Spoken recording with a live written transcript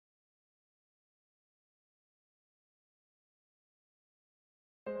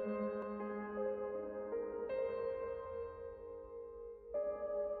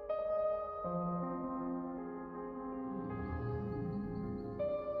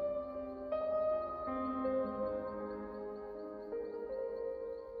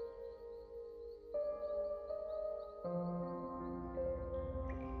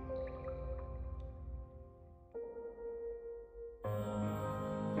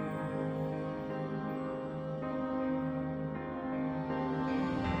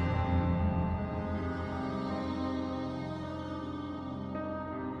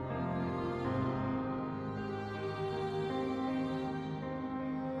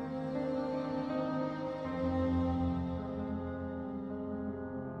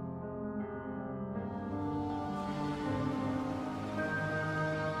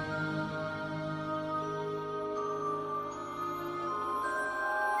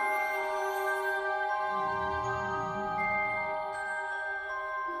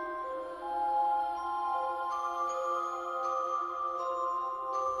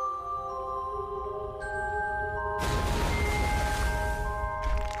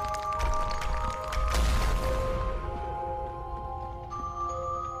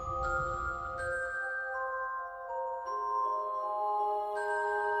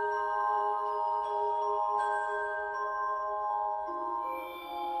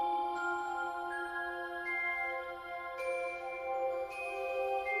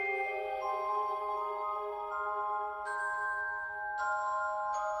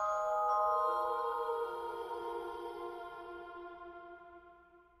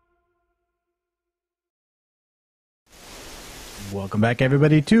Welcome back,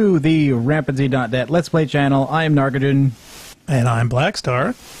 everybody, to the Rampancy.net Let's Play channel. I'm Nargadun. And I'm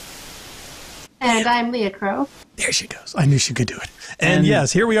Blackstar. And I'm Leah Crow. There she goes. I knew she could do it. And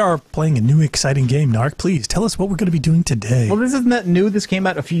yes, here we are playing a new exciting game. Narc, please tell us what we're going to be doing today. Well, this isn't that new. This came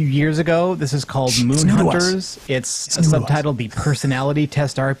out a few years ago. This is called Moon Hunters. It's subtitled the Personality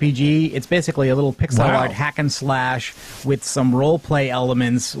Test RPG. It's basically a little pixel art hack and slash with some role play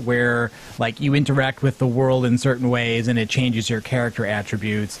elements where, like, you interact with the world in certain ways and it changes your character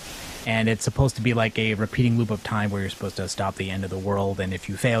attributes. And it's supposed to be like a repeating loop of time where you're supposed to stop the end of the world. And if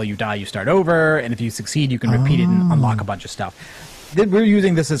you fail, you die, you start over. And if you succeed, you can repeat it and unlock a bunch of stuff. We're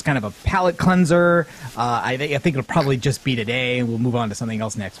using this as kind of a palate cleanser. I think it'll probably just be today, and we'll move on to something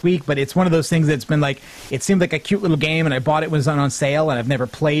else next week. But it's one of those things that's been like, it seemed like a cute little game, and I bought it when it was on sale, and I've never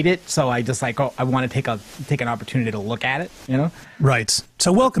played it. So I just like, I want to take an opportunity to look at it, you know? Right.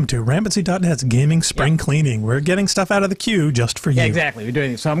 So welcome to Rampancy.net's Gaming Spring Cleaning. We're getting stuff out of the queue just for you. Yeah, exactly. We're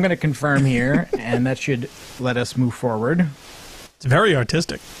doing it. So I'm going to confirm here, and that should let us move forward. It's very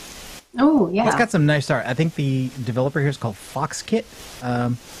artistic. Oh, yeah. It's got some nice art. I think the developer here is called FoxKit.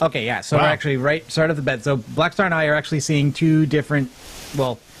 Okay, yeah. So we're actually start of the bed. So Blackstar and I are actually seeing two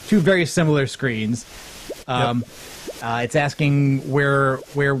very similar screens. It's asking where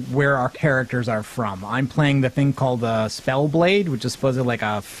our characters are from. I'm playing the thing called the Spellblade, which is supposedly like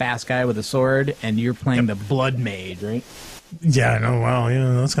a fast guy with a sword, and you're playing the Blood Mage, right? Yeah, I know. Wow,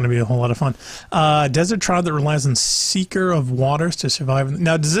 yeah, that's going to be a whole lot of fun. Desert tribe that relies on Seeker of Waters to survive.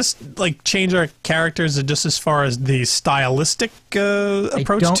 Now, does this like change our characters just as far as the stylistic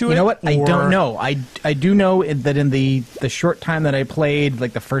approach to it? You know what? I don't know. I do know that in the short time that I played,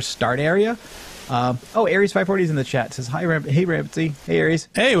 like the first start area. Aries 540 is in the chat. It says hi, hey Rampancy. Hey Aries.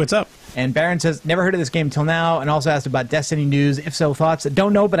 Hey, what's up? And Baron says never heard of this game till now, and also asked about Destiny news. If so, thoughts?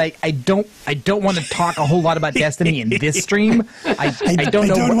 Don't know, but I don't want to talk a whole lot about Destiny in this stream. I don't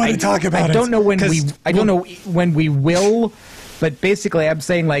know when we will. But basically, I'm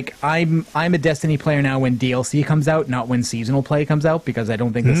saying like I'm a Destiny player now when DLC comes out, not when seasonal play comes out, because I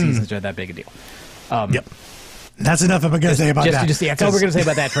don't think the seasons are that big a deal. Yep. That's enough I'm going to say about that. That's all we're going to say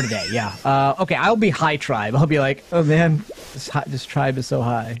about that for today, yeah. Okay, I'll be high tribe. I'll be like, oh man, this tribe is so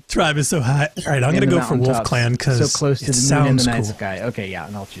high. Tribe is so high. All right, I'm going to go for Wolf Clan because so close to the moon and the night sky. Okay, yeah,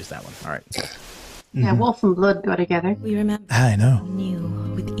 and I'll choose that one. All right. Yeah, wolf and blood go together. We remember. I know. New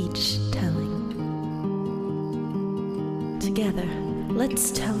with each telling. Together, let's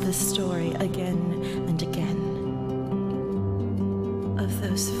tell this story again and again. Of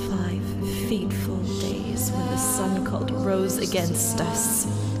those 5 fateful days when the sun cold rose against us.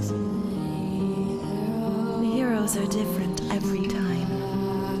 The heroes are different every time.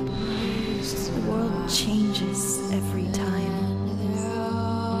 The world changes every time.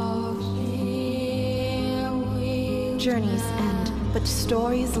 Journeys end, but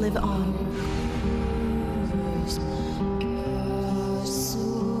stories live on.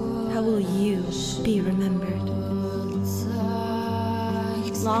 How will you be remembered?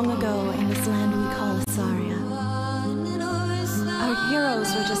 Long ago, in this land we call Asaria, our heroes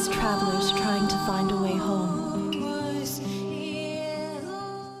were just travelers trying to find a way home.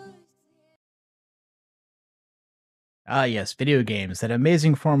 Ah, yes, video games, that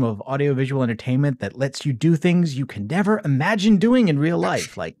amazing form of audiovisual entertainment that lets you do things you can never imagine doing in real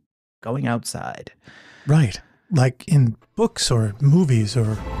life, like going outside. Right, like in books or movies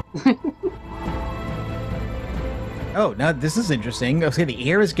or... Oh, now this is interesting. Okay, the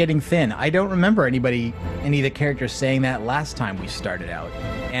air is getting thin. I don't remember any of the characters saying that last time we started out.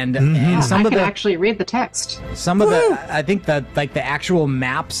 And, and some of the actually read the text. Some of the, I think that like the actual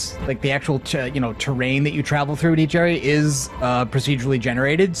maps, like the actual terrain that you travel through in each area is procedurally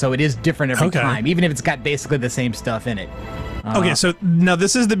generated, so it is different every time, even if it's got basically the same stuff in it. Okay, so now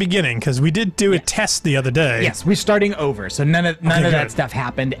this is the beginning, because we did do a test the other day. Yes, we're starting over, so none of that stuff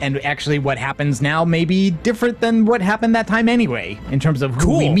happened, and actually what happens now may be different than what happened that time anyway, in terms of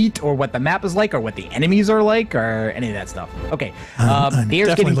who we meet, or what the map is like, or what the enemies are like, or any of that stuff. Okay, the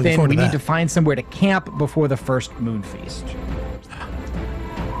air's getting thin, we need to find somewhere to camp before the first moon feast.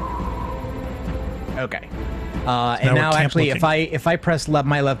 Okay. And now actually, if I press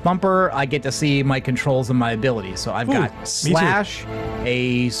my left bumper, I get to see my controls and my abilities. So I've got slash,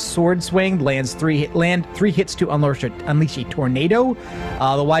 a sword swing, land 3 hits to unleash a tornado.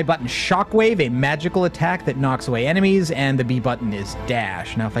 The Y button shockwave, a magical attack that knocks away enemies, and the B button is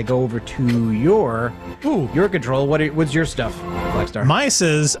dash. Now if I go over to your control, what's your stuff, Blackstar? Mine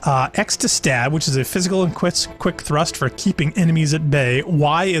says X to stab, which is a physical and quick thrust for keeping enemies at bay.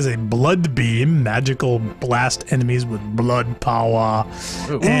 Y is a blood beam, magical blast blast enemies with blood power.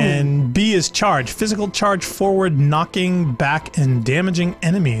 Ooh. And B is charge. Physical charge forward, knocking back and damaging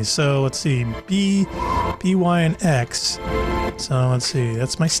enemies. So let's see. B, Y, and X. So let's see.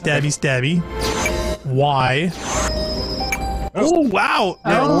 That's my stabby. Y. Oh, wow.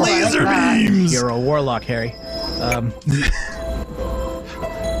 They're Oh, laser I like beams. You're a warlock, Harry.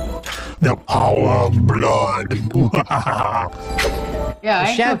 The power of blood. Yeah,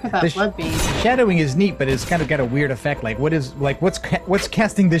 I shad- look at that the sh- blood beam. Shadowing is neat, but it's kind of got a weird effect. Like, what's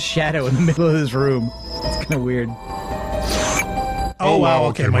casting this shadow in the middle of this room? It's kind of weird. Oh, wow.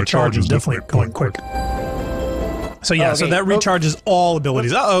 Okay, my charge is definitely going quick. So, yeah, so okay. that recharges all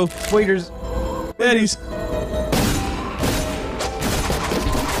abilities. Uh-oh. Waiters. Eddie's.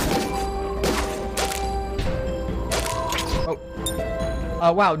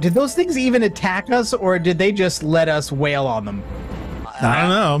 Wow, did those things even attack us, or did they just let us wail on them? I don't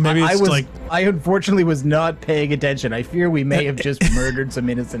know. Maybe it's like... I unfortunately was not paying attention. I fear we may have just murdered some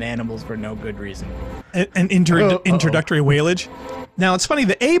innocent animals for no good reason. an introductory wailage. Now, it's funny,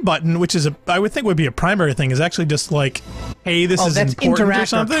 the A button, which is I would think would be a primary thing, is actually just like, hey, this is that's important interact or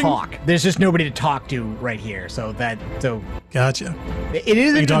something? talk. There's just nobody to talk to right here, so Gotcha. it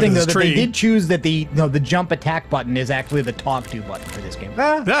is You're talking interesting to though this that they tree. did choose that the jump attack button is actually the talk to button for this game.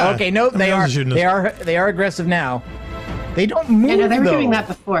 Yeah. Okay, no, I mean, I was shooting they are aggressive now. They don't move Yeah, no, they were though. doing that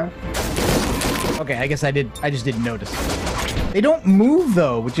before. Okay, I guess I just didn't notice. They don't move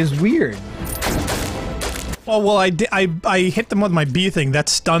though, which is weird. Well, I hit them with my B thing. That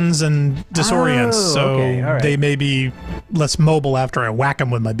stuns and disorients, Oh, so okay, all right. they may be less mobile after I whack them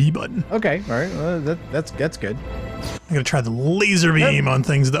with my B button. Okay, all right, well, that's good. I'm gonna try the laser beam on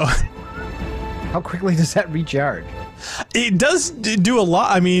things, though. How quickly does that recharge? It does do a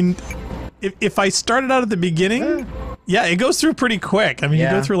lot. I mean, if I started out at the beginning, yeah, it goes through pretty quick. I mean, you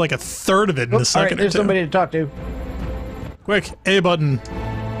Yeah. go through like a third of it in a All right, second or there's two. somebody to talk to. Quick, A button.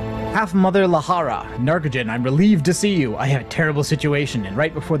 Half Mother Lahara, Narcogen, I'm relieved to see you. I have a terrible situation, and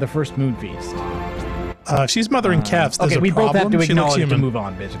right before the first moon feast. She's mothering calves. There's Okay, a we both have problem. to She looks acknowledge to human. move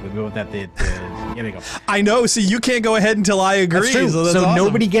on, basically. We both have to... here we go. I know. See, you can't go ahead until I agree. That's true. So, that's So awesome.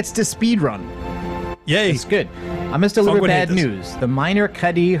 nobody gets to speedrun. Yay. It's good. I must deliver Funk would hate bad this. news. The minor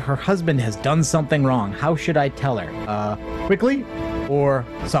Cuddy, her husband, has done something wrong. How should I tell her? Quickly or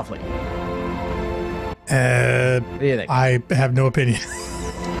softly? What do you think? I have no opinion.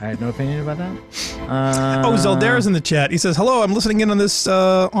 I have no opinion about that. Oh, Zeldara's in the chat. He says, hello, I'm listening in on this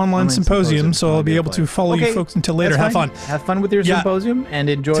online symposium, so I'll be able to follow you folks until later. That's Have fine. fun. Have fun with your Yeah. symposium and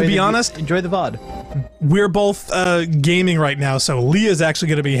enjoy. To be honest- enjoy the VOD. We're both gaming right now, so Leah's actually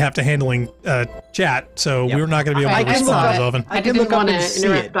going to have to handling chat, so Yep. we're not going to be able I to can respond look as up. often. I can didn't look up want and to see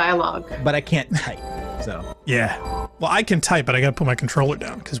interrupt it. dialogue. But I can't type. So, Yeah. Well, I can type, but I got to put my controller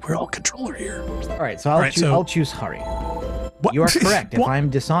down, because we're all controller here. all right. So right, so- I'll choose Hari. What? You are correct. If What?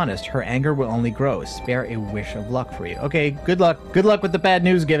 I'm dishonest, her anger will only grow. Spare a wish of luck for you. Okay. Good luck. Good luck with the bad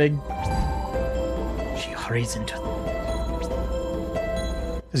news giving. She hurries into.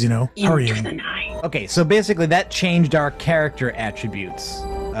 Because, you know, hurrying. the night. Okay. So basically, that changed our character attributes.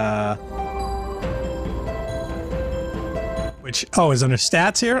 Which, is under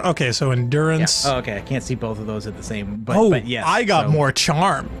stats here? Okay, so Yeah. endurance. Oh, okay. I can't see both of those at the same. But, Oh, but yes. I got so- more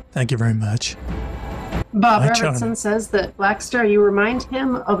charm. Thank you very much. Bob My Robertson charm. says that Blackstar, you remind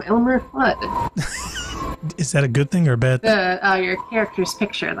him of Elmer Fudd. Is that a good thing or a bad thing? Your character's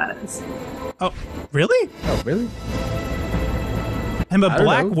picture, that is. Oh, really? Oh, really? I'm a I don't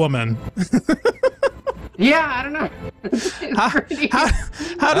black know. woman. Yeah, I don't know. It's How, pretty- how,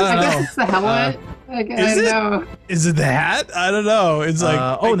 how I does I don't guess know. it's the helmet. I Is it? don't know. Is it the hat? I don't know. It's like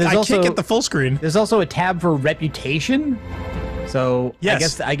and there's I also- can't get the full screen. There's also a tab for reputation. So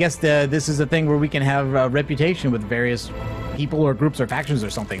Yes. I guess this is a thing where we can have reputation with various people or groups or factions or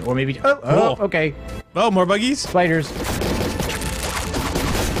something, or maybe. Oh, Cool. okay. Oh, more buggies. Spiders.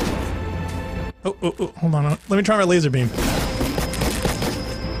 Oh, hold on. Let me try my laser beam.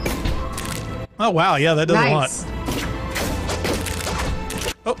 Oh wow, yeah, that does Nice. a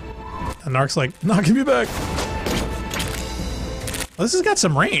lot. Oh, the narc's like knocking me back. Well, this has got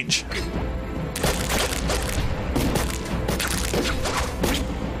some range.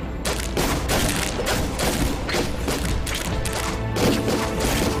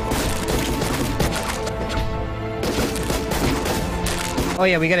 Oh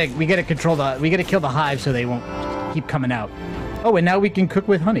yeah, we gotta kill the hive so they won't keep coming out. Oh, and now we can cook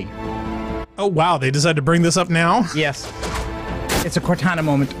with honey. Oh wow, they decided to bring this up now. Yes. It's a Cortana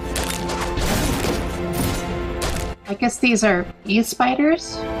moment. I guess these are bee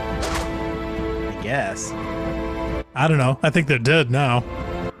spiders. I guess. I don't know. I think they're dead now.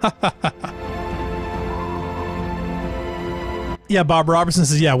 Yeah, Bob Robertson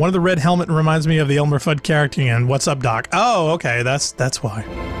says, yeah, one of the red helmet reminds me of the Elmer Fudd character and What's Up, Doc? Oh, okay, that's why.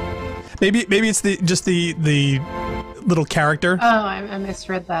 Maybe it's just the little character. Oh, I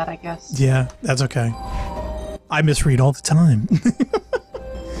misread that, I guess. Yeah, that's okay. I misread all the time.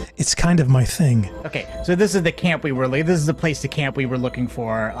 It's kind of my thing. Okay, so this is the camp we were. This is the place to camp we were looking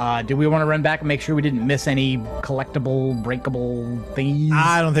for. Do we want to run back and make sure we didn't miss any collectible, breakable things?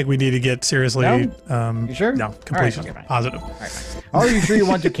 I don't think we need to get seriously. No? You sure? No, completely okay, fine. positive. All right, fine. Are you sure you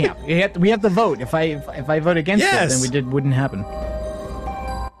want to camp? We have to vote. If I vote against it, then wouldn't happen.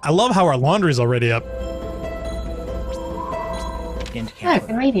 I love how our laundry's already up. Into Yeah, camp.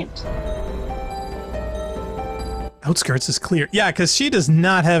 convenient. Outskirts is clear. Yeah, because she does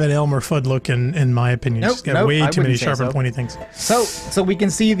not have an Elmer Fudd look, in my opinion. Nope, She's got way I too many wouldn't say sharp and so. pointy things. So we can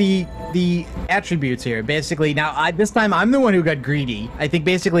see the attributes here. Basically, now this time I'm the one who got greedy. I think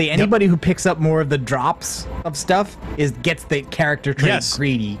basically anybody who picks up more of the drops of stuff gets the character trait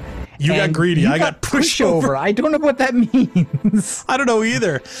greedy. You got greedy. I got pushover. I don't know what that means. I don't know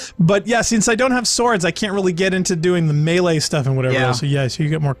either. But yeah, since I don't have swords, I can't really get into doing the melee stuff and whatever else. So yeah, so you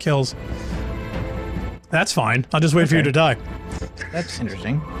get more kills. That's fine. I'll just wait for you to die. That's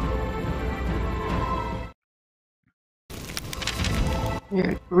interesting.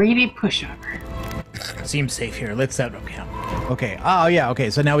 You're a greedy pushover. Seems safe here. Let's set up camp. Okay. Oh, yeah. Okay.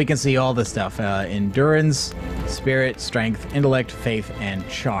 So now we can see all this stuff. Endurance, spirit, strength, intellect, faith, and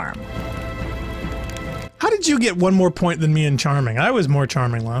charm. How did you get one more point than me in charming? I was more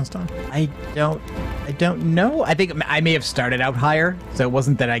charming last time. I don't know. I think I may have started out higher, so it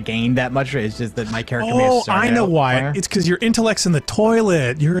wasn't that I gained that much. It's just that my character may have started I know out why. higher. It's because your intellect's in the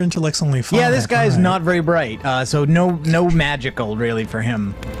toilet. Your intellect's only 5. Yeah, this guy's not very bright, so no magical really for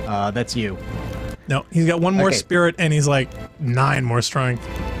him. That's you. No, he's got one more spirit, and he's like 9 more strength.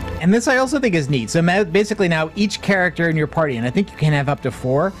 And this I also think is neat. So basically now each character in your party, and I think you can have up to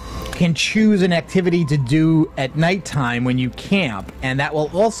 4, can choose an activity to do at nighttime when you camp, and that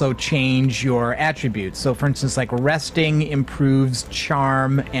will also change your attributes. So for instance, like resting improves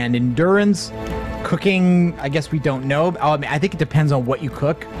charm and endurance. Cooking, I guess we don't know. I think it depends on what you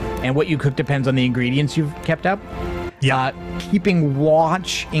cook, and what you cook depends on the ingredients you've kept up. Yeah. Keeping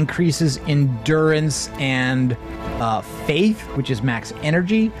watch increases endurance and faith, which is max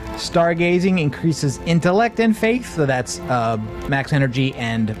energy. Stargazing increases intellect and faith, so that's max energy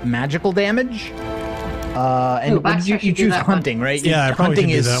and magical damage. And you choose hunting, right? Yeah,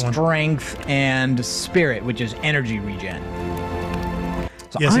 hunting is strength and spirit, which is energy regen.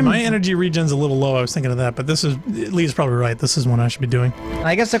 So yeah, see, my energy regen's a little low. I was thinking of that, but this is Lee's probably right. This is one I should be doing.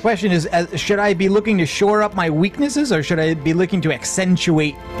 I guess the question is, should I be looking to shore up my weaknesses, or should I be looking to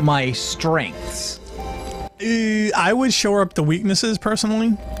accentuate my strengths? I would shore up the weaknesses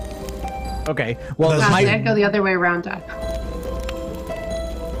personally. Okay. Well, I'd go the other way around, Doc.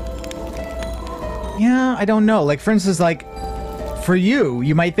 Yeah, I don't know. Like, for instance, like, for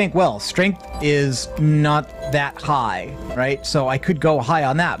you might think, well, strength is not that high, right? So I could go high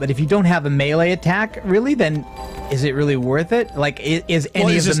on that. But if you don't have a melee attack, really, then is it really worth it? Like, is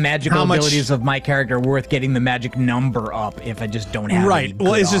any of the magical abilities of my character worth getting the magic number up if I just don't have Right.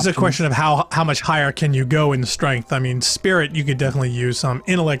 Well, it's just a question of how much higher can you go in strength. I mean, spirit, you could definitely use some.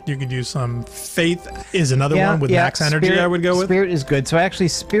 Intellect, you could use some. Faith is another one with max energy. Spirit, I would go with. Spirit is good. So actually,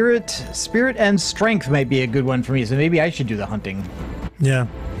 spirit and strength might be a good one for me. So maybe I should do the hunting. Yeah.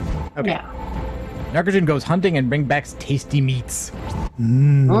 Okay. Yeah. Narcogen goes hunting and bring back tasty meats.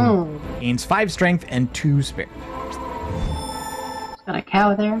 Gains 5 strength and 2 spirit. Got a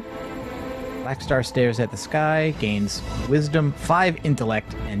cow there. Black Star stares at the sky, gains wisdom, 5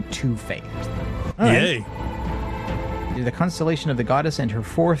 intellect, and 2 faith. All right. Yay. Through the constellation of the goddess and her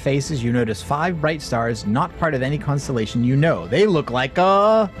 4 faces, you notice 5 bright stars, not part of any constellation you know. They look like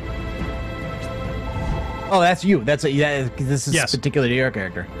Oh, that's you. This is particular to your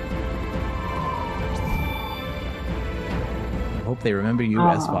character. I hope they remember you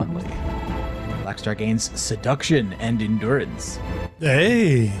as fondly. Black Star gains seduction and endurance.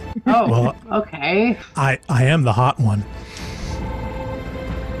 Hey. Oh, well, okay. I am the hot one.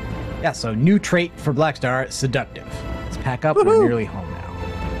 Yeah, so new trait for Black Star, seductive. Let's pack up. We're nearly home now.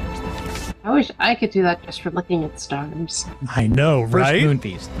 I wish I could do that just for looking at stars. I know, First right? moon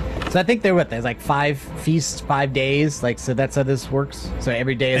feast. So I think there's like 5 feasts, 5 days. Like, so that's how this works. So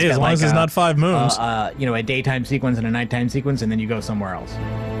every day is Hey, as long as it's not 5 moons. a daytime sequence and a nighttime sequence, and then you go somewhere else.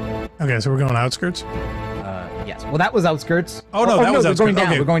 Okay, so we're going outskirts? Yes. Well, that was outskirts. Oh, no, that was we're going outskirts. down.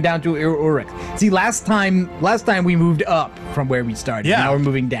 Okay. We're going down to Uruk. See, last time we moved up from where we started. Yeah. Now we're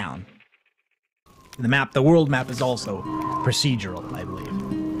moving down. The world map is also procedural, I believe.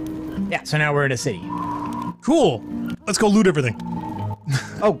 Yeah, so now we're in a city. Cool. Let's go loot everything.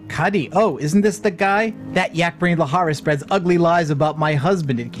 Oh, Cuddy. Oh, isn't this the guy? That yak-brained Lahara spreads ugly lies about my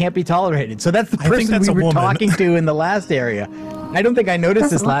husband. It can't be tolerated. So that's the person we were talking to in the last area. I don't think I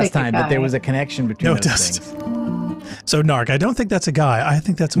noticed this last time, but there was a connection between those things. So, Narc, I don't think that's a guy. I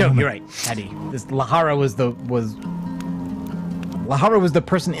think that's a woman. No, you're right, Cuddy. This Lahara was the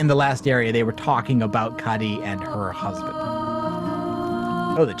person in the last area. They were talking about Cuddy and her husband.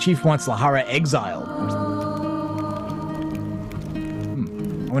 Oh, the chief wants Lahara exiled.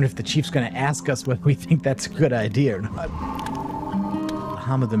 I wonder if the chief's going to ask us whether we think that's a good idea or not.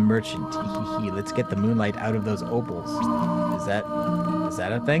 Lahama the merchant. Let's get the moonlight out of those opals. Is that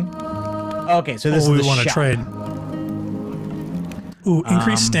a thing? Okay, so this is the want to trade. Ooh,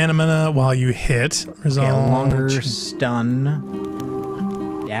 increase stamina while you hit. Okay, a longer stun.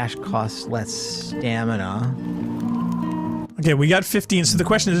 Dash costs less stamina. Okay, we got 15. So the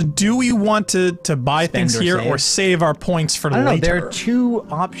question is, do we want to buy things here or save our points for later? I don't know. There are two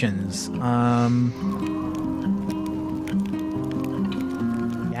options.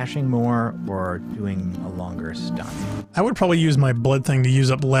 Dashing more or doing a longer stun. I would probably use my blood thing to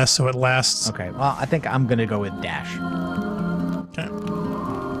use up less so it lasts. Okay, well, I think I'm going to go with dash. Okay.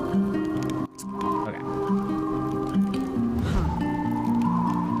 Okay.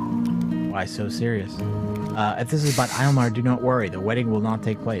 Why so serious? If this is about Ilmar, do not worry. The wedding will not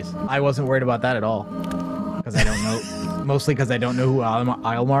take place. I wasn't worried about that at all. Because I don't know. Mostly because I don't know who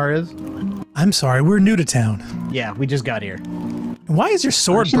Ilmar is. I'm sorry, we're new to town. Yeah, we just got here. Why is your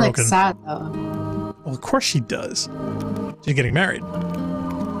sword broken? She looks sad, though. Well, of course she does. She's getting married.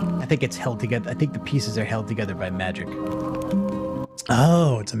 I think it's held together. I think the pieces are held together by magic.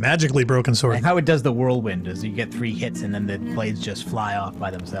 Oh, it's a magically broken sword. Like how it does the whirlwind is you get 3 hits and then the blades just fly off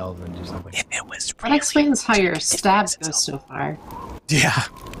by themselves and just like. If it was That explains how your stabs go so far. Yeah.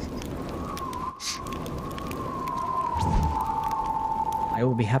 I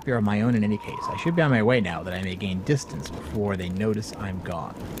will be happier on my own in any case. I should be on my way now that I may gain distance before they notice I'm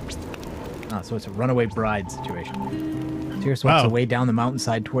gone. Ah, so it's a runaway bride situation. Tyrus walks away down the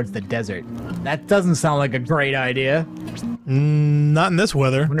mountainside towards the desert. That doesn't sound like a great idea. Not in this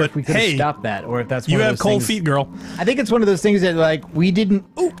weather, but if we could hey, stop that, or if that's you one of have those cold things, feet, girl. I think it's one of those things that like we didn't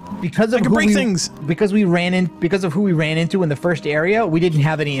because of because we ran in because of who we ran into in the first area. We didn't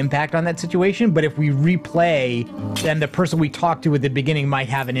have any impact on that situation, but if we replay, then the person we talked to at the beginning might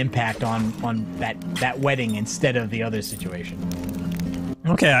have an impact on that wedding instead of the other situation.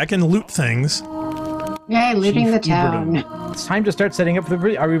 Okay, I can loot things. Yay, looting the town. It's time to start setting up for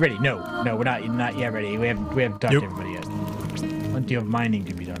the. Are we ready? No, we're not yet ready. We haven't talked to everybody yet. Plenty of mining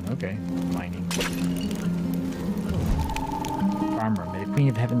to be done. Okay, mining. Farmer, may the Queen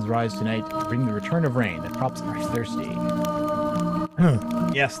of Heavens rise tonight, bring the return of rain. The crops are thirsty.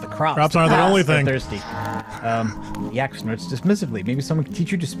 Yes, the crops. Crops aren't the only thing. Thirsty. Yak snorts dismissively. Maybe someone can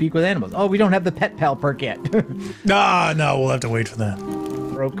teach you to speak with animals. Oh, we don't have the pet pal perk yet. No, we'll have to wait for that.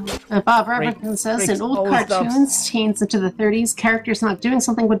 Bob Robinson says in old cartoons, teens into the 30s, characters not doing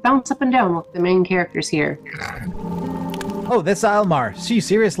something would bounce up and down like the main characters here. Oh, that's Almar. She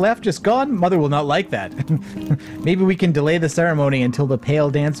serious left, just gone? Mother will not like that. Maybe we can delay the ceremony until the pale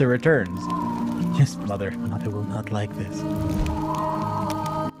dancer returns. Yes, Mother. Mother will not like this.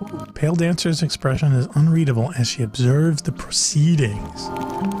 Pale dancer's expression is unreadable as she observes the proceedings.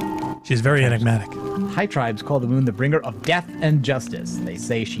 She's very enigmatic. High tribes call the moon the bringer of death and justice. They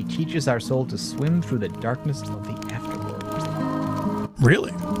say she teaches our soul to swim through the darkness of the afterworld.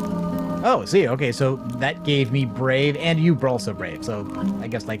 Really? Oh, see, okay, so that gave me brave, and you were also brave. So I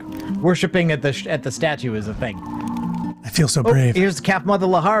guess like worshipping at the statue is a thing. I feel so brave. Here's Cap Mother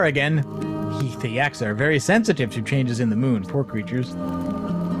Lahar again. The yaks are very sensitive to changes in the moon. Poor creatures.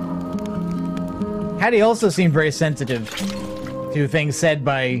 Hattie also seemed very sensitive to things said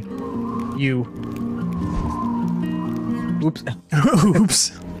by you. Oops.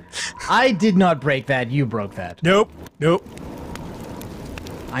 Oops. I did not break that. You broke that. Nope.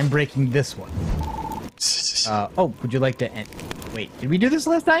 I'm breaking this one. Oh, would you like to end? Wait, did we do this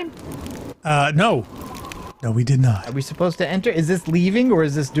last time? No. No, we did not. Are we supposed to enter? Is this leaving or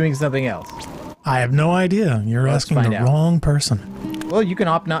is this doing something else? I have no idea. You're asking the wrong person. Well, you can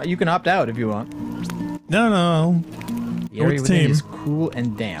opt out. You can opt out if you want. No. The area within is cool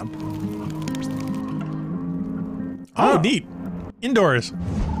and damp. Oh, neat. Indoors.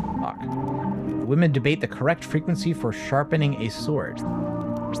 Fuck. Women debate the correct frequency for sharpening a sword.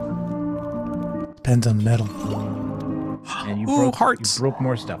 Depends on metal. And you broke hearts. You broke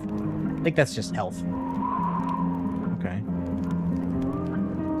more stuff. I think that's just health. Okay.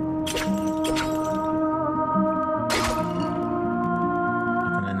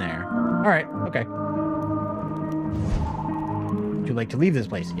 Nothing in there. All right. Okay. you like to leave this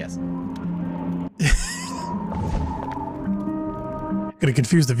place? Yes. Gonna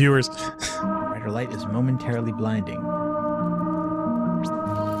confuse the viewers. Brighter light is momentarily blinding.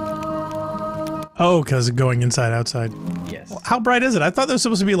 Oh, because of going inside, outside. Yes. Well, how bright is it? I thought there was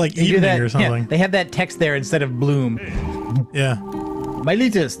supposed to be like evening or something. Yeah, they have that text there instead of bloom. Yeah.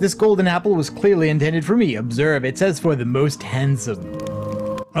 Miletus, this golden apple was clearly intended for me. Observe, it says for the most handsome.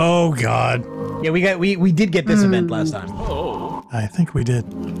 Oh God. Yeah, we did get this event last time. I think we did.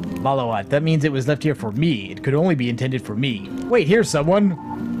 Balawat, that means it was left here for me. It could only be intended for me. Wait, here's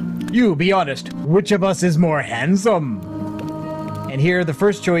someone. You, be honest. Which of us is more handsome? And here, the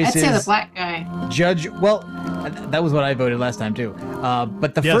first choice I'd is... say the black guy. Judge... Well, that was what I voted last time, too.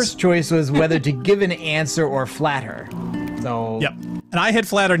 But the first choice was whether to give an answer or flatter. So... Yep. And I hit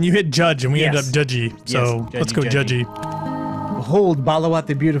flatter and you hit judge, and we ended up judgy. So let's go judgy. Behold, Balawat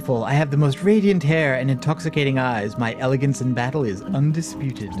the Beautiful. I have the most radiant hair and intoxicating eyes. My elegance in battle is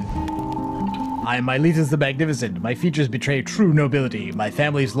undisputed. I am Miletus the Magnificent. My features betray true nobility. My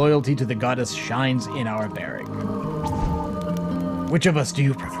family's loyalty to the goddess shines in our bearing. Which of us do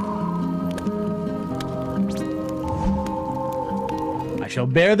you prefer? I shall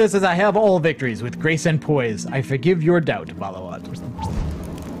bear this as I have all victories, with grace and poise. I forgive your doubt, Balawat.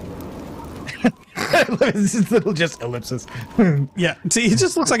 This is little just ellipsis. Yeah, see, he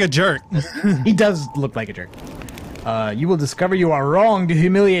just looks like a jerk. He does look like a jerk. You will discover you are wrong to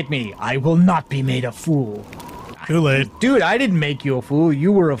humiliate me. I will not be made a fool. Too late. Dude, I didn't make you a fool.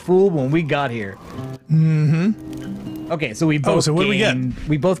 You were a fool when we got here. Mm-hmm. Okay, so we both so what do we get?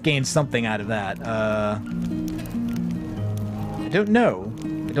 We both gained something out of that. I don't know.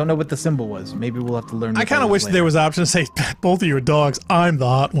 I don't know what the symbol was. Maybe we'll have to learn. I kind of wish there was an option to say, both of you are dogs. I'm the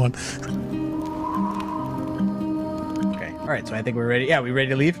hot one. All right, so I think we're ready. Yeah, we ready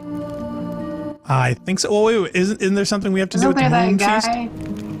to leave? I think so. Oh, wait, isn't there something we have to do with the moon feast?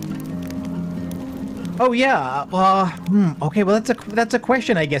 Oh yeah. Okay. Well, that's a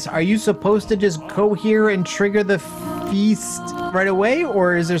question, I guess. Are you supposed to just go here and trigger the feast right away,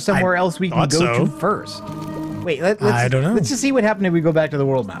 or is there somewhere else we can go to first? Wait. I don't know. Let's just see what happened if we go back to the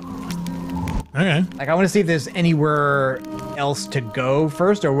world map. Okay. Like, I want to see if there's anywhere else to go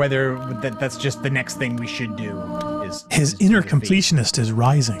first, or whether that's just the next thing we should do. His inner completionist is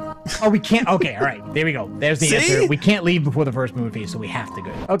rising. Oh, we can't. Okay, all right. There we go. There's the answer. We can't leave before the first moon feast, so we have to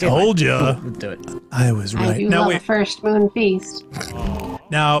go. Okay. Told ya. Let's do it. I was right. I do love the first moon feast.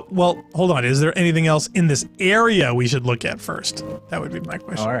 Now, well, hold on. Is there anything else in this area we should look at first? That would be my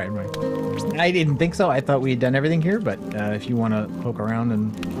question. All right. I didn't think so. I thought we had done everything here, but if you want to poke around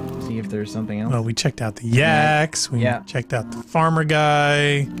and see if there's something else. Well, we checked out the yaks. We checked out the farmer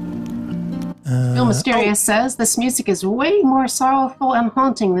guy. Bill Mysterious says this music is way more sorrowful and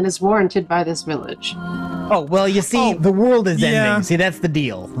haunting than is warranted by this village. Oh, well, you see, the world is ending. See, that's the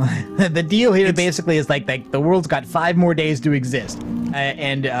deal. The deal here basically is like the world's got 5 more days to exist.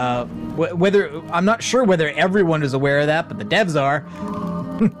 And whether I'm not sure whether everyone is aware of that, but the devs are.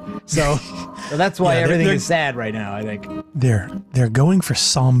 so that's why everything is sad right now, I think. They're going for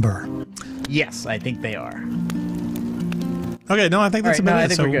somber. Yes, I think they are. Okay, no, I think that's about it. I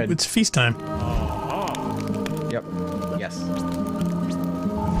think we're good. It's feast time. Yep. Yes.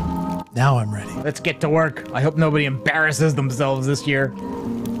 Now I'm ready. Let's get to work. I hope nobody embarrasses themselves this year.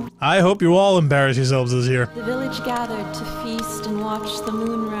 I hope you all embarrass yourselves this year. The village gathered to feast and watch the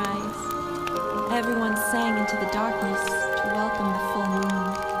moon rise. Everyone sang into the darkness to welcome the full moon.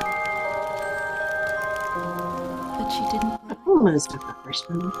 But she didn't. The full moon is not the first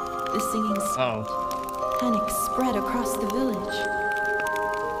moon. The singing stopped. Panic spread across the village.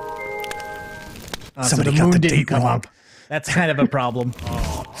 Somebody got the date wrong. That's kind of a problem.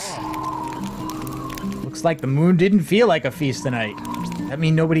 Looks like the moon didn't feel like a feast tonight. That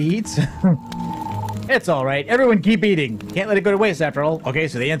mean nobody eats? It's all right. Everyone keep eating. Can't let it go to waste after all. Okay,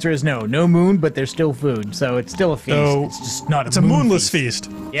 so the answer is no. No moon, but there's still food. So it's still a feast. So it's just not it's a moonless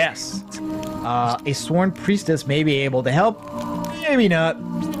feast. Yes. A sworn priestess may be able to help. Maybe not.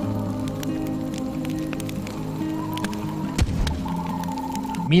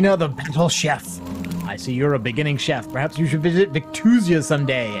 Mina the battle chef. I see you're a beginning chef. Perhaps you should visit Victusia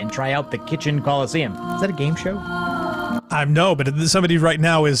someday and try out the Kitchen Coliseum. Is that a game show? No, but somebody right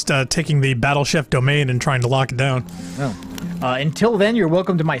now is taking the Battle Chef domain and trying to lock it down. Oh. Until then, you're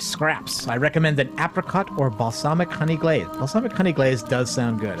welcome to my scraps. I recommend an apricot or balsamic honey glaze. Balsamic honey glaze does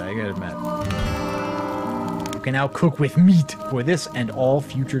sound good, I gotta admit. You can now cook with meat for this and all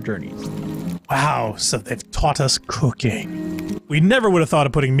future journeys. Wow, so they've taught us cooking. We never would have thought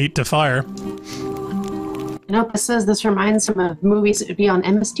of putting meat to fire. You know what this says? This reminds him of movies that would be on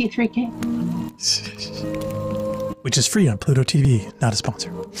MST3K. which is free on Pluto TV. Not a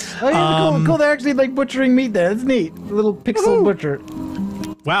sponsor. Oh, yeah, cool. They're actually like butchering meat there. That's neat. A little pixel butcher.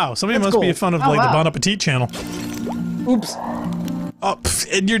 Wow, somebody That's must cool. be a fan of like the Bon Appetit channel. Oops. Oh,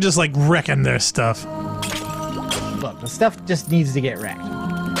 and you're just like wrecking their stuff. Look, the stuff just needs to get wrecked.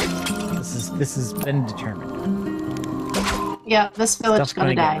 This has been determined. Yeah, this village is Stuff's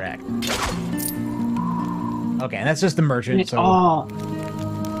gonna gonna die. get wrecked. Okay, and that's just the merchant. So Oh.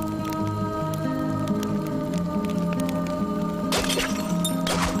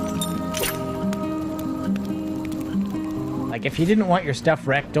 like, if you didn't want your stuff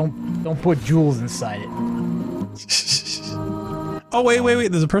wrecked, don't put jewels inside it. Oh, wait.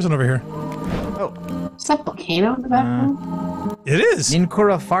 There's a person over here. Oh. Is that volcano in the background? It is.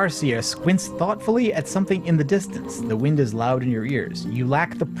 Ninkura Farseer squints thoughtfully at something in the distance. The wind is loud in your ears. You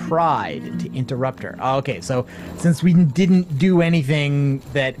lack the pride to interrupt her. Oh, okay, so since we didn't do anything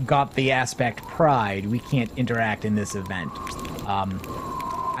that got the aspect pride, we can't interact in this event.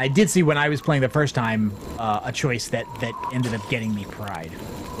 I did see when I was playing the first time a choice that ended up getting me pride.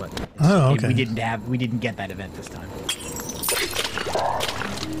 But okay. we didn't get that event this time.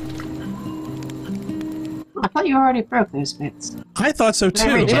 I thought you already broke those bits. I thought so too. They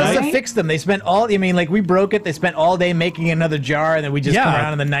They must must have have fixed them. They spent all. I mean, like we broke it. They spent all day making another jar, and then we just come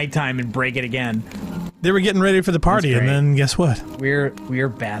around in the nighttime and break it again. They were getting ready for the party, and then guess what? We're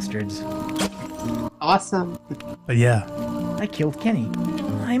bastards. Awesome. But yeah, I killed Kenny.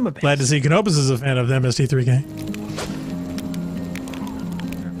 I'm a bastard. glad to see Canopus is a fan of MST3K.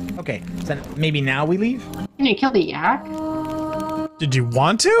 Okay, so maybe now we leave. Can you kill the yak? Did you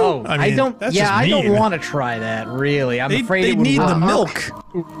want to? Oh, I mean, I don't. That's Yeah, just I don't mean. want to try that. Really, I'm afraid they it would need work. the milk.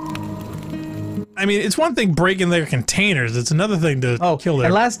 I mean, it's one thing breaking their containers. It's another thing to kill their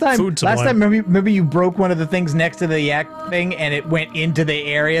and last time, food supply. remember you broke one of the things next to the yak thing, and it went into the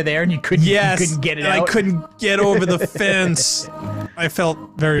area there, and you couldn't get it and out. I couldn't get over the fence. I felt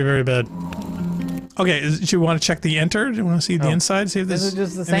very, very bad. Okay, do you want to check the enter? Do you want to see the inside? See if Is there's it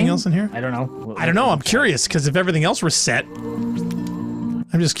just the anything same? else in here? I don't know. I don't know. I'm curious because if everything else was set,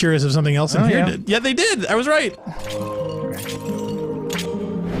 I'm just curious if something else in here did. Yeah, they did. I was right.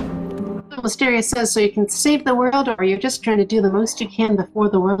 Mysterious says, so you can save the world, or you're just trying to do the most you can before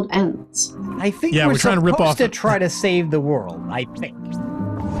the world ends. I think Yeah, we're we're trying to rip supposed off to the- try to save the world. I think.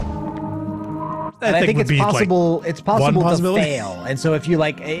 I And I think would it's be, like, possible. It's possible to possibility. fail, and so if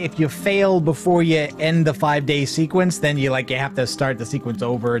you fail before you end the 5-day sequence, then you have to start the sequence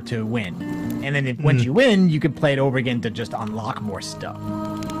over to win. And then once you win, you can play it over again to just unlock more stuff.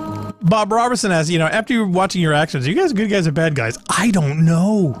 Bob Robertson asks, after you're watching your actions, are you guys good guys or bad guys? I don't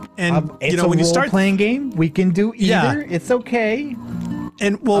know. And It's when you a start role-playing game. We can do either. Yeah. It's okay.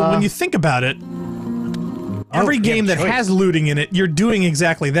 and when you think about it, every you game have that choice. has looting in it, you're doing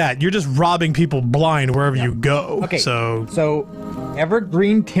exactly that. You're just robbing people blind wherever you go. Okay. So,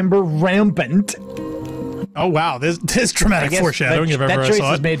 evergreen timber rampant. oh wow, this dramatic foreshadowing if ever that I choice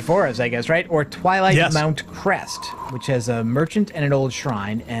saw is it. made for us, I guess, right? Or Twilight Yes. Mount Crest, which has a merchant and an old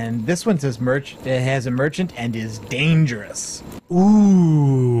shrine, and this one says it has a merchant and is dangerous.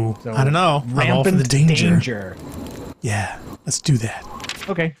 Ooh, So, I don't know. I'm all for the rampant danger. Yeah, let's do that.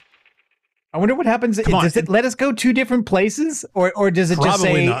 Okay. I wonder what happens. on. Does it let us go two different places, or does it just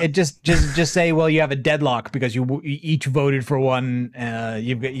Probably say not. it just say, well, you have a deadlock because you each voted for one.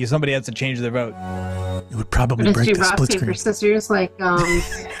 Somebody has to change their vote. It would probably Just break do the rock, split paper, screen. scissors, like,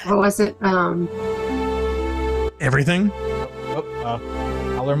 what was it? Everything.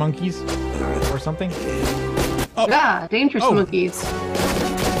 Color monkeys or something. Yeah, dangerous Oh. monkeys.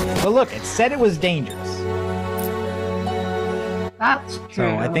 But look, it said it was dangerous. That's true.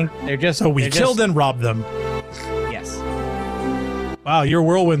 So I think they're just. So we they're killed just- and robbed them. Yes. Wow, your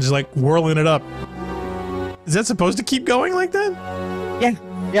whirlwind's like whirling it up. Is that supposed to keep going like that? Yeah.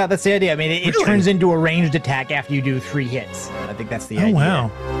 Yeah, that's the idea. I mean, it Really? turns into a ranged attack after you do 3 hits. I think that's the Oh idea.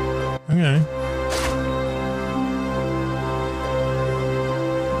 wow. Okay.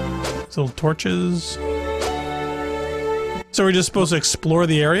 So torches. So we're just supposed to explore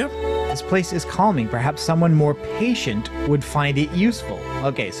the area? This place is calming. Perhaps someone more patient would find it useful.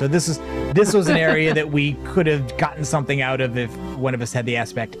 Okay, so this was an area that we could have gotten something out of if one of us had the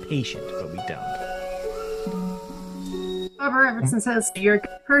aspect patient, but we don't. Barbara Everson says, you're a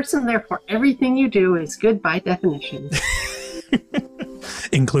good person, therefore everything you do is good by definition.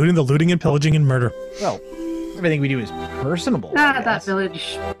 Including the looting and pillaging and murder. Well, everything we do is personable. I That guess.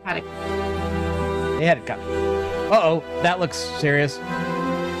 village had a... They had it coming. Uh-oh, that looks serious.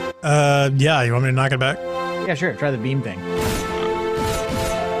 Yeah, you want me to knock it back? Yeah, sure. Try the beam thing.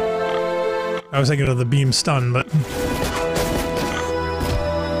 I was thinking of the beam stun, but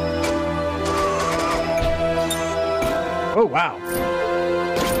Oh, wow.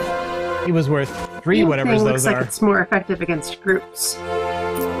 He was worth 3 whatever those looks are. like it's more effective against groups.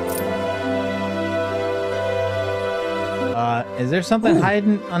 Is there something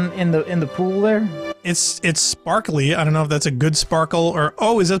hiding in the pool there? It's sparkly. I don't know if that's a good sparkle or...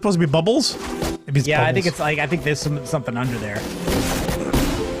 Oh, is that supposed to be bubbles? Maybe it's Yeah, bubbles. I think it's like, I think there's something under there.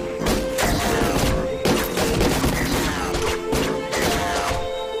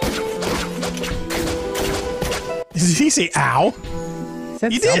 Did he say ow?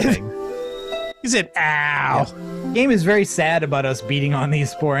 Said You did. something. He said ow. The game is very sad about us beating on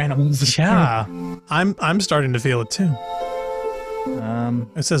these poor animals. Yeah. I'm starting to feel it too.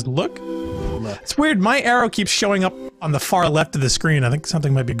 It says look. It's weird. My arrow keeps showing up on the far left of the screen. I think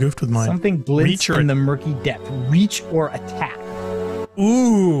something might be goofed with mine. Something glints in the murky depth. Reach or attack.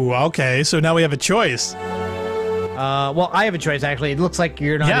 Ooh, okay. So now we have a choice. Well, I have a choice, actually. It looks like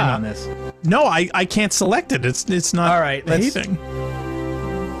you're not in on this. No, I can't select it. It's not. All right, behaving.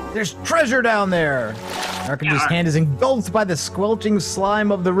 There's treasure down there! Narcoge's hand is engulfed by the squelching slime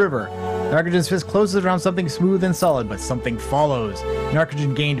of the river. Narcoge's fist closes around something smooth and solid, but something follows.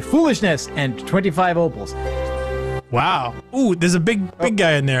 Narcogen gained foolishness and 25 opals. Wow. Ooh, there's a big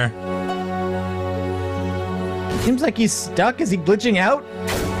guy in there. Seems like he's stuck. Is he glitching out?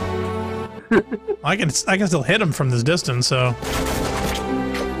 I can still hit him from this distance, so.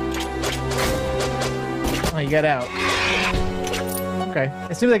 Oh, you got out. Okay.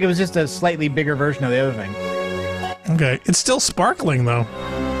 It seems like it was just a slightly bigger version of the other thing. Okay. It's still sparkling, though.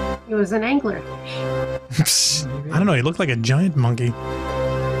 It was an angler. I don't know. He looked like a giant monkey.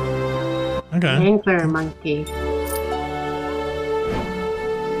 Okay. Angler monkey.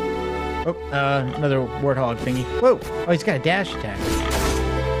 Oh, another warthog thingy. Whoa! Oh, he's got a dash attack.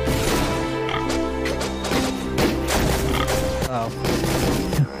 Oh.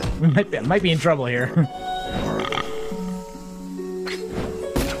 We might be in trouble here.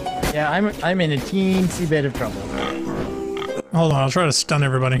 Yeah, I'm in a teensy bit of trouble. Hold on, I'll try to stun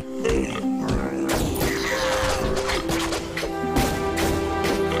everybody.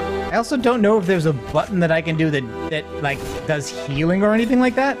 I also don't know if there's a button that I can do that like does healing or anything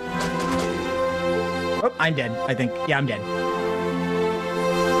like that. Oh, I'm dead, I think. Yeah, I'm dead.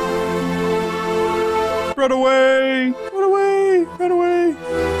 Run away! Run away! Run away!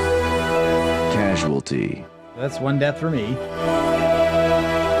 Casualty. That's 1 death for me.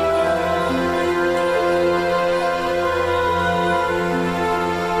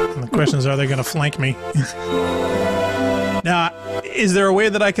 The question is, are they going to flank me? Now, is there a way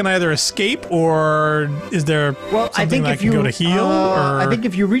that I can either escape, or is there something that I can go to heal? I think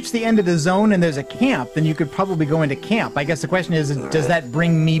if you reach the end of the zone and there's a camp, then you could probably go into camp. I guess the question is, does that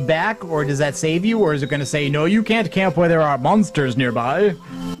bring me back, or does that save you, or is it going to say, no, you can't camp where there are monsters nearby?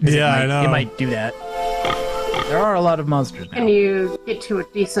 Yeah, I know. It might do that. There are a lot of monsters now. Can you get to a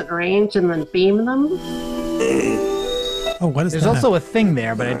decent range and then beam them? Oh, what is There's that? also a thing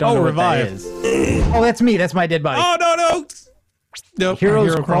there, but I don't know revive. what that is. Oh, that's me. That's my dead body. Oh, no, no! Nope.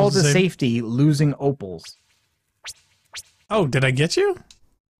 Heroes Hero crawl to save. safety, losing opals. Oh, did I get you?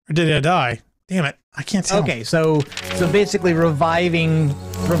 Or did I die? Damn it. I can't tell. Okay, so basically reviving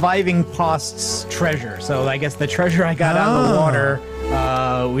costs treasure. So I guess the treasure I got out of the water,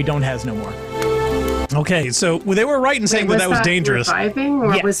 we don't has no more. Okay, so they were right in saying that was dangerous. Reviving,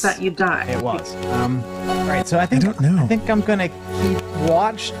 or Yes. was that you died? It was. All right, so I think don't know. I think I'm gonna keep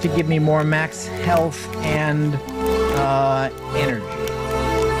watch to give me more max health and energy.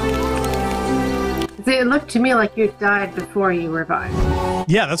 See, it looked to me like you died before you revived.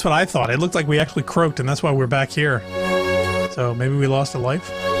 Yeah, that's what I thought. It looked like we actually croaked, and that's why we're back here. So maybe we lost a life?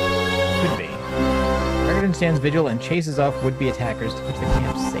 Could be. Dragon stands vigil and chases off would-be attackers to keep the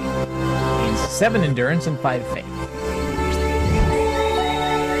camp safe. Gains 7 endurance and 5 faith.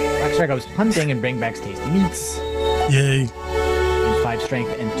 Blackstrike goes hunting and bring back tasty meats. Yay. Gains 5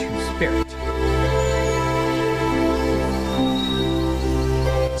 strength and 2 spirit.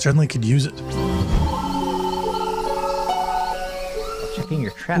 Certainly could use it. Checking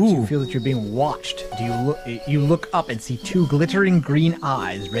your traps, you feel that you're being watched. You look up and see 2 glittering green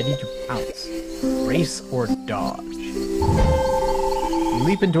eyes ready to pounce. Brace or dodge. You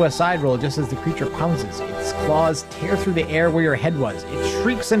leap into a side roll just as the creature pounces. Its claws tear through the air where your head was. It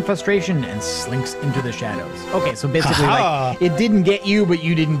shrieks in frustration and slinks into the shadows. Okay, so basically, like, it didn't get you, but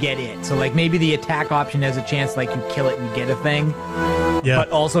you didn't get it. So, like, maybe the attack option has a chance, like, you kill it and you get a thing. Yeah.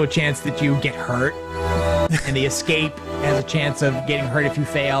 But also a chance that you get hurt. And the escape has a chance of getting hurt if you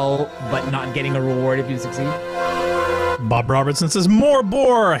fail, but not getting a reward if you succeed. Bob Robertson says, more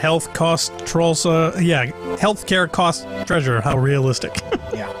boar! Health cost trolls, healthcare cost treasure. How realistic.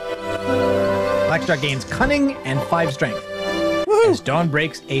 Yeah. Blackstar gains cunning and 5 strength. As dawn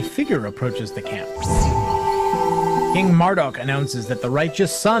breaks, a figure approaches the camp. King Marduk announces that the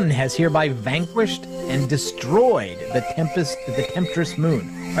righteous sun has hereby vanquished and destroyed the temptress moon.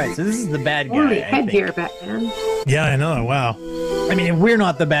 All right, so this is the bad guy. Holy headgear, Batman. Yeah, I know. Wow. I mean, if we're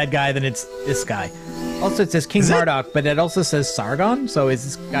not the bad guy, then it's this guy. Also, it says King Marduk, but it also says Sargon. So is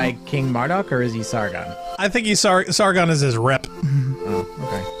this guy King Marduk or is he Sargon? I think Sargon is his rep. Oh,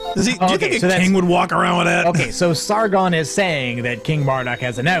 okay. Do you think a king would walk around with that? Okay, so Sargon is saying that King Marduk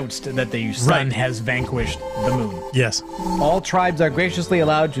has announced that the sun has vanquished the moon. Yes. All tribes are graciously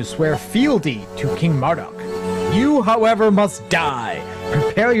allowed to swear fealty to King Marduk. You, however, must die.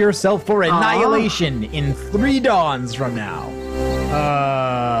 Prepare yourself for annihilation in 3 dawns from now.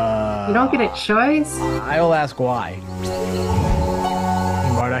 You don't get a choice? I will ask why.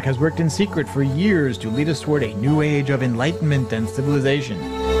 King Marduk has worked in secret for years to lead us toward a new age of enlightenment and civilization.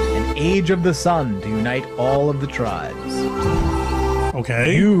 An age of the sun to unite all of the tribes.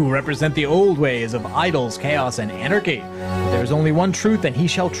 Okay. You represent the old ways of idols, chaos, and anarchy. There is only one truth, and he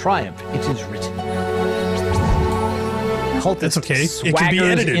shall triumph. It is written. Cultist That's okay. It can be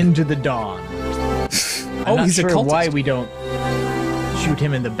swaggers edited. Into the dawn. I'm not he's sure a cultist. why we don't shoot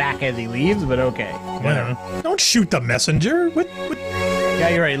him in the back as he leaves, but okay. Whatever. Yeah. Don't shoot the messenger. What? Yeah,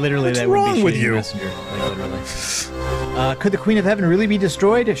 you're right. Literally, What's that would wrong be with shooting you? the messenger. Like, literally. Could the Queen of Heaven really be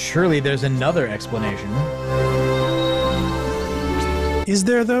destroyed? Surely there's another explanation. Is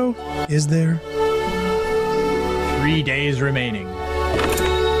there, though? Is there? 3 days remaining.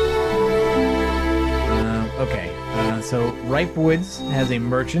 Okay. So Ripe Woods has a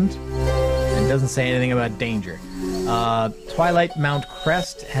merchant and doesn't say anything about danger. Twilight Mount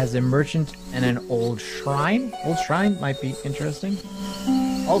Crest has a merchant and an old shrine. Old shrine might be interesting.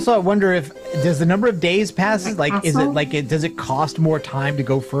 Also, I wonder if does the number of days passes like is it like does it cost more time to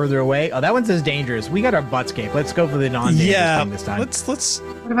go further away? Oh, that one says dangerous. We got our butts caved. Let's go for the non-dangerous thing this time. Let's.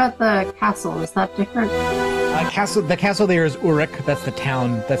 What about the castle? Is that different? The castle there is Uruk. That's the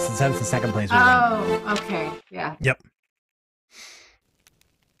town. That's the second place we're in. Oh, okay. Yeah. Yep.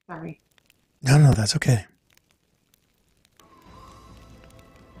 Sorry. No, that's okay.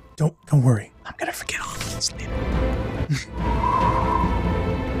 Don't worry. I'm gonna forget all of this later.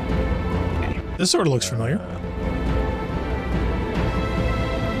 Okay. This sort of looks familiar.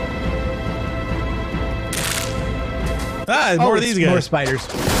 More of these guys. More spiders.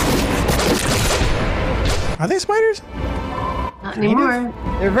 Are they spiders? Not anymore.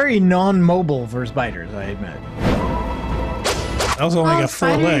 They're very non-mobile for spiders, I admit. I also only got 4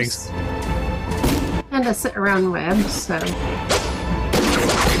 spiders legs. And to sit around webs, so.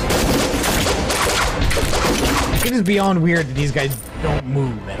 It is beyond weird that these guys don't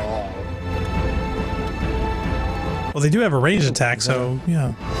move at all. Well, they do have a ranged attack, so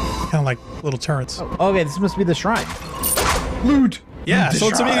yeah, kind of like little turrets. Oh, okay, this must be the shrine. Loot! Yeah, The so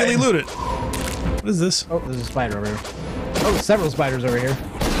let's shrine. immediately loot it. What is this? Oh, there's a spider over here. Oh, several spiders over here.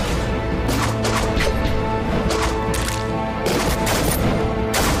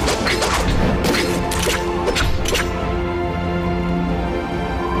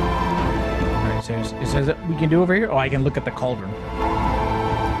 Alright, so is there we can do over here? Oh, I can look at the cauldron.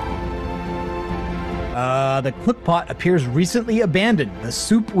 The cookpot appears recently abandoned. The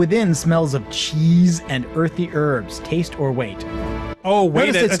soup within smells of cheese and earthy herbs. Taste or wait. Oh, wait.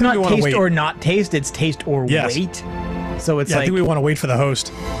 Notice I it's think we not want to taste wait. or not taste, it's taste or Yes. wait. So it's Yeah, I like... think we want to wait for the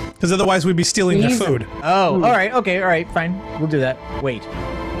host. Because otherwise we'd be stealing their Please. food. Oh, alright, okay, alright, fine. We'll do that. Wait.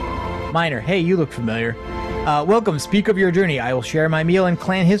 Minor, hey, you look familiar. Welcome, speak of your journey. I will share my meal and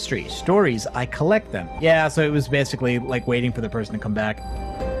clan history. Stories, I collect them. Yeah, so it was basically like waiting for the person to come back.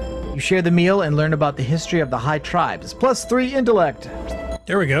 You share the meal and learn about the history of the high tribes. Plus 3 intellect.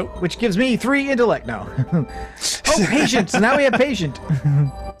 There we go. Which gives me 3 intellect now. Oh, patient. So now we have patient.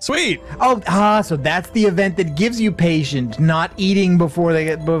 Sweet. Oh, so that's the event that gives you patient, not eating before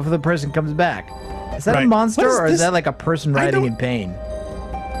the person comes back. Is that Right. a monster What is or is this? that like a person I riding don't- in pain?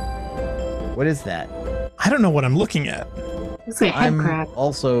 What is that? I don't know what I'm looking at. It's like a head I'm crab.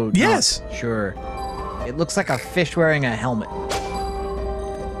 also not Yes. sure. It looks like a fish wearing a helmet.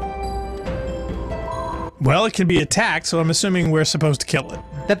 Well, it can be attacked, so I'm assuming we're supposed to kill it.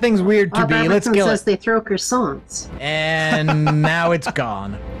 That thing's weird to Bob be. Let's Robertson kill says it. they throw croissants. And now it's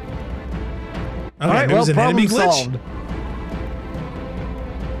gone. Okay, All right, maybe well, it's an enemy problem glitch. solved.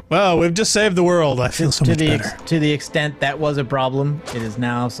 Well, we've just saved the world. I feel so much better. To the extent that was a problem, it is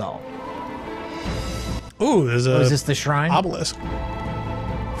now solved. Ooh, there's a Was this the shrine? obelisk.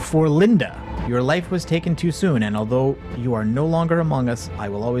 For Linda, your life was taken too soon, and although you are no longer among us, I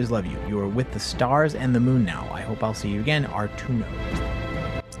will always love you. You are with the stars and the moon now. I hope I'll see you again, Artuno.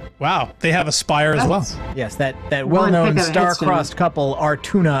 Wow, they have a spire as well. Yes, that One well-known heck of a star-crossed couple,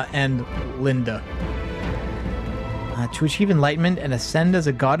 Artuna and Linda. To achieve enlightenment and ascend as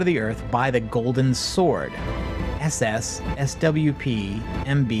a god of the earth by the golden sword. SS, SWP,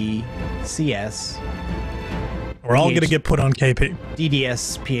 MB, CS. We're all going to get put on KP.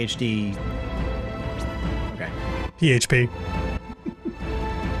 DDS, PhD. Okay. PHP.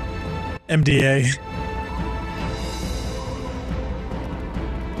 MDA.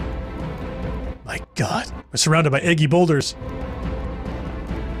 My God, we're surrounded by eggy boulders.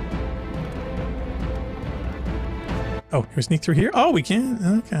 Oh, can we sneak through here? Oh, we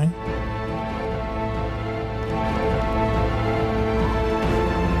can? Okay.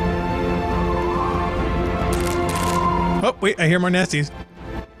 Oh, wait, I hear more nasties.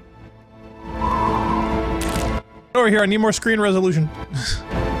 Over here, I need more screen resolution.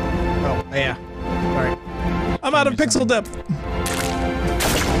 Oh, yeah. Sorry. I'm out of pixel depth.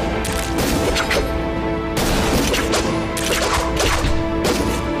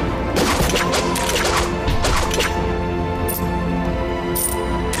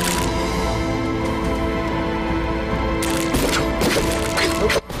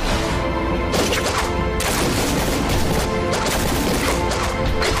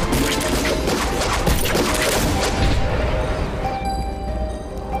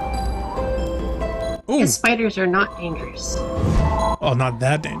 His spiders are not dangerous. Oh, not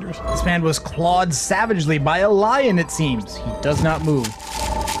that dangerous. This man was clawed savagely by a lion, it seems. He does not move.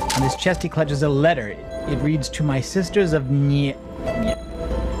 On his chest he clutches a letter. It reads, to my sisters of Nissa?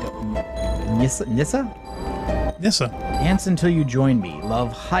 Nissa. Dance until you join me.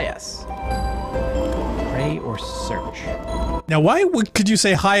 Love, Hyas. Pray or search. Now, why could you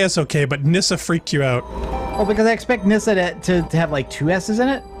say Hyas okay, but Nissa freaked you out? Well, because I expect Nissa to have like 2 S's in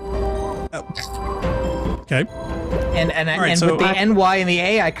it. Okay. And right, so with the NY and the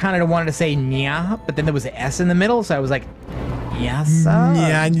A, I kind of wanted to say Nya, but then there was an S in the middle, so I was like, Yasa?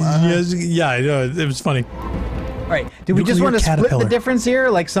 Yeah, it was funny. All right, do we just want to split the difference here?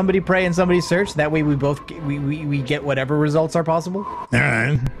 Like somebody pray and somebody search? That way we both we get whatever results are possible? All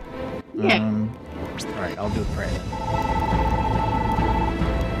right. Yeah. All right, I'll do pray then.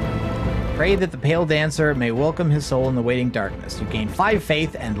 Pray that the pale dancer may welcome his soul in the waiting darkness. You gain 5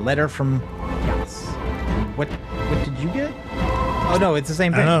 faith and letter from Yas. What did you get? Oh no, it's the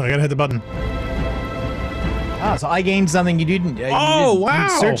same thing. I know, I gotta hit the button. Ah, so I gained something you didn't. Wow!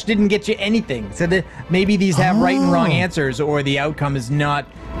 Search didn't get you anything. So that maybe these have right and wrong answers, or the outcome is not.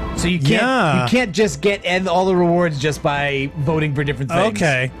 So you can't just get all the rewards just by voting for different things.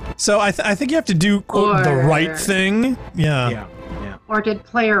 Okay, so I think you have to do quote, the right thing. Yeah. Or did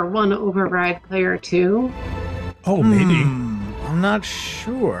player 1 override player 2? Oh, maybe. I'm not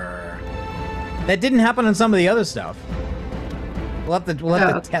sure. That didn't happen on some of the other stuff. We'll have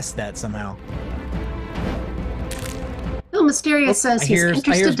to test that somehow. Phil Mysteria says he's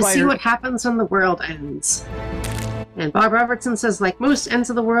interested to see what happens when the world ends. And Bob Robertson says, like most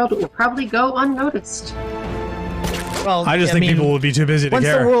ends of the world, it will probably go unnoticed. Well, I think people will be too busy to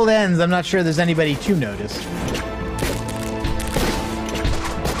care. Once the world ends, I'm not sure there's anybody to notice.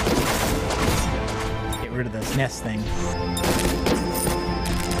 Get rid of this nest thing.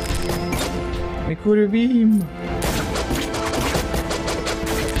 Quarter beam.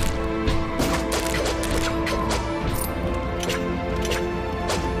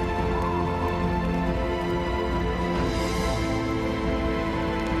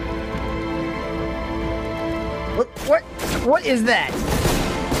 What is that?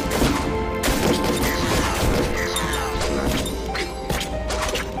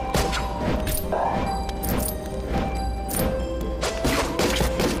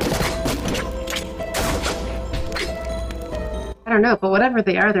 I don't know, but whatever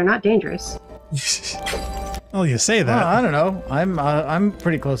they are, they're not dangerous. Well, you say that. I don't know. I'm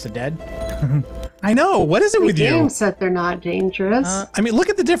pretty close to dead. I know. What is it with you? The game said they're not dangerous. I mean, look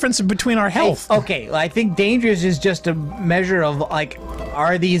at the difference between our health. Okay, I think dangerous is just a measure of, like,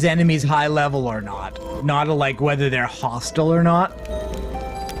 are these enemies high level or not? Not a, like, whether they're hostile or not.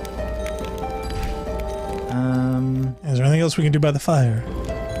 Is there anything else we can do by the fire?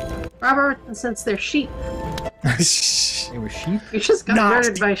 Robert, since they're sheep. They were sheep? You just got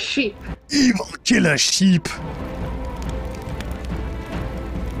murdered by sheep. Evil killer sheep.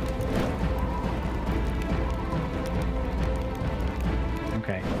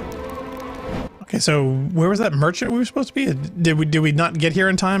 Okay, so where was that merchant we were supposed to be? Did we not get here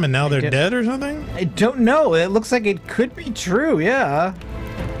in time and now they're dead or something? I don't know. It looks like it could be true, yeah.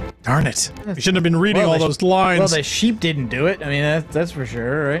 Darn it. We shouldn't have been reading all those lines. Well, the sheep didn't do it. I mean, that's for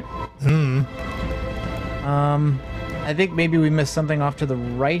sure, right? I think maybe we missed something off to the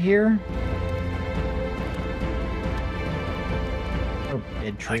right here. Oh,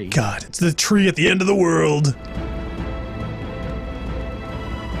 dead tree. My God, it's the tree at the end of the world.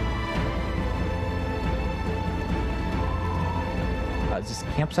 Is this a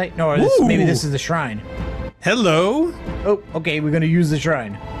campsite? No, maybe this is the shrine. Hello. Oh, okay, we're going to use the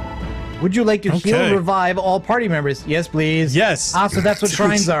shrine. Would you like to heal and revive all party members? Yes, please. Yes. Ah, so that's what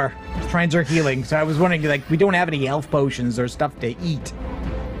shrines are. Shrines are healing. So I was wondering, like, we don't have any health potions or stuff to eat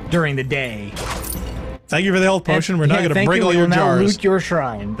during the day. Thank you for the health potion. We're not going to break all your jars. Now jars. Loot your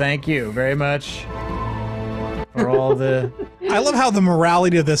shrine. Thank you very much for all the... I love how the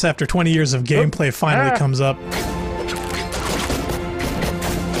morality of this after 20 years of gameplay finally comes up.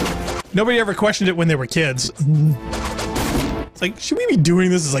 Nobody ever questioned it when they were kids. It's like, should we be doing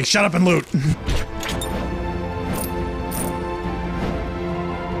this? It's like, shut up and loot.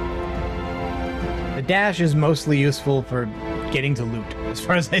 The dash is mostly useful for getting to loot, as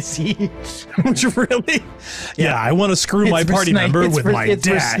far as I see. Really? Yeah, I want to screw my party member with my dash. It's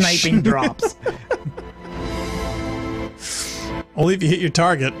for sniping drops. Only if you hit your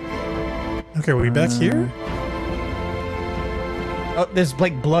target. Okay, are we back here? Oh, there's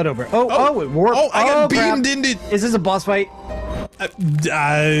like blood over. It warped. Oh, I got beamed into it. Is this a boss fight?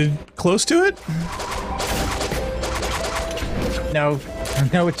 Close to it? No,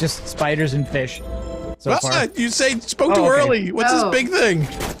 it's just spiders and fish. So far. You spoke too early. What's this big thing?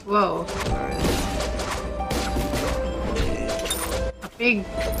 Whoa. A big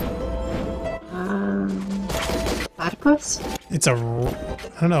platypus? It's I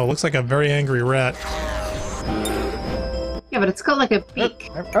don't know, it looks like a very angry rat. Yeah, but it's got like a beak.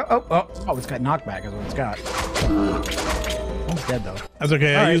 Oh, it's got knockback is what it's got. It's dead though. That's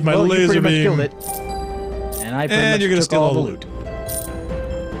okay, I used my laser beam. Killed it. And I pretty much you're gonna took steal all the loot.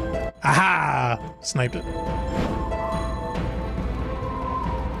 Aha! Sniped it.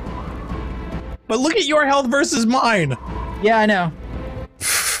 But look at your health versus mine! Yeah, I know.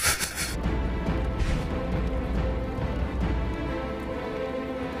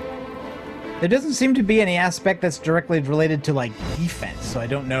 There doesn't seem to be any aspect that's directly related to like defense, so I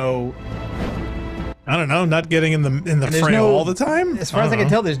don't know. I don't know, not getting in the fray all the time? As far as I can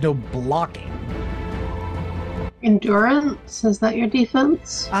tell, there's no blocking. Endurance? Is that your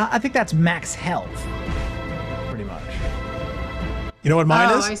defense? I think that's max health. Pretty much. You know what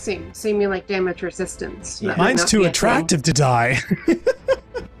mine is? Oh, I see. So you mean like damage resistance. Yeah. Mine's too attractive to die.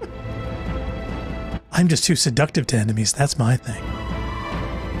 I'm just too seductive to enemies, that's my thing.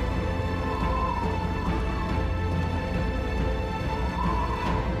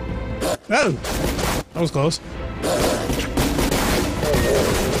 Oh! That was close.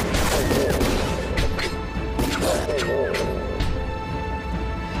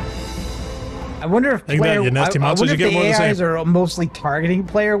 I wonder if player, you nasty monsters, I wonder if the AIs are mostly targeting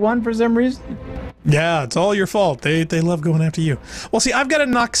player one for some reason. Yeah, it's all your fault. They love going after you. Well, see, I've got a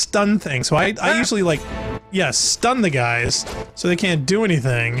knock stun thing, so I usually like, stun the guys so they can't do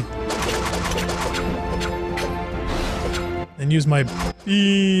anything. And use my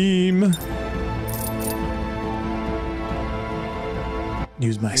beam.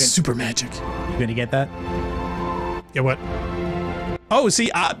 Use my super magic. You gonna get that? Yeah, what? Oh,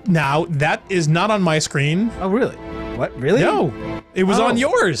 see, now that is not on my screen. Oh, really? What? Really? No, it was on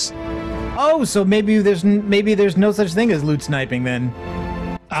yours. Oh, so maybe there's no such thing as loot sniping then.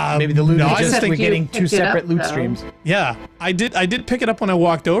 Maybe the loot is just we're getting two separate loot streams. Yeah, I did pick it up when I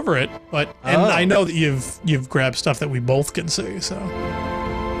walked over it, but and I know that you've grabbed stuff that we both can see. So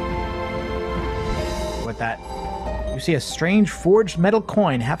with that, you see a strange forged metal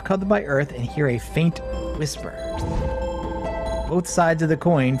coin half covered by earth and hear a faint whisper. Both sides of the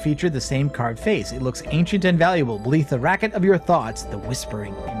coin feature the same carved face. It looks ancient and valuable. Beneath the racket of your thoughts, the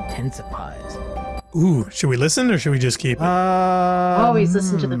whispering intensifies. Ooh, should we listen or should we just keep it? Always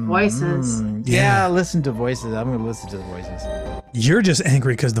listen to the voices. Yeah, listen to voices. I'm going to listen to the voices. You're just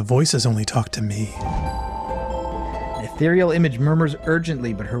angry because the voices only talk to me. An ethereal image murmurs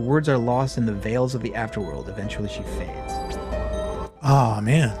urgently, but her words are lost in the veils of the afterworld. Eventually she fades. Oh,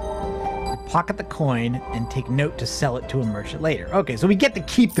 man. Pocket the coin and take note to sell it to a merchant later. Okay, so we get to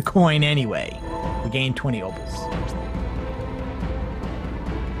keep the coin anyway. We gain 20 opals.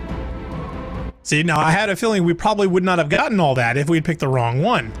 See, now I had a feeling we probably would not have gotten all that if we'd picked the wrong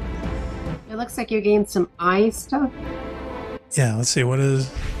one. It looks like you gained some eye stuff. Yeah, let's see, what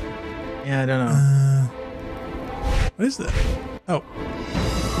is... Yeah, I don't know. What is that? Oh.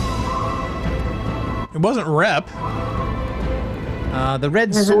 It wasn't rep. The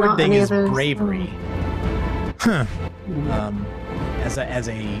red sword thing is bravery. Huh. As a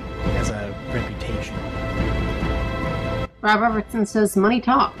reputation. Rob Robertson says money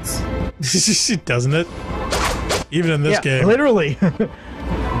talks. Doesn't it? Even in this game. Literally. I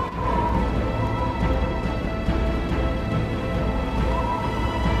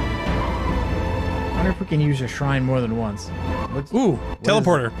wonder if we can use a shrine more than once. Ooh,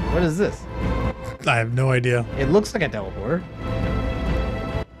 teleporter. What is this? I have no idea. It looks like a teleporter.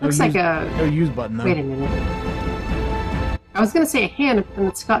 Looks like a... No use button, though. Wait a minute. I was going to say a hand, but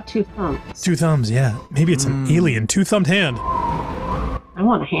it's got 2 thumbs. 2 thumbs, yeah. Maybe it's an alien 2-thumbed hand. I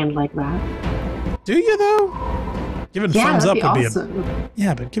want a hand like that. Do you, though? Giving thumbs up would be a...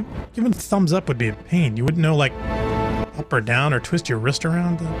 Yeah, but giving thumbs up would be a pain. You wouldn't know, like, up or down or twist your wrist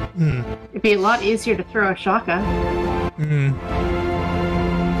around. It'd be a lot easier to throw a shaka.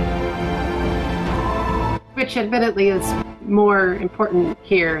 Which, admittedly, is more important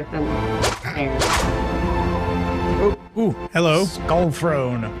here than there. Ooh, hello. Skull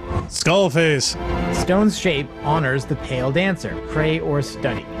throne. Skull face. Stone's shape honors the pale dancer. Pray or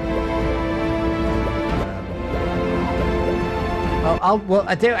study.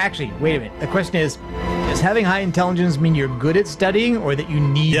 Actually, wait a minute. The question is, does having high intelligence mean you're good at studying or that you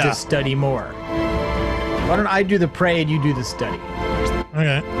need to study more? Why don't I do the pray and you do the study?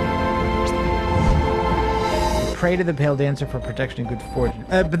 Okay. Pray to the pale dancer for protection and good fortune.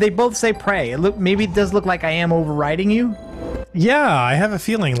 But they both say pray. Maybe it does look like I am overriding you. Yeah, I have a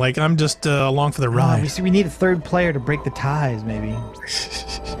feeling like I'm just along for the ride. We need a third player to break the ties, maybe.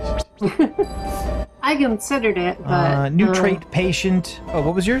 I considered it, but... new trait, patient. Oh,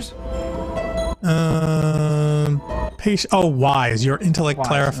 what was yours? Patient. Oh, wise. Your intellect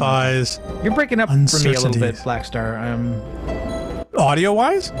clarifies. You're breaking up for me a little bit, Blackstar.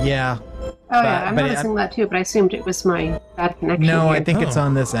 Audio-wise? Yeah. Oh, yeah, I'm noticing that too, but I assumed it was my bad connection. No, here. I think it's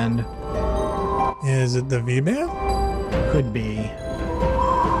on this end. Is it the V-band? Could be.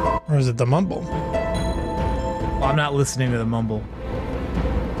 Or is it the mumble? Well, I'm not listening to the mumble.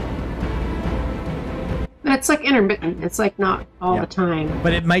 It's like intermittent. It's like not all the time.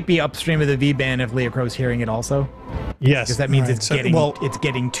 But it might be upstream of the V-band if Leah Crow's hearing it also. Yes. Because that means it's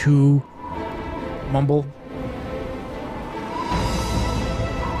getting to mumble.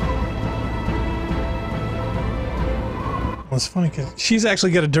 Well, it's funny because she's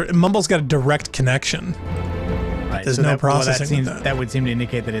actually got Mumble's got a direct connection. Right. There's no processing. That would seem to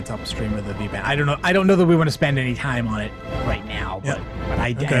indicate that it's upstream of the V-band. I don't know. I don't know that we want to spend any time on it right now. But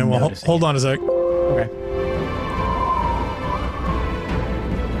I okay. Well, hold on a sec. Okay.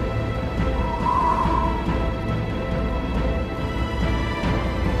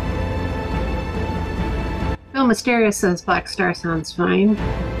 Bill Mysterio says Black Star sounds fine.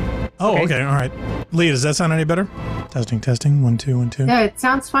 Oh, okay. All right. Lee, does that sound any better? Testing. 1 2 1 2. Yeah, it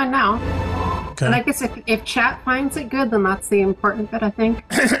sounds fine now. Okay. And I guess if chat finds it good, then that's the important bit, I think.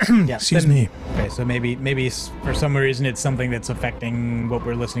 Excuse me. Okay, so maybe for some reason it's something that's affecting what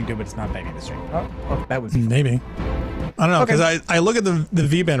we're listening to, but it's not banging the stream. Oh, that would be maybe. I don't know, because I look at the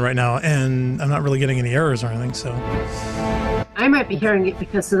V-band right now, and I'm not really getting any errors or anything, so... I might be hearing it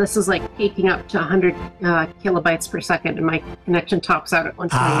because this is like peaking up to 100 kilobytes per second, and my connection tops out at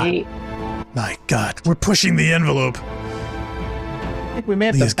 128. My God, we're pushing the envelope. I think we may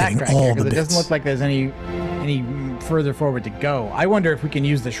have to backtrack here because it doesn't look like there's any further forward to go. I wonder if we can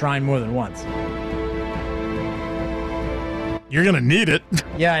use the shrine more than once. You're gonna need it.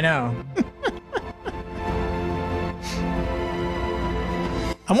 Yeah, I know.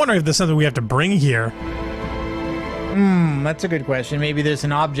 I'm wondering if there's something we have to bring here. That's a good question. Maybe there's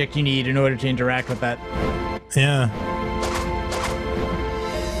an object you need in order to interact with that. Yeah.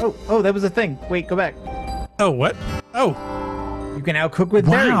 Oh, that was a thing. Wait, go back. Oh, what? Oh. You can now cook with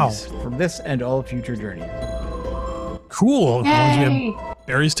berries from this and all future journeys. Cool. Yay. As long as we have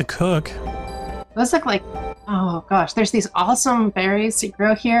berries to cook. Those look like, oh gosh, there's these awesome berries that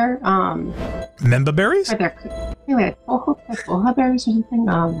grow here. Memba berries? Are there like boha berries or something?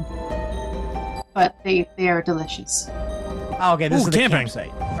 But they are delicious. Oh, okay, this is the camping.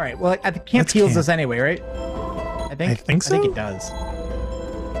 campsite. All right, well, I think camp heals us anyway, right? I think so. I think it does.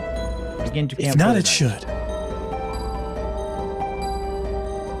 Begin to camp. If not, it should.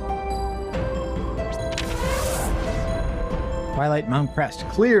 Twilight Mount Crest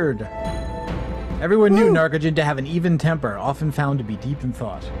cleared. Everyone knew Narcogen to have an even temper, often found to be deep in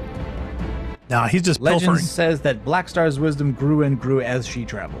thought. Nah, he's just Legend pilfering. says that Blackstar's wisdom grew and grew as she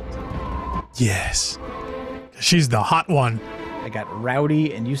traveled. Yes. She's the hot one. I got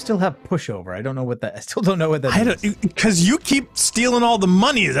rowdy, and you still have pushover. I don't know what that. I still don't know what that is. Because you keep stealing all the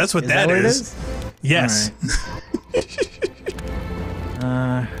money. That's what that is. Yes.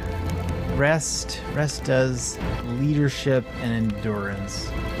 Right. Rest does leadership and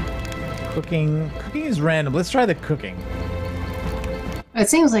endurance. Cooking is random. Let's try the cooking. It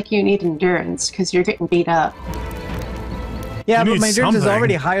seems like you need endurance because you're getting beat up. Yeah, but my endurance is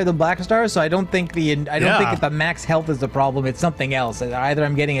already higher than Blackstar, so I don't think think that the max health is the problem. It's something else. Either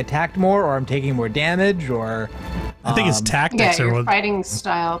I'm getting attacked more, or I'm taking more damage, or I think it's tactics. Yeah, your fighting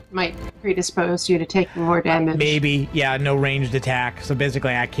style might predispose you to taking more damage. Maybe, yeah, no ranged attack. So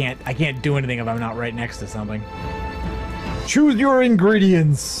basically, I can't do anything if I'm not right next to something. Choose your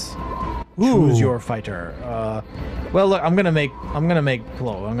ingredients. Choose your fighter. Well, look, I'm gonna make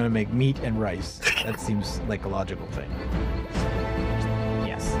plo. I'm gonna make meat and rice. That seems like a logical thing.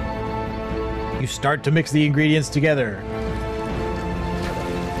 Yes. You start to mix the ingredients together.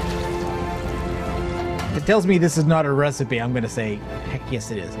 It tells me this is not a recipe. I'm gonna say, heck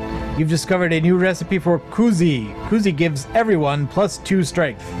yes it is. You've discovered a new recipe for kuzi. Kuzi gives everyone +2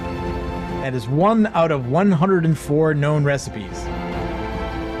 strength. That is 1 out of 104 known recipes.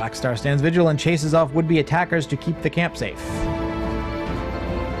 Blackstar stands vigil and chases off would-be attackers to keep the camp safe.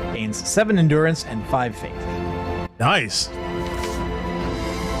 Gains 7 endurance and 5 faith. Nice.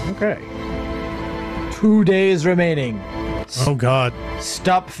 Okay. 2 days remaining. Oh God.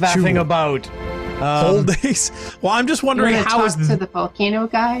 Stop faffing about. Whole days. Well, I'm just wondering how is to the volcano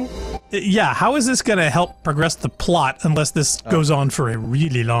guy. Yeah, how is this going to help progress the plot unless this goes on for a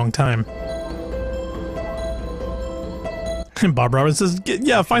really long time? And Bob Roberts says,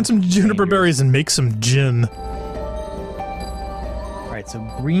 "Yeah, find some juniper berries and make some gin." All right, so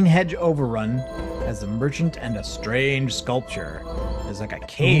Green Hedge Overrun has a merchant and a strange sculpture. There's like a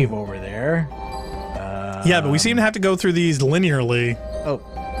cave over there. Yeah, but we seem to have to go through these linearly. Oh,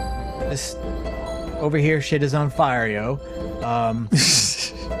 this over here shit is on fire, yo.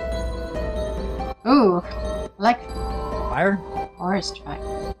 Ooh, like fire? Forest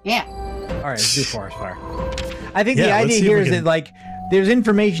fire. Yeah. All right, let's do forest fire. I think the idea here is that like there's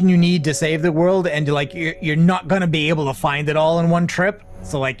information you need to save the world, and like you're not gonna be able to find it all in one trip.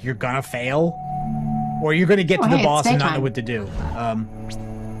 So like you're gonna fail, or you're gonna get to the boss and not know what to do.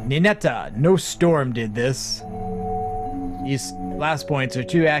 Ninetta, no storm did this. These last points are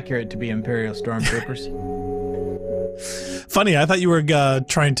too accurate to be Imperial Stormtroopers. Funny, I thought you were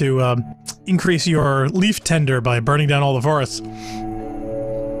trying to increase your leaf tender by burning down all the forests.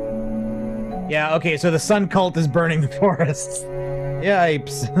 Yeah, okay, so the Sun Cult is burning the forests.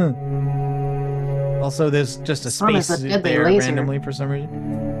 Yipes. Also, there's just a space there randomly for some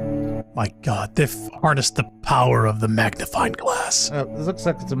reason. My God, they've harnessed the power of the magnifying glass. This looks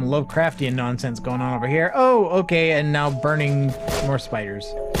like some Lovecraftian nonsense going on over here. Oh, okay, and now burning more spiders.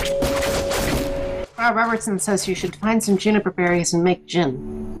 Robertson says you should find some juniper berries and make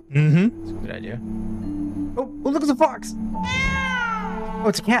gin. Mm-hmm. That's a good idea. Oh, look, it's a fox! Oh,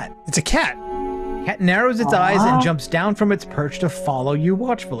 it's a cat. It's a cat. Cat narrows its eyes and jumps down from its perch to follow you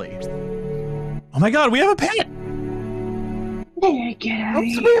watchfully. Oh my God, we have a pet! Get out of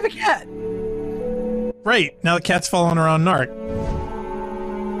here. We have a cat! Great, now the cat's following around Narc.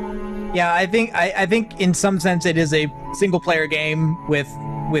 Yeah, I think in some sense it is a single-player game with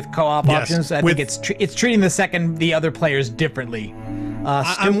co-op options. I think it's treating the other players differently.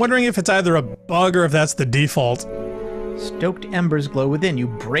 I'm wondering if it's either a bug or if that's the default. Stoked embers glow within. You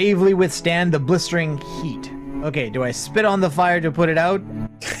bravely withstand the blistering heat. Okay, do I spit on the fire to put it out?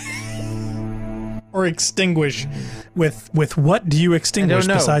 Or extinguish. With what do you extinguish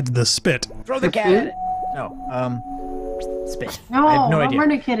besides the spit? Throw the cat at it. No, spit. No, I have no idea.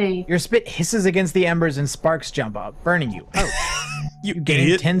 Run a kitty. Your spit hisses against the embers and sparks jump up, burning you. Oh, you gain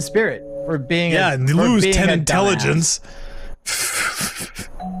idiot. 10 spirit for being and you lose 10 intelligence.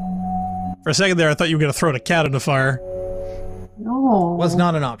 For a second there, I thought you were going to throw the cat in the fire. No. Was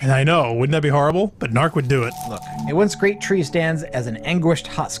not an option. And I know, wouldn't that be horrible? But Narc would do it. Look, a once great tree stands as an anguished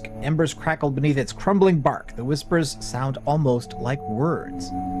husk. Embers crackle beneath its crumbling bark. The whispers sound almost like words.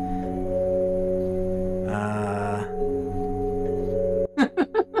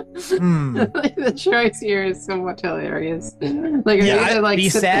 The choice here is somewhat hilarious. Like, either be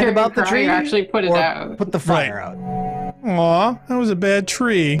sad about the tree, or actually put it out. Put the fire out. Aw, that was a bad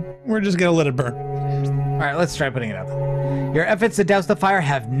tree. We're just gonna let it burn. All right, let's try putting it out. Your efforts to douse the fire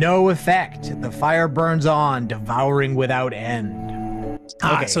have no effect. The fire burns on, devouring without end.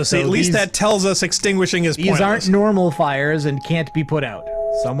 Okay, so at least that tells us extinguishing is pointless. These aren't normal fires and can't be put out.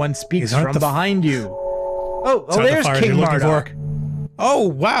 Someone speaks from behind you. Oh, there's King Marduk. Oh,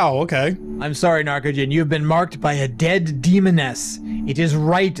 wow, okay. I'm sorry, Narcogen. You've been marked by a dead demoness. It is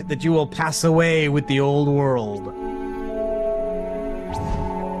right that you will pass away with the old world.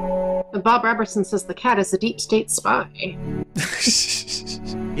 And Bob Robertson says the cat is a deep state spy.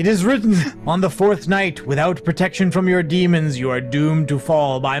 It is written, on the 4th night, without protection from your demons, you are doomed to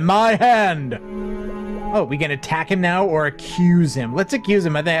fall by my hand. Oh, we can attack him now or accuse him? Let's accuse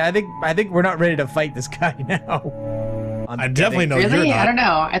him. I think we're not ready to fight this guy now. I definitely know really? you're not. I don't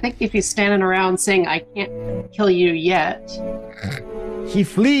know. I think if he's standing around saying, I can't kill you yet. He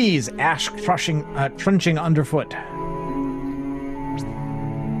flees, ash crunching underfoot.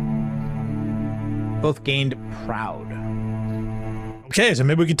 Both gained proud. Okay, so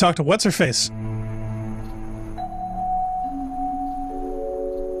maybe we can talk to What's-Her-Face.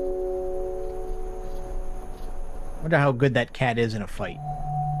 Wonder how good that cat is in a fight.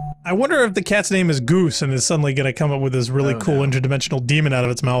 I wonder if the cat's name is Goose and is suddenly going to come up with this really cool interdimensional demon out of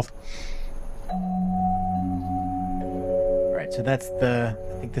its mouth. Alright, so that's the...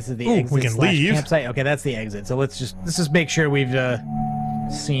 I think this is the exit we can leave. Campsite. Okay, that's the exit. So let's just make sure we've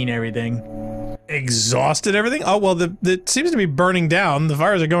seen everything. Exhausted everything? Oh, well, it seems to be burning down. The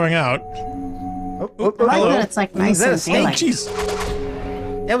fires are going out. Hello. It's like nice and snake. Jeez.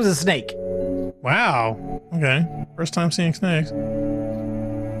 That was a snake. Wow. Okay. First time seeing snakes.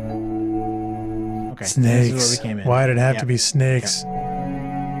 Okay. Snakes. This is where we came in. Why did it have to be snakes? All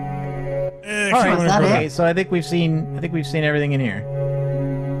right. Okay. So I think we've seen everything in here.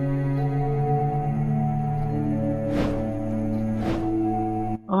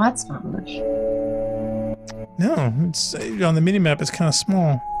 Oh, that's not much. No, it's on the minimap. It's kind of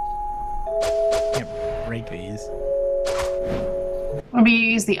small. Can't break these. Maybe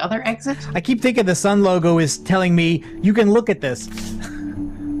use the other exit? I keep thinking the sun logo is telling me, you can look at this.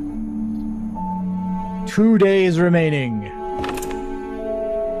 2 days remaining.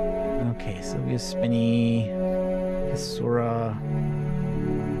 Okay, Sylvia Spinney, Hisura.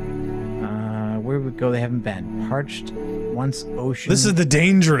 Where would we go? They haven't been. Parched, once ocean. This is the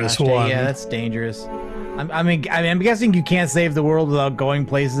dangerous one. Yeah, that's dangerous. I'm guessing you can't save the world without going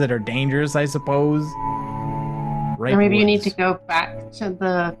places that are dangerous, I suppose. Right, or maybe you need to go back to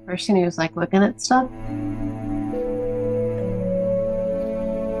the person who's like looking at stuff.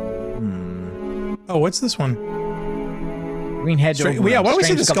 Oh, what's this one? Green hedge. Yeah, why don't we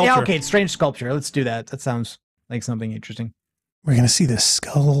see the sculpture? Yeah, okay, strange sculpture. Let's do that. That sounds like something interesting. We're gonna see the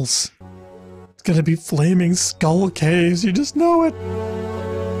skulls. It's gonna be flaming skull caves. You just know it.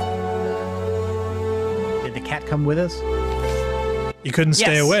 Did the cat come with us? You couldn't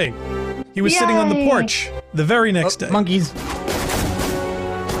stay away. He was sitting on the porch the very next day. Monkeys.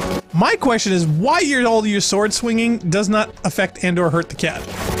 My question is, why all your sword swinging does not affect and or hurt the cat?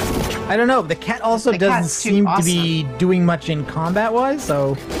 I don't know. The cat also doesn't seem to be doing much in combat-wise,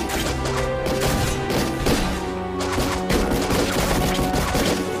 so...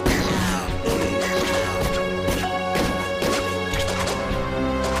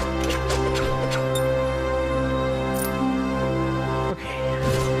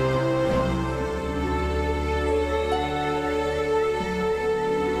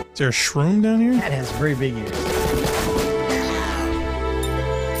 Is there a shroom down here? Cat has very big ears.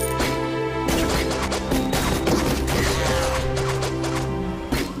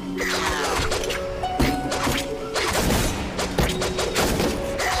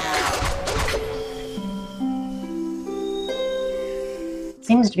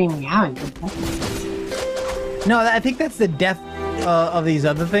 Seems to be meowing. No, I think that's the death of these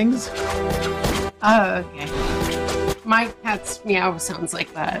other things. Oh, okay. My cat's meow sounds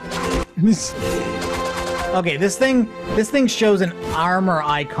like that. Okay, this thing shows an armor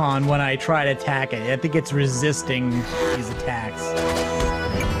icon when I try to attack it. I think it's resisting these attacks.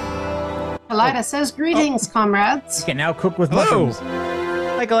 Kalida says, greetings, comrades. You can now cook with mushrooms.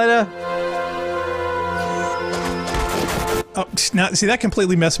 Hi, Kalida. Oh, now, see, that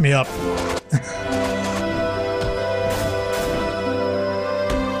completely messed me up.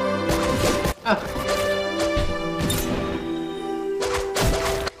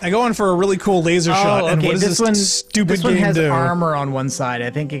 I go in for a really cool laser shot, and what does this stupid game do? This one has armor on one side.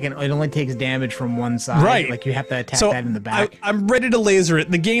 I think it only takes damage from one side. Right. Like you have to attack that in the back. I'm ready to laser it.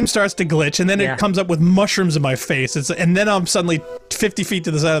 The game starts to glitch, and then it comes up with mushrooms in my face. And then I'm suddenly 50 feet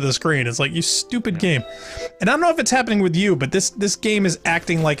to the side of the screen. It's like, you stupid game. And I don't know if it's happening with you, but this game is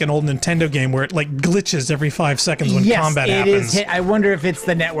acting like an old Nintendo game where it like glitches every 5 seconds when combat happens. Yes, I wonder if it's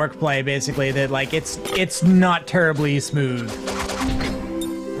the network play, basically, that like it's not terribly smooth.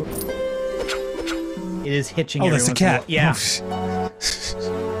 It is hitching. Oh, that's a cat. Yeah.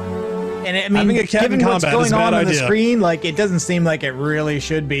 And I mean, having a cat given in what's combat going is a bad on the idea. screen, like it doesn't seem like it really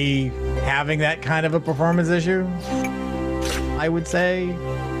should be having that kind of a performance issue. I would say.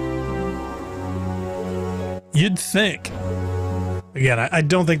 You'd think. Again, I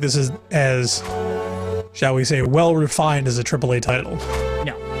don't think this is as, shall we say, well refined as a AAA title.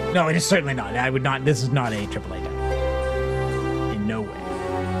 No, it is certainly not. I would not. This is not a AAA title. In no way.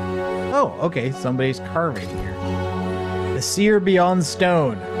 Oh, okay, somebody's carving here. The seer beyond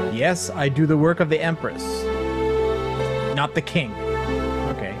stone. Yes, I do the work of the Empress. Not the king.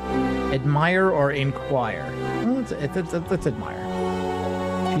 Okay. Admire or inquire? Well, let's admire.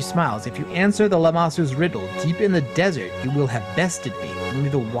 She smiles. If you answer the Lamasu's riddle, deep in the desert, you will have bested me. Only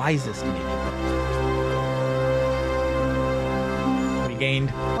the wisest may do that. Regained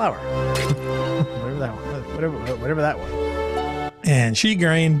flower. whatever that was. And she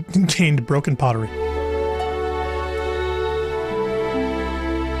gained broken pottery.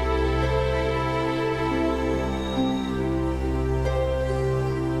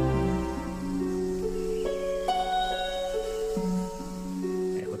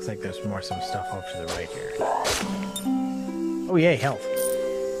 There's some stuff off to the right here. Oh yay, health.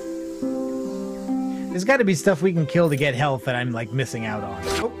 There's got to be stuff we can kill to get health that I'm like missing out on.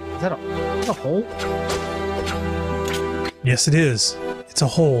 Oh, is that a hole? Yes, it is. It's a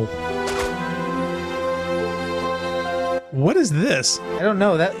hole. What is this? I don't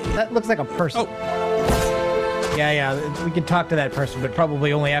know. That looks like a person. Oh. Yeah, we can talk to that person, but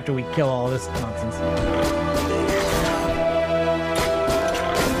probably only after we kill all this nonsense.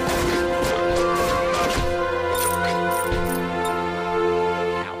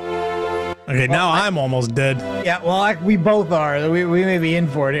 Okay, well, now I'm almost dead. Yeah, well, we both are. We may be in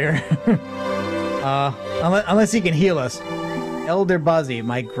for it here. Unless he can heal us. Elder Buzzy,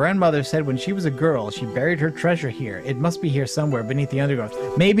 my grandmother said when she was a girl, she buried her treasure here. It must be here somewhere beneath the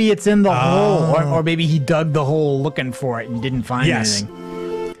undergrowth. Maybe it's in the hole, or maybe he dug the hole looking for it and didn't find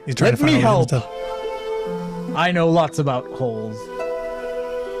anything. He's trying to find help. Stuff. I know lots about holes.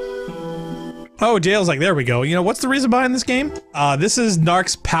 Oh, Jail's like, there we go. You know, what's the reason behind this game? This is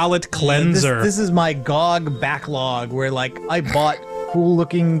Narc's palette cleanser. This is my GOG backlog where, like, I bought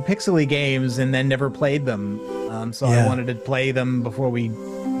cool-looking pixely games and then never played them. So I wanted to play them before we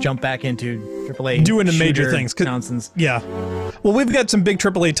jump back into AAA doing the major things. Nonsense. Yeah. Well, we've got some big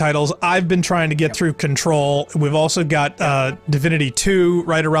AAA titles. I've been trying to get through Control. We've also got Divinity 2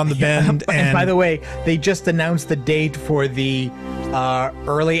 right around the bend. And by the way, they just announced the date for the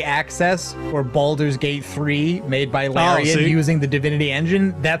early access for Baldur's Gate 3 made by Larian using the Divinity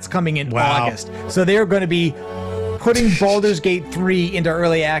engine. That's coming in August. So they're going to be putting Baldur's Gate 3 into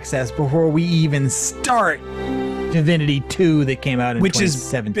early access before we even start Divinity 2 that came out in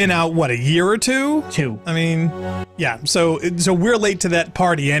 2017. Which has been out, what, a year or two? Two. I mean, yeah, so we're late to that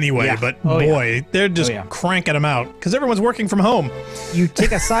party anyway, but boy, they're just cranking them out because everyone's working from home. You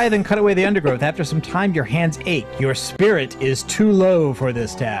take a scythe and cut away the undergrowth. After some time, your hands ache. Your spirit is too low for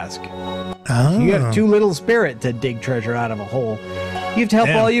this task. Oh. You have too little spirit to dig treasure out of a hole. You have to help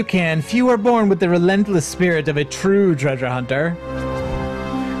all you can. Few are born with the relentless spirit of a true treasure hunter.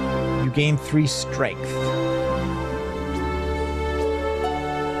 You gain 3 strength.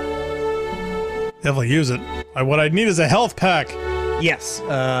 Definitely use it. What I need is a health pack. Yes.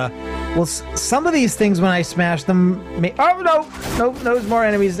 Well, some of these things when I smash them may... Oh, no! No, there's more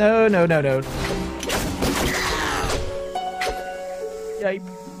enemies. No. Yipe.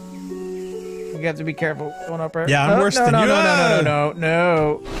 You have to be careful going up there. Yeah, I'm worse than you.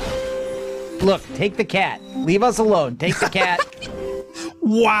 No. Look, take the cat. Leave us alone. Take the cat.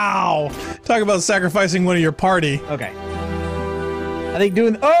 Wow. Talk about sacrificing one of your party. Okay. I think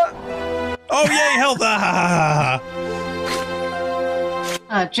doing... Oh, yay, health!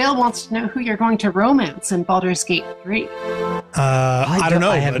 Jill wants to know who you're going to romance in Baldur's Gate 3. I don't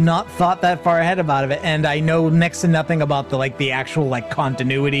know. I have not thought that far ahead about it, and I know next to nothing about the actual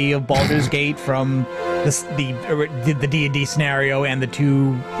continuity of Baldur's Gate from the D&D scenario and the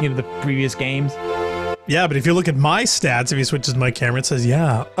two the previous games. Yeah, but if you look at my stats, if he switches my camera, it says,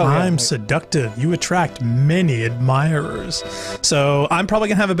 I'm seductive. You attract many admirers. So I'm probably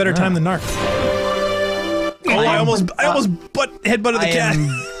going to have a better time than Narc. I almost headbutted the cat.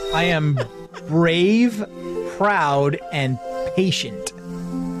 I am brave, proud, and patient.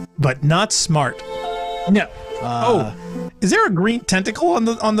 But not smart. No. Is there a green tentacle on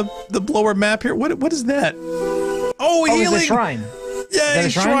the blower map here? What is that? Oh, healing! It's a shrine. Yay,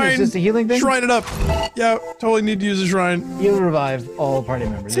 shrine! Is this a healing thing? Shrine it up. Yeah, totally need to use a shrine. You'll revive all party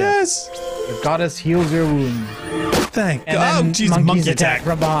members. Yes. The goddess heals your wound. Thank God. Oh, jeez, monkey attack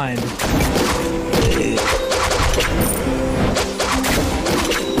from behind.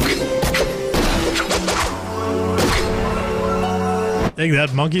 Take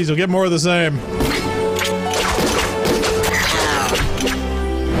that, monkeys. You'll get more of the same.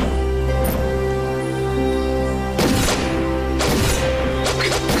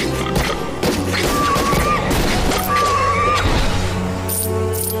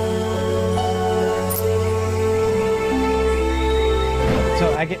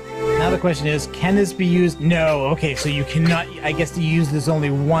 Now question is, can this be used? No. Okay, so you cannot. I guess you use this only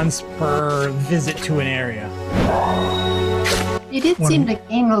once per visit to an area. You did seem to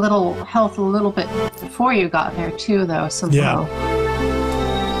gain a little health a little bit before you got there too, though. Somehow. Yeah.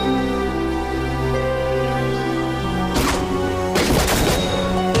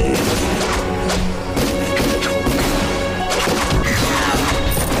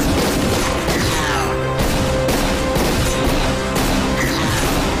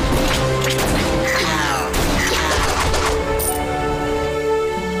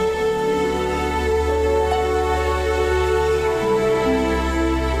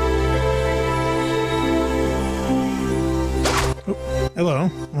 Hello.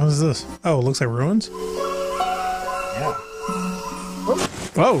 What is this? Oh, it looks like ruins? Yeah.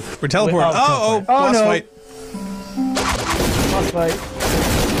 Whoa, we're teleporting. Oh, boss no. fight. Boss fight.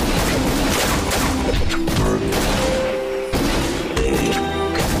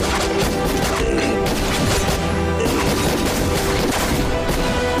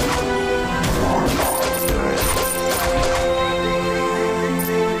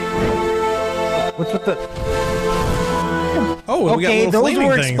 What's with the... Oh, we got Okay, little those flaming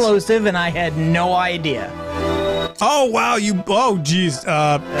were things. explosive, and I had no idea. Oh, wow, you... Oh, jeez.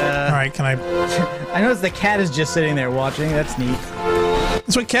 All right, can I... I noticed the cat is just sitting there watching. That's neat.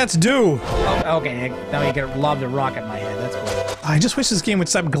 That's what cats do. Oh, okay, now you get lobbed a rock at my head. That's cool. I just wish this game would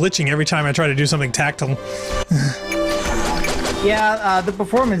stop glitching every time I try to do something tactile. Yeah, the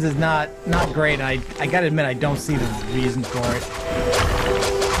performance is not great. I gotta admit, I don't see the reason for it.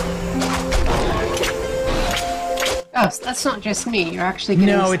 Oh, so that's not just me. You're actually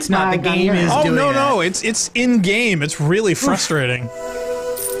getting No, it's not. The game is Oh, doing no, that. no, it's in-game. It's really frustrating.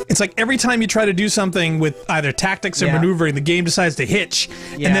 It's like every time you try to do something with either tactics or Yeah. maneuvering, the game decides to hitch,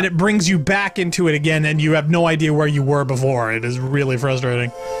 Yeah. and then it brings you back into it again, and you have no idea where you were before. It is really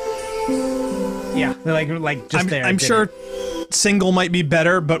frustrating. Yeah, they're like just there. I'm did sure it. single might be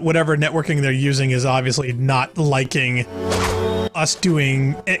better, but whatever networking they're using is obviously not liking us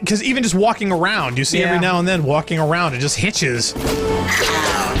doing, because even just walking around, you see every Yeah. now and then walking around, it just hitches.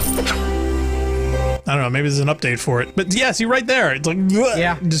 I don't know, maybe there's an update for it. But yeah, see right there, it's like,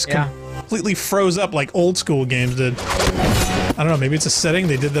 Yeah, just yeah. completely froze up like old school games did. I don't know, maybe it's a setting,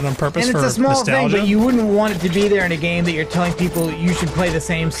 they did that on purpose And for it's a small nostalgia. thing, but you wouldn't want it to be there in a game that you're telling people you should play the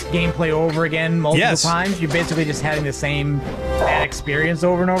same gameplay over again multiple Yes. times. You're basically just having the same bad experience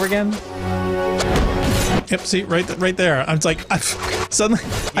over and over again. Yep, see, right there. I'm like, suddenly,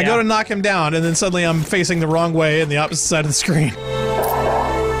 I go Yeah. to knock him down, and then suddenly I'm facing the wrong way in the opposite side of the screen.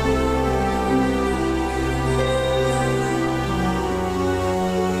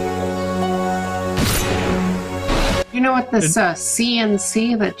 You know what this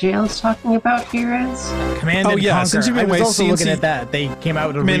CNC that Jail's talking about here is? Command Oh, and yeah, Conquer. since you've been I was away, also looking CNC at that. They came out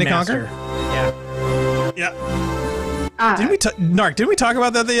with a Command and remaster. Conquer? Yeah. Yeah. Didn't we, Narc? Didn't we talk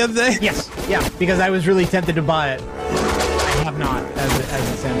about that the other day? Yes. Yeah. Because I was really tempted to buy it. I have not, as it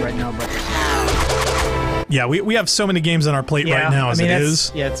stands right now, but Yeah, we have so many games on our plate yeah. right now as it that's,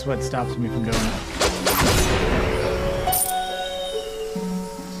 is. Yeah, it's what stops me from doing it.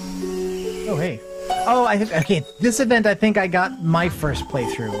 Oh hey. Oh, okay. This event, I think I got my first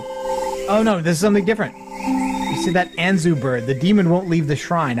playthrough. Oh no, this is something different. You see that Anzu bird? The demon won't leave the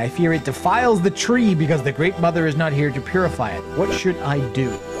shrine. I fear it defiles the tree because the Great Mother is not here to purify it. What should I do?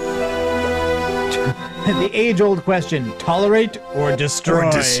 The age-old question: tolerate or destroy?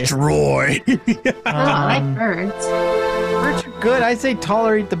 Or destroy. I like birds. Birds are good. I say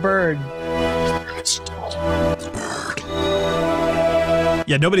tolerate the bird.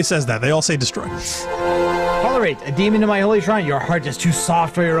 Yeah, nobody says that. They all say destroy. Tolerate a demon in my holy shrine. Your heart is too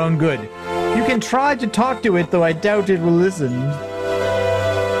soft for your own good. You can try to talk to it, though I doubt it will listen.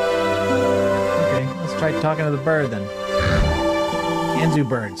 Okay, let's try talking to the bird then. Anzu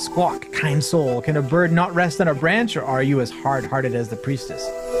bird, squawk, kind soul. Can a bird not rest on a branch, or are you as hard-hearted as the priestess?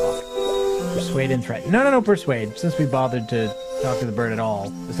 Persuade and threaten. No, persuade. Since we bothered to talk to the bird at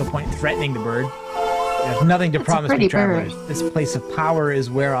all, there's no point in threatening the bird. There's nothing to promise me, pretty travelers. bird. This place of power is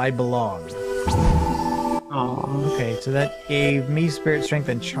where I belong. Oh. Okay, so that gave me spirit, strength,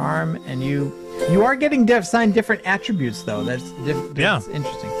 and charm, and you are getting assigned different attributes, though. That's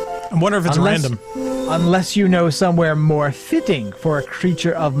interesting. I wonder if it's random. Unless you know somewhere more fitting for a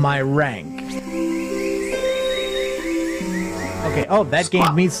creature of my rank. Okay. Oh, that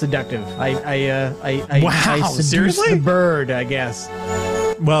gave me seductive. I Wow, seduced seriously? the bird, I guess.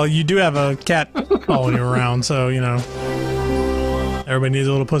 Well, you do have a cat following you around, so, you know. Everybody needs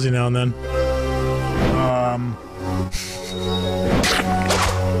a little pussy now and then.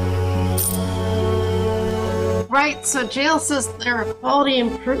 right, so Jail says there are quality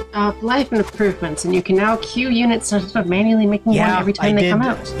of life improvements, and you can now queue units instead of manually making one every time they come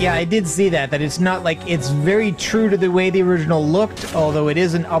out. Yeah, I did see that it's not like it's very true to the way the original looked, although it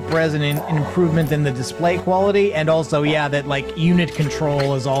is an up-res and an improvement in the display quality, and also, yeah, that like unit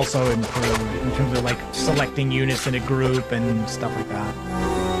control is also improved in terms of like selecting units in a group and stuff like that.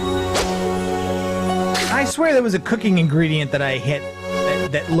 I swear there was a cooking ingredient that I hit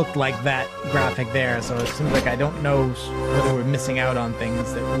that looked like that graphic there, so it seems like I don't know whether we're missing out on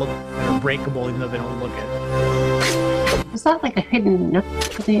things that are breakable even though they don't look it. Is that like a hidden nook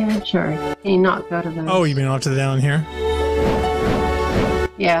to the edge, or can you not go to those? Oh, you mean off to the down here?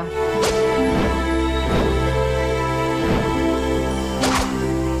 Yeah.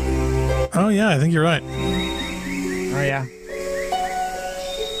 Oh yeah, I think you're right. Oh yeah.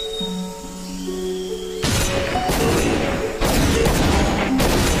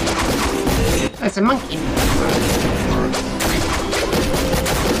 It's a monkey.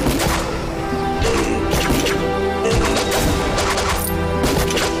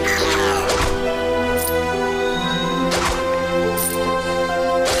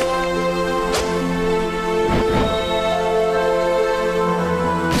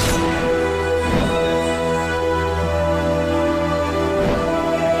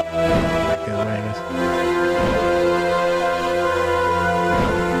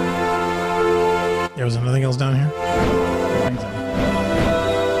 There was anything else down here? I think so.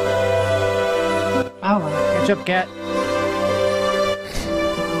 Oh, well. Catch up, cat.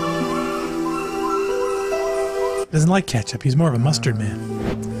 Doesn't like ketchup. He's more of a mustard man.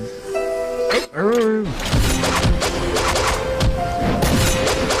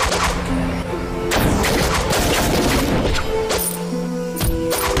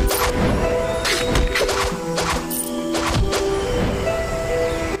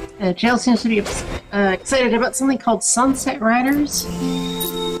 Jail seems to be excited about something called Sunset Riders.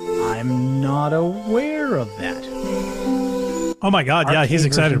 I'm not aware of that. Oh my god, yeah, he's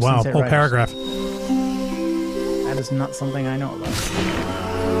excited. Wow, whole paragraph. That is not something I know about.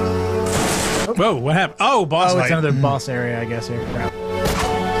 Oh. Whoa, what happened? Oh, boss fight. It's another boss area, I guess, here. Crap.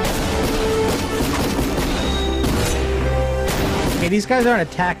 Okay, these guys aren't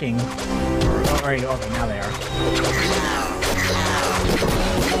attacking. Oh, okay, now they are.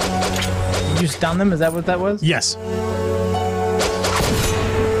 Did you stun them? Is that what that was? Yes.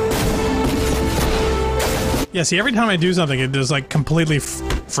 Yeah, see, every time I do something, it just, like, completely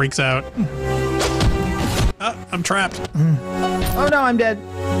freaks out. Oh, I'm trapped. Oh, no, I'm dead.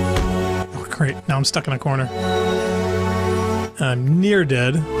 Oh, great. Now I'm stuck in a corner. I'm near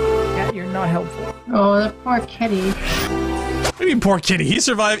dead. Cat, you're not helpful. Oh, the poor kitty. What do you mean, poor kitty? He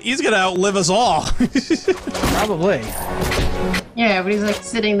survived. He's gonna outlive us all. Probably. Yeah, but he's like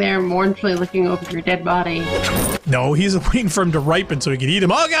sitting there mournfully looking over your dead body. No, he's waiting for him to ripen so he can eat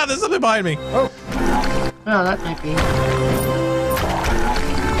him. Oh god, there's something behind me. Oh. Oh, that might be.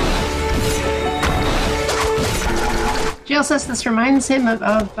 Jill says this reminds him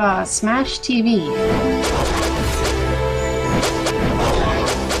of Smash TV.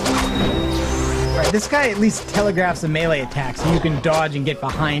 Right, this guy at least telegraphs a melee attack so you can dodge and get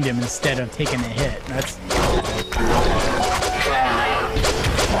behind him instead of taking a hit. That's...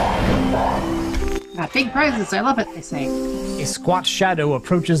 Got big prizes, I love it, they say. A squat shadow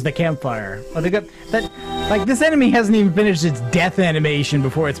approaches the campfire. Oh, they got that. Like, this enemy hasn't even finished its death animation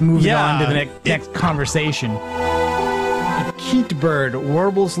before it's moving on to the next conversation. A keat bird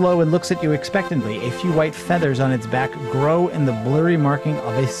warbles low and looks at you expectantly. A few white feathers on its back grow in the blurry marking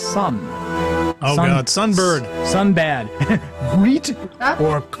of a sun. Oh god, sunbird. Sun bad. Greet that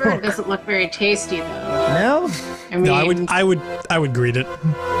or bird cook. doesn't look very tasty though. No? I mean, No, I would greet it.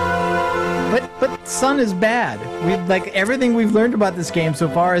 But sun is bad. Like everything we've learned about this game so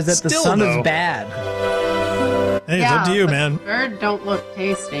far is that the sun is bad. Hey, it's up to you, man. The bird don't look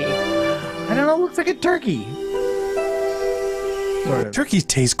tasty. I don't know, it looks like a turkey. Sort of. Turkeys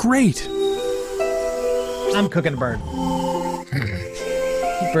taste great. I'm cooking a bird.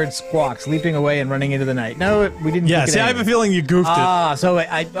 Bird squawks, leaping away and running into the night. No, we didn't. Yeah, see, I have a feeling you goofed it. Ah, so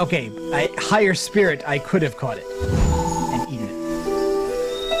higher spirit, I could have caught it and eaten it.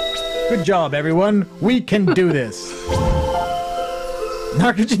 Good job, everyone. We can do this.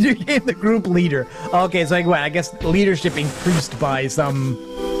 Narcogen became the group leader. Okay, so I guess leadership increased by some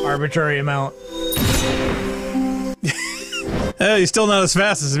arbitrary amount. Hey, you're still not as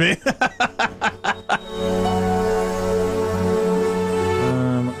fast as me.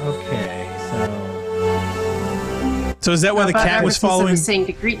 So is that why the cat was following? Saying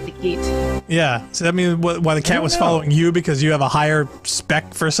to greet the Keat. Yeah. So that means why the cat was following you, because you have a higher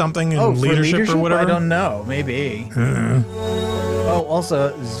spec for something in leadership or whatever? I don't know. Maybe. Oh,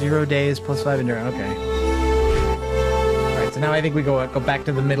 also 0 days plus 5 endurance. Okay. All right. So now I think we go back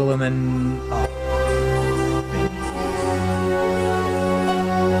to the middle and then up.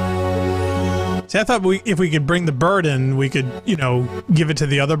 See, I thought if we could bring the bird in, we could, you know, give it to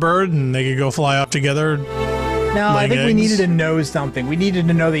the other bird and they could go fly off together. No, I think we needed to know something. We needed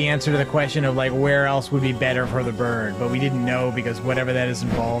to know the answer to the question of, like, where else would be better for the bird, but we didn't know because whatever that is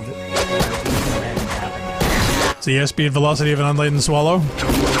involved. So the airspeed velocity of an unladen swallow?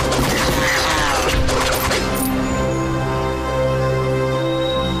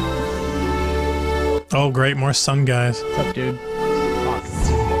 Oh, great, more sun guys. What's up, dude?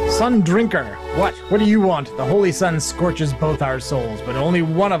 Sun drinker. What? What do you want? The holy sun scorches both our souls, but only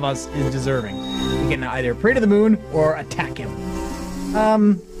one of us is deserving. We can either pray to the moon or attack him.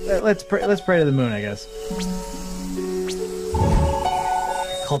 Let's pray to the moon, I guess.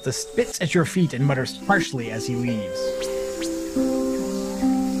 Cultist spits at your feet and mutters harshly as he leaves.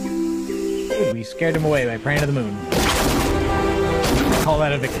 Good, we scared him away by praying to the moon. Call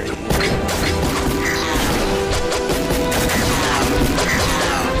that a victory.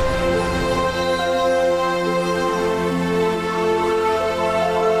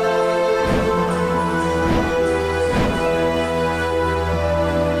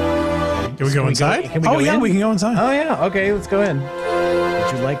 Can we go inside? Yeah, we can go inside. Oh yeah, okay, let's go in.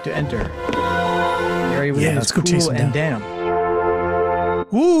 Would you like to enter? The area within is cool and damp.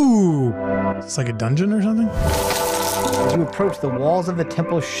 Ooh! It's like a dungeon or something? As you approach, the walls of the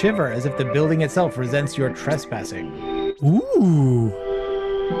temple shiver as if the building itself resents your trespassing. Ooh!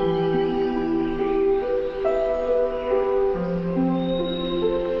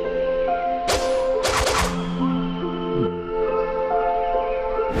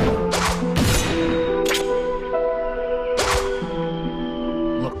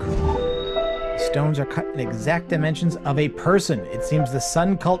 Stones are cut in exact dimensions of a person. It seems the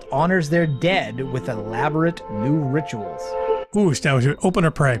Sun Cult honors their dead with elaborate new rituals. Ooh, now we should open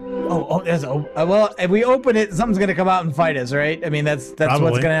or pray. Well, if we open it, something's gonna come out and fight us, right? I mean, that's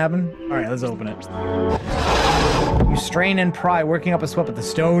Probably. what's gonna happen. All right, let's open it. You strain and pry, working up a sweat, but the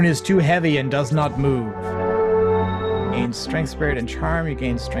stone is too heavy and does not move. Gain strength, spirit, and charm. You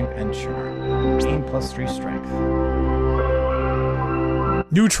gain strength and charm. Gain +3 strength.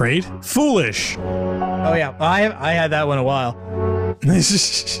 New trait, foolish. Oh yeah, I had that one a while.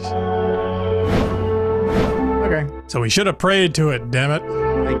 Okay. So we should have prayed to it, damn it.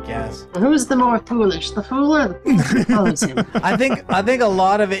 I guess. Who's the more foolish, the fool or the fool who follows him? I think a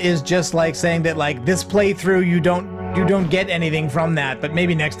lot of it is just like saying that, like, this playthrough you don't get anything from that, but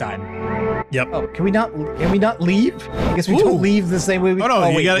maybe next time. Yep. Oh, can we not leave? I guess we don't leave the same way we. Oh no,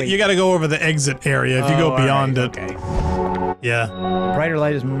 you gotta go over the exit area if you go beyond it. Okay. Yeah. The brighter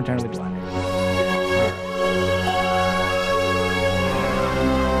light is momentarily black.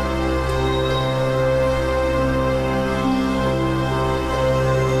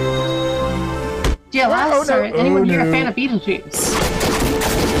 GLS, or anyone here a fan of Beetlejuice?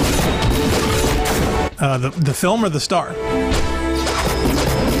 The film or the star?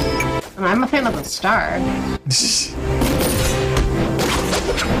 I'm a fan of the star.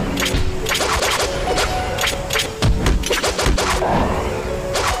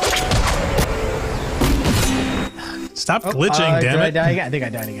 Stop glitching, damn it. Did I die again? I think I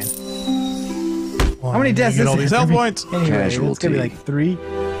died again. Well, how many deaths get is all these health points? Anyway, it's gonna be like 3.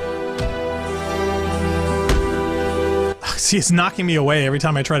 See, it's knocking me away every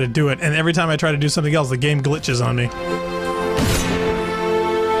time I try to do it, and every time I try to do something else, the game glitches on me.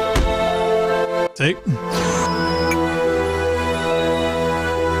 See?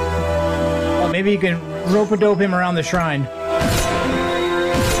 Well, maybe you can rope-a-dope him around the shrine.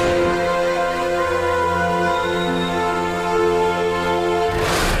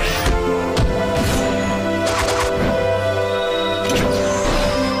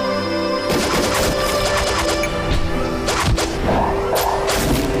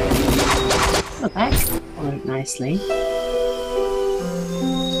 That followed nicely.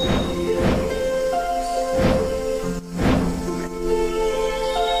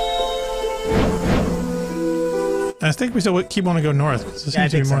 I think we still keep wanting to go north. There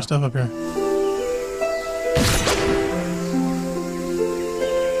seems to be more stuff up here.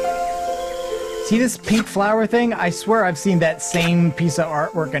 See this pink flower thing? I swear I've seen that same piece of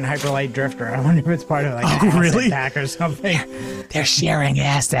artwork in Hyperlight Drifter. I wonder if it's part of like an asset pack or something. They're sharing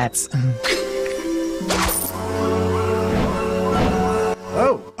assets.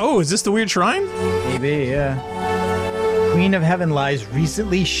 Oh, is this the weird shrine? Maybe, yeah. Queen of Heaven lies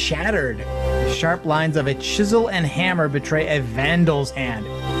recently shattered. The sharp lines of a chisel and hammer betray a vandal's hand.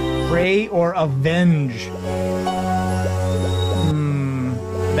 Pray or avenge.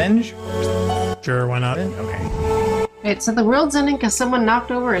 Avenge? Sure, why not? Okay. Wait, so the world's ending because someone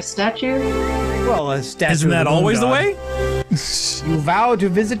knocked over a statue? Well, a statue. Isn't that always the way? You vow to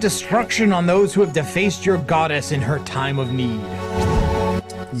visit destruction on those who have defaced your goddess in her time of need.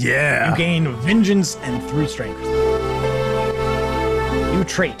 Yeah. You gain vengeance and 3 strength. New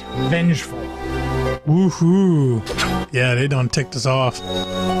trait, vengeful. Woohoo. Yeah, they done ticked us off.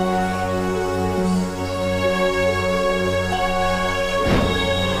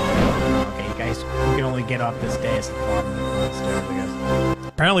 Okay, guys, we can only get off this dais at the bottom of the stairs, I guess.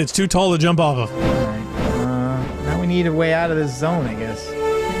 Apparently it's too tall to jump off of. Alright, now we need a way out of this zone, I guess.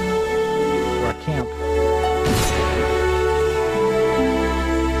 Or a camp.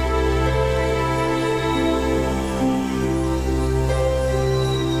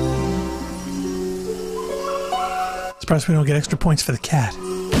 Surprised we don't get extra points for the cat.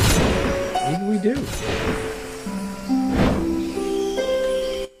 Maybe we do.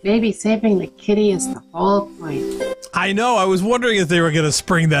 Maybe saving the kitty is the whole point. I know, I was wondering if they were going to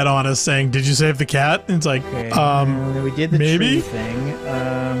spring that on us saying, did you save the cat? And it's like, okay. We did the maybe? tree thing.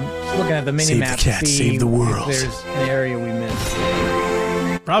 Just looking at the mini Save map the cat, to see save the world. if there's an area we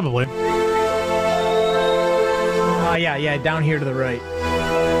missed. Probably. Yeah, down here to the right.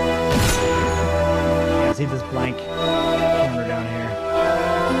 Yeah, see this blank corner down here.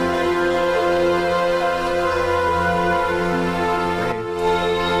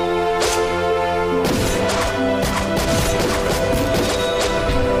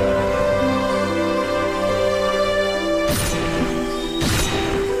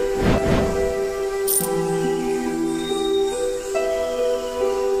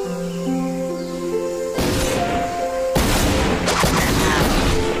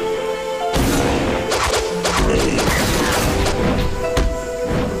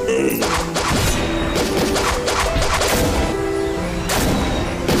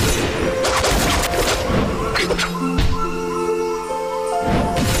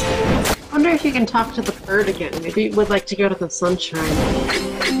 If you can talk to the bird again. Maybe you would like to go to the sunshine.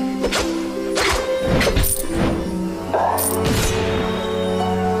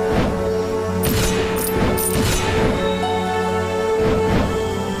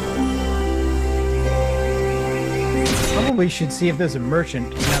 Probably should see if there's a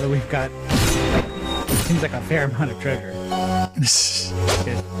merchant now that we've got, seems like a fair amount of treasure.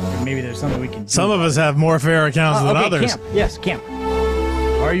 Maybe there's something we can do. Some of us have more fair accounts than others. Camp. Yes, camp.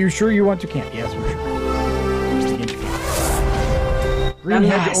 Are you sure you want to camp? Yes, we're sure. Just begin to camp. Green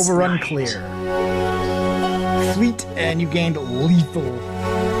hedge overrun clear. Fleet, and you gained lethal.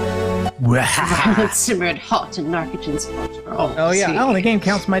 It's simmered hot in Narcogen's pot for all Oh yeah, see. oh, the game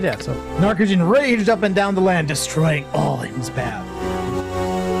counts my death. So Narcogen raged up and down the land, destroying all in his path.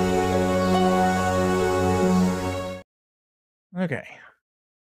 Okay.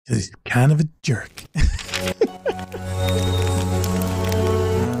 He's kind of a jerk.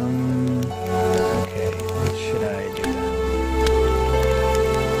 Okay, what should I do then?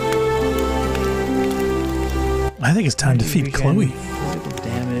 I think it's time to feed Chloe. Physical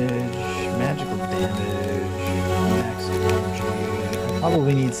damage, magical damage, max energy. I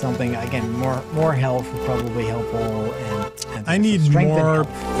probably need something, again, more health would probably be helpful. And I need strength more. And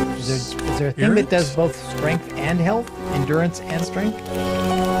health. Is there a thing that does both strength and health? Endurance and strength?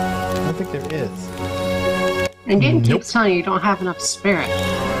 I don't think there is. And game keeps telling you you don't have enough spirit.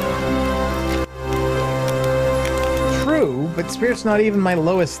 True, but spirit's not even my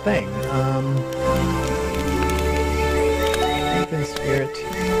lowest thing. Strength and spirit.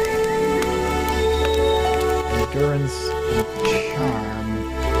 Endurance and charm.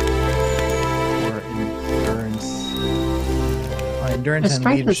 Or endurance. Endurance The and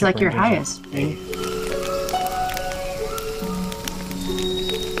strength is leadership like are your different. highest.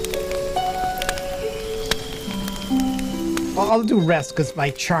 I'll do rest because my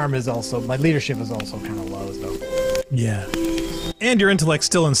charm is also, my leadership is also kind of low, so. Yeah. And your intellect's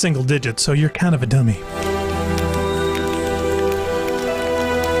still in single digits, so you're kind of a dummy.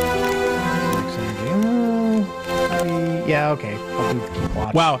 Yeah, okay. I'll do the keep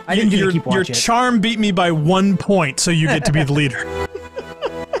watch. Wow, I didn't do the keep watch your yet. charm beat me by 1 point, so you get to be the leader.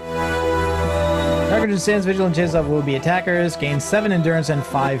 Narcogen stands vigilant, chases off will be attackers, gains 7 endurance and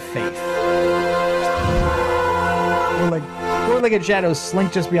 5 faith. Four-legged shadows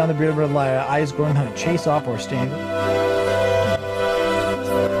slink just beyond the bearded eyes growing how to chase off or stand.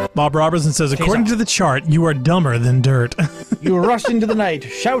 Bob Robertson says, according to the chart, you are dumber than dirt. You rush into the night,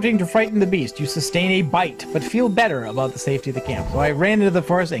 shouting to frighten the beast. You sustain a bite, but feel better about the safety of the camp. So I ran into the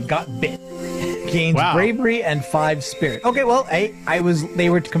forest and got bit. Gains bravery and 5 spirit. Okay, well, they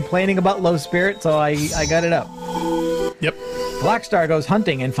were complaining about low spirit, so I got it up. Yep. Blackstar goes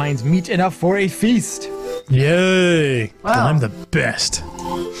hunting and finds meat enough for a feast. Yay! Wow. I'm the best.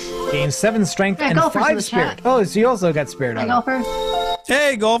 Gains 7 strength and 5 spirit. Chat. Oh, so you also got spirit Hi, on Golfer.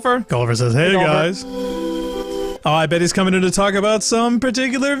 Hey, Golfer. Golfer says, hey, guys. Oh, I bet he's coming in to talk about some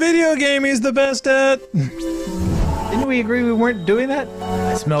particular video game he's the best at. Didn't we agree we weren't doing that?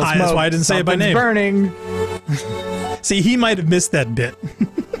 I smell smoke. That's why I didn't say it by name. Burning. See, he might have missed that bit.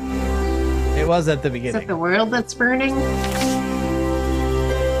 It was at the Is beginning. it the world that's burning?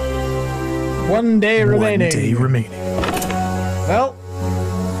 1 day remaining. 1 day remaining. Well,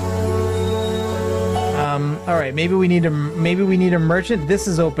 all right. Maybe we need a merchant. This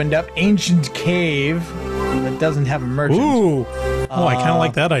is opened up. Ancient cave that doesn't have a merchant. Ooh. Oh, I kind of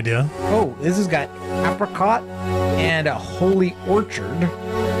like that idea. Oh, this has got apricot and a holy orchard.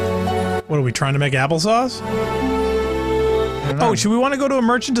 What are we trying to make applesauce? Oh, should we want to go to a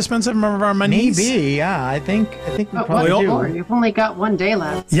merchant to spend some of our money? Maybe, yeah. I think we probably do. You've only got 1 day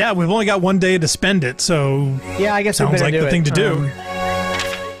left. Yeah, we've only got 1 day to spend it, so yeah, I guess sounds like the thing to do.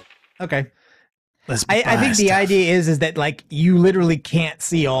 Okay. I think the idea is that like you literally can't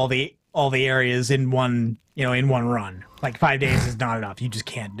see all the areas in one run. Like 5 days is not enough. You just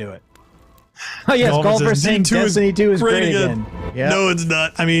can't do it. Oh yes, Golfer saying Destiny 2 is great again. Yep. No, it's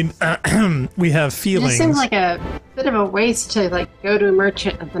not. I mean, we have feelings. It just seems like a bit of a waste to like go to a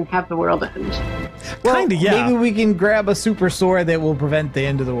merchant and then have the world end. Well, kinda, yeah. Maybe we can grab a super sword that will prevent the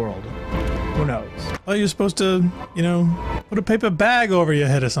end of the world. Who knows? Oh, you're supposed to, put a paper bag over your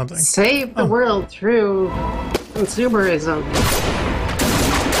head or something. Save the world through consumerism.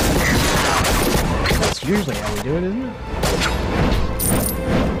 That's usually how we do it, isn't it?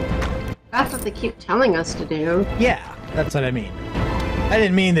 That's what they keep telling us to do. Yeah, that's what I mean. I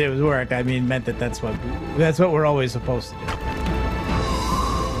didn't mean that it was work. I meant that that's what we're always supposed to do.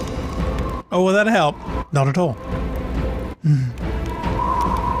 Oh, will that help? Not at all.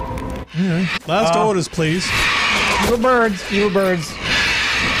 Last orders, please. Evil birds, evil birds.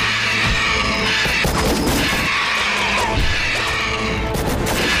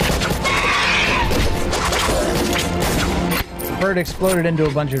 The bird exploded into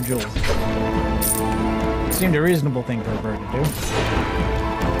a bunch of jewels. Seemed a reasonable thing for a bird to do.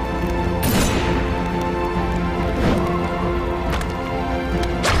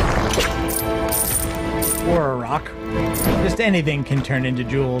 Or a rock. Just anything can turn into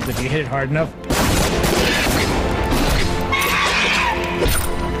jewels if you hit it hard enough.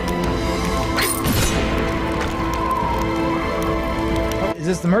 Oh, is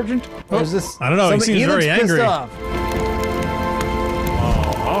this the merchant? Or is this... I don't know, he seems very angry.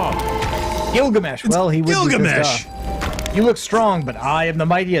 Gilgamesh. Well, he would Gilgamesh. be pissed off. You look strong, but I am the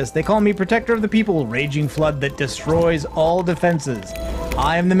mightiest. They call me protector of the people, raging flood that destroys all defenses.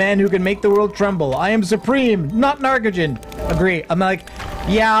 I am the man who can make the world tremble. I am supreme, not Nargajan. Agree. I'm like,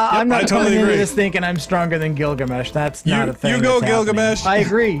 yeah, I'm not coming into this thinking I'm stronger than Gilgamesh. That's not a thing. You go, Gilgamesh. I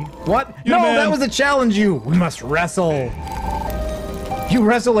agree. What? No, that was a challenge you. We must wrestle. You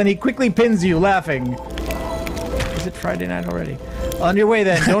wrestle and he quickly pins you, laughing. Is it Friday night already? On your way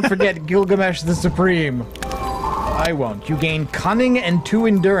then, don't forget Gilgamesh the Supreme. I won't. You gain cunning and 2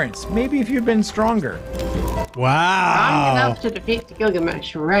 endurance. Maybe if you'd been stronger. Wow. Strong enough to defeat the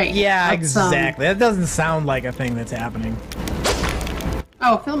Gilgamesh, right? Yeah, That's, exactly. That doesn't sound like a thing that's happening.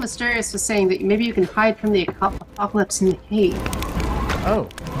 Oh, Phil Mysterious was saying that maybe you can hide from the apocalypse in the cave. Oh.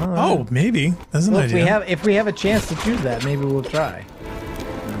 Oh, maybe. That's an idea. If we have a chance to choose that, maybe we'll try.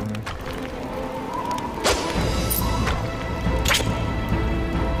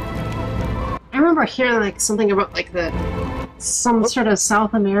 I remember hearing like something about like some sort of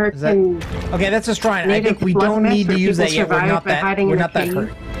South American. Okay, that's a shrine. I think we don't need to use that yet. We're not that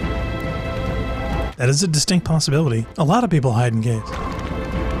hurt. That is a distinct possibility. A lot of people hide in caves.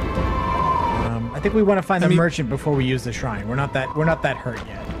 I think we want to find the merchant before we use the shrine. We're not that hurt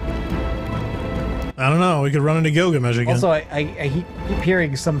yet. I don't know. We could run into Gilgamesh again. Also, I keep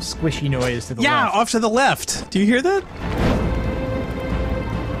hearing some squishy noise to the left. Yeah, off to the left. Do you hear that?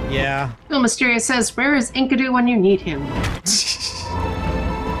 Yeah. Phil Mysterious says, "Where is Enkidu when you need him?"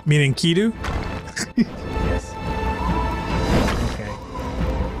 Meaning Kidu? Yes. Okay.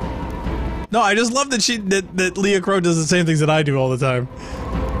 No, I just love that Leah Crow does the same things that I do all the time.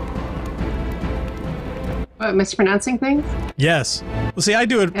 What, mispronouncing things? Yes. Well, see, I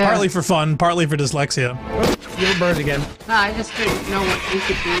do it partly for fun, partly for dyslexia. You're a bird again. I just didn't know what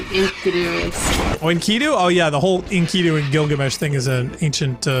Enkidu is. Oh, Enkidu? Oh, yeah, the whole Enkidu and Gilgamesh thing is an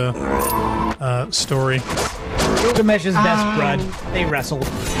ancient story. Gilgamesh's best bud. They wrestled.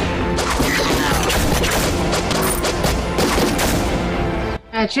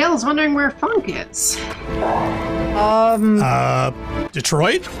 Jail's wondering where Funk is.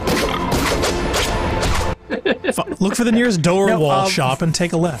 Detroit? Look for the nearest door wall shop and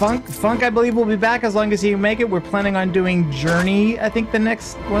take a left. Funk, I believe, will be back as long as he can make it. We're planning on doing Journey, I think, one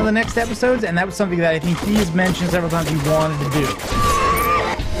of the next episodes, and that was something that I think he's mentioned several times he wanted to do.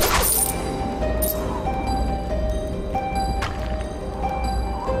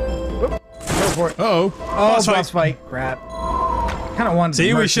 Go for it. Uh-oh. Boss fight. Crap. Kind of wanted to.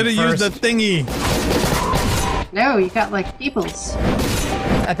 See, we should have used the thingy. No, you got like peoples.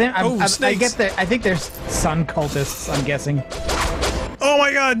 I think there's sun cultists, I'm guessing. Oh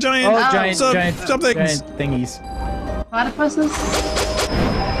my god, giant somethings. Giant thingies. Platypuses?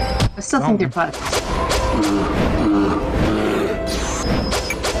 I still think they're platypuses.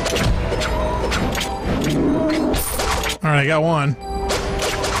 Alright, I got one.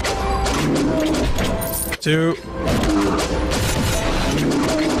 2.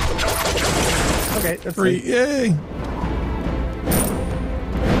 Okay, that's 3. Yay!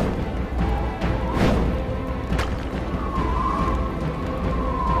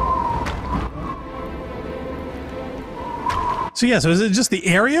 So yeah, so is it just the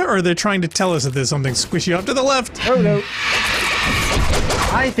area, or are they trying to tell us that there's something squishy off to the left? Oh no.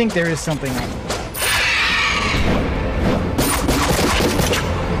 I think there is something on it.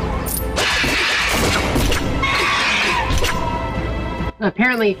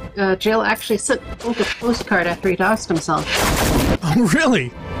 Apparently, Jill actually sent Funk a postcard after he doused himself. Oh,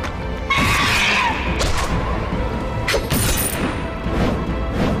 really?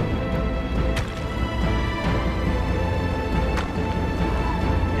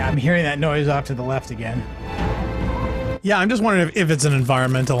 I'm hearing that noise off to the left again. Yeah, I'm just wondering if it's an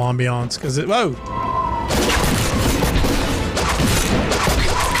environmental ambiance, because it... Whoa!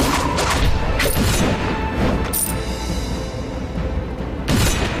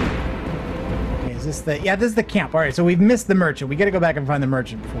 Okay, is this the... Yeah, this is the camp. Alright, so we've missed the merchant. We gotta go back and find the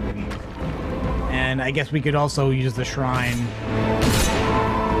merchant before we leave. And I guess we could also use the shrine.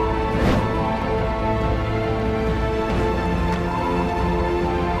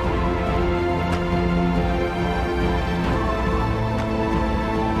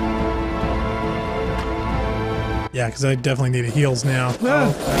 Yeah, because I definitely need heals now.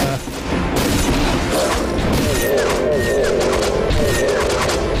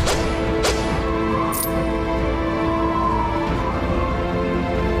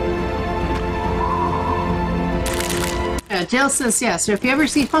 Jill says, yeah, so if you ever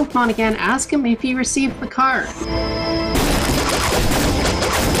see Funkmon again, ask him if he received the card.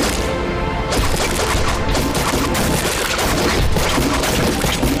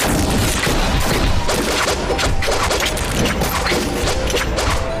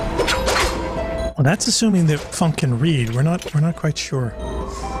 Well, that's assuming that Funk can read. We're not quite sure.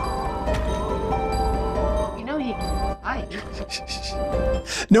 You know he can fight.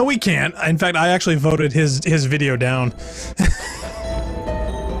 No, we can't. In fact, I actually voted his video down. Is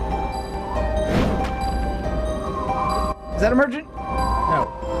that a merchant? No.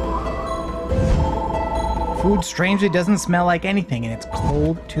 Food strangely doesn't smell like anything, and it's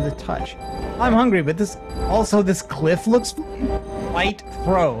cold to the touch. I'm hungry, but this cliff looks white.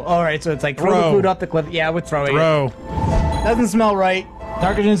 Throw. All right, so it's like throw the food off the cliff. Yeah, we're throwing it. Doesn't smell right.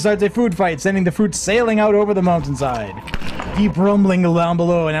 Tarkatan starts a food fight, sending the fruit sailing out over the mountainside. Deep rumbling down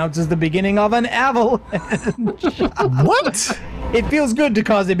below announces the beginning of an avalanche. What? It feels good to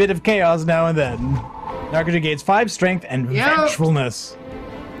cause a bit of chaos now and then. Narcotic gains 5 strength and vengefulness.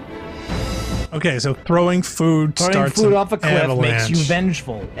 Okay, so throwing food starts food off a cliff avalanche. makes you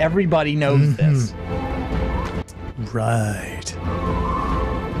vengeful. Everybody knows this. Right.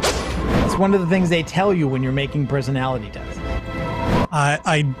 It's one of the things they tell you when you're making personality tests.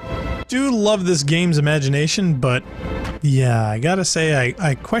 I do love this game's imagination, but yeah, I gotta say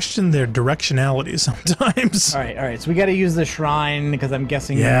I question their directionality sometimes. All right. So we got to use the shrine because I'm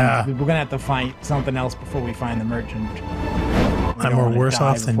guessing we're gonna have to find something else before we find the merchant. I'm worse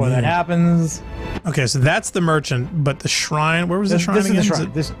off than you. Before that happens. Okay, so that's the merchant, but the shrine. Where was the shrine again? This is the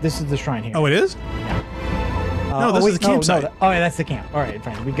shrine. This is the shrine here. Oh, it is? Yeah. No, this is the campsite. Oh, yeah, that's the camp. All right,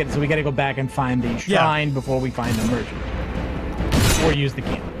 fine. We got to go back and find the shrine before we find the merchant, or use the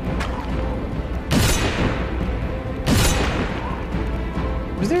camp.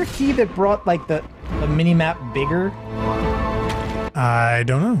 Was there a key that brought like the mini map bigger? I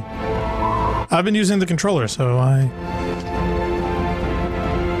don't know. I've been using the controller, so I...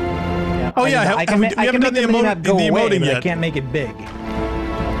 Yeah, Oh yeah, I can we haven't done the emoting yet. I can't make it big.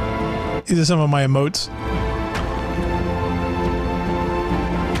 These are some of my emotes.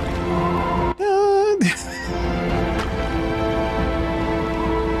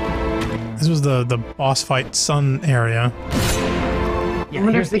 This was the boss fight sun area. I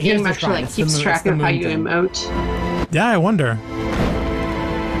wonder if the game actually keeps track of how you emote. Yeah, I wonder.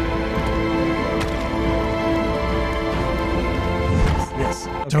 Yes.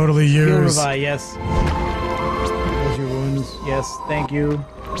 Okay. Totally use. Heal revive, yes. Close your wounds. Yes, thank you.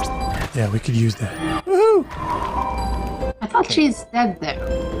 Yeah, we could use that. Woohoo! I thought she's dead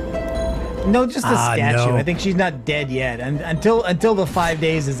though. No, just a statue. No. I think she's not dead yet. And until the 5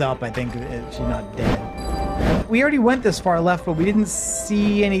 days is up, I think she's not dead. We already went this far left, but we didn't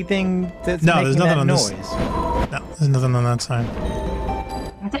see anything that's making there's nothing that on noise. this. No, there's nothing on that side.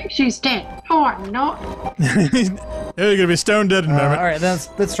 I think she's dead. No, I'm not. You're gonna be stone dead in a moment. All right,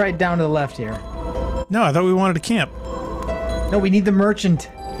 let's try down to the left here. No, I thought we wanted to camp. No, we need the merchant.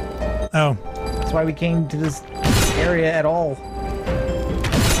 Oh. That's why we came to this area at all.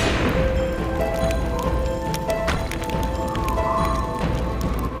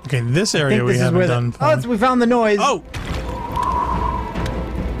 Okay, this area we haven't done. We found the noise. Oh!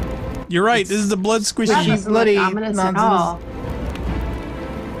 You're right, this is the blood squishy. That doesn't look bloody ominous at nonsense. all.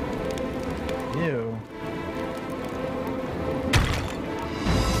 Ew.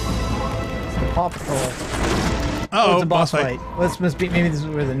 It's the Paw Patrol. Uh-oh, it's a boss fight. Well, must be, maybe this is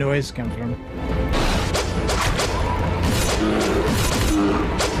where the noise comes from.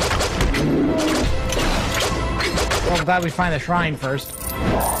 Well, I'm glad we find the shrine first.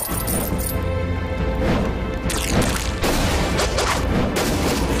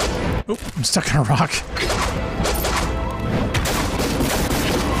 Oh, I'm stuck in a rock.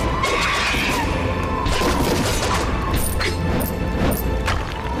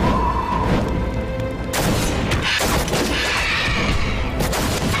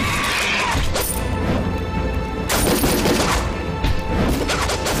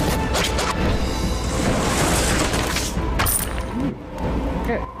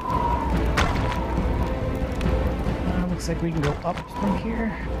 Okay. Looks like we can go up from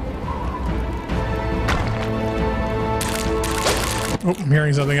here. Oh, I'm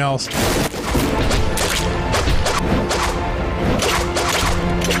hearing something else.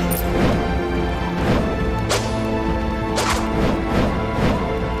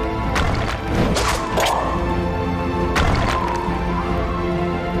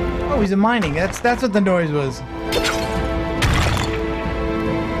 Oh, he's a mining. That's what the noise was.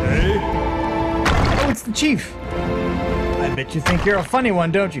 Hey. Oh, it's the chief. I bet you think you're a funny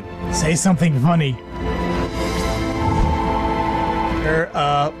one, don't you? Say something funny.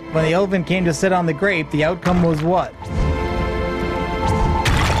 When the elephant came to sit on the grape, the outcome was what?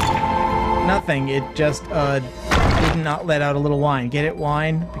 Nothing. It just did not let out a little whine. Get it,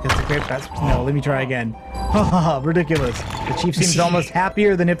 whine? Because the grape got... No, let me try again. Ha ha ha, ridiculous. The chief seems almost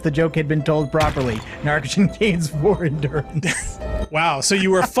happier than if the joke had been told properly. Narcotin gains 4 endurance. Wow, so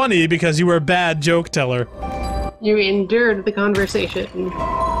you were funny because you were a bad joke teller. You endured the conversation.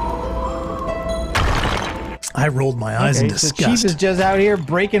 I rolled my eyes in So disgust. Chief is just out here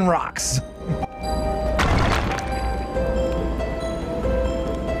breaking rocks.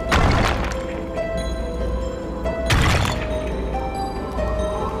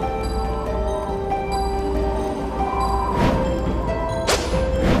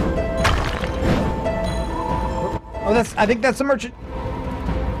 Oh, I think that's the merchant.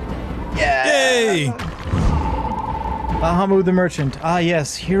 Yeah. Yay! Bahamut the merchant. Ah,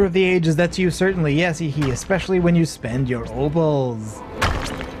 yes, hero of the ages, that's you, certainly. Yes, he, especially when you spend your opals.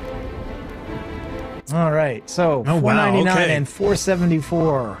 All right, so Oh, wow, $4.99 okay. and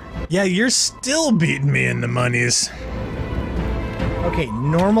 $4.74. Yeah, you're still beating me in the monies. Okay,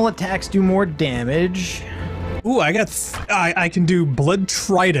 normal attacks do more damage. Ooh, I can do blood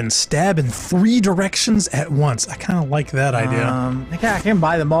trident, stab in 3 directions at once. I kind of like that idea. I can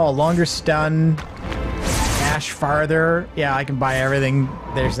buy them all. Longer stun, dash farther. Yeah, I can buy everything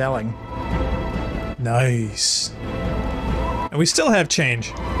they're selling. Nice. And we still have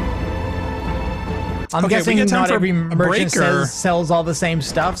change. I'm Okay, guessing we get time not for every a merchant break, or- sells all the same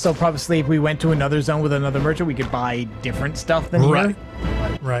stuff, so probably if we went to another zone with another merchant, we could buy different stuff than Right. here.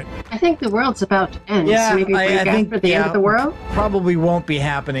 Right. I think the world's about to end. Yeah, so maybe break after the end of the world. Probably won't be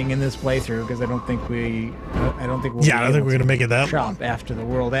happening in this playthrough because I don't think we'll. Yeah, I don't think we're gonna make it that shop long. after the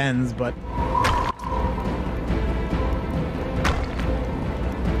world ends, but.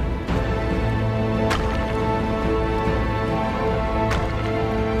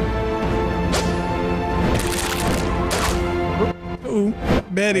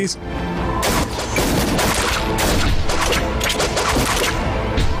 baddies.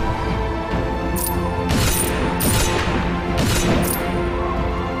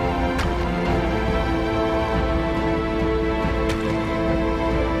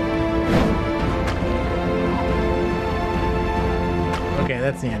 Okay,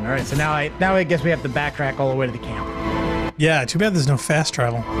 that's the end. All right, so now I guess we have to backtrack all the way to the camp. Yeah, too bad there's no fast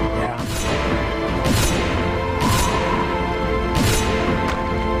travel. Yeah.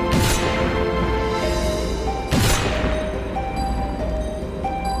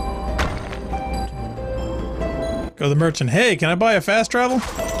 Go to the merchant. Hey, can I buy a fast travel?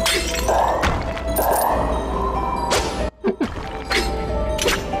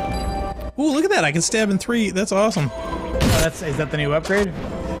 Ooh, look at that. I can stab in 3. That's awesome. Oh, is that the new upgrade?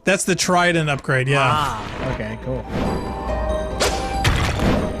 That's the trident upgrade, yeah. Ah, okay, cool.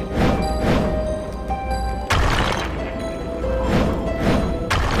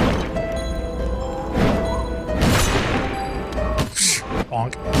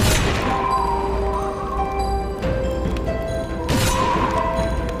 Bonk.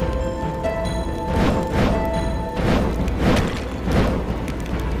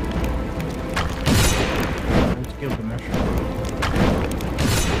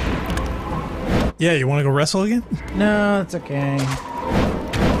 Yeah, you want to go wrestle again? No, it's okay.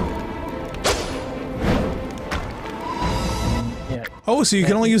 Yeah. Oh, so you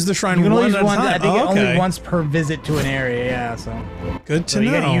can only use the shrine You can only one use at a one. time. I think okay. only once per visit to an area. Yeah, so Good to so know.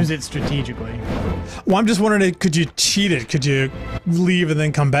 you gotta use it strategically. Well, I'm just wondering, could you cheat it? Could you leave and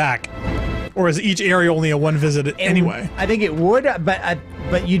then come back? Or is each area only a one visit anyway? I think it would,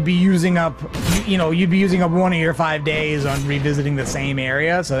 but you'd be using up, you'd be using up one of your 5 days on revisiting the same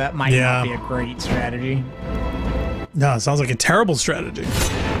area, so that might not be a great strategy. No, it sounds like a terrible strategy.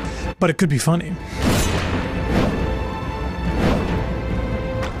 But it could be funny.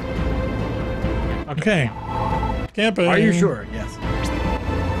 Okay. Camping. Are you sure? Yes.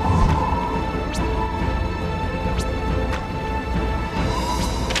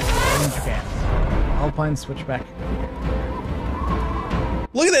 Okay. Alpine switchback.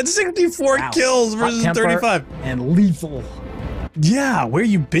 Look at that, 64 Wow. kills Hot versus temper 35. and lethal. Yeah, where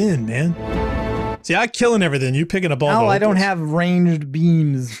you been, man? See, I killing everything. You picking up all the Oh, I don't opals. have ranged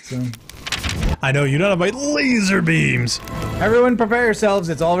beams. So. I know, you don't have my laser beams. Everyone prepare yourselves.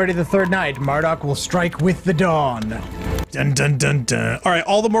 It's already the 3rd night. Marduk will strike with the dawn. Dun dun dun dun. All right,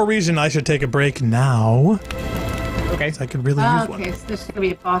 all the more reason I should take a break now. Okay. I could really use one. Okay, so there's gonna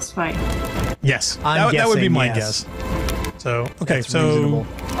be a boss fight. Yes, I'm that would be guessing, my yes. guess. So, okay, That's so reasonable.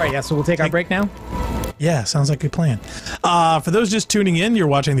 All right, yeah, so we'll take our break now. yeah, sounds like a good plan. For those just tuning in, you're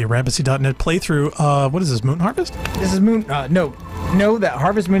watching the Rampancy.net playthrough of, what is this, Moon Harvest? This is Moon. No, that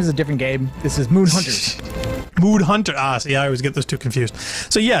Harvest Moon is a different game. This is Moon Hunters. Moon Hunter. Ah, see, I always get those two confused.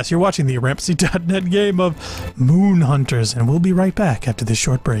 So yes, you're watching the Rampancy.net game of Moon Hunters, and we'll be right back after this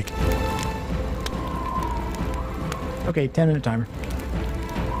short break. Okay, 10-minute timer.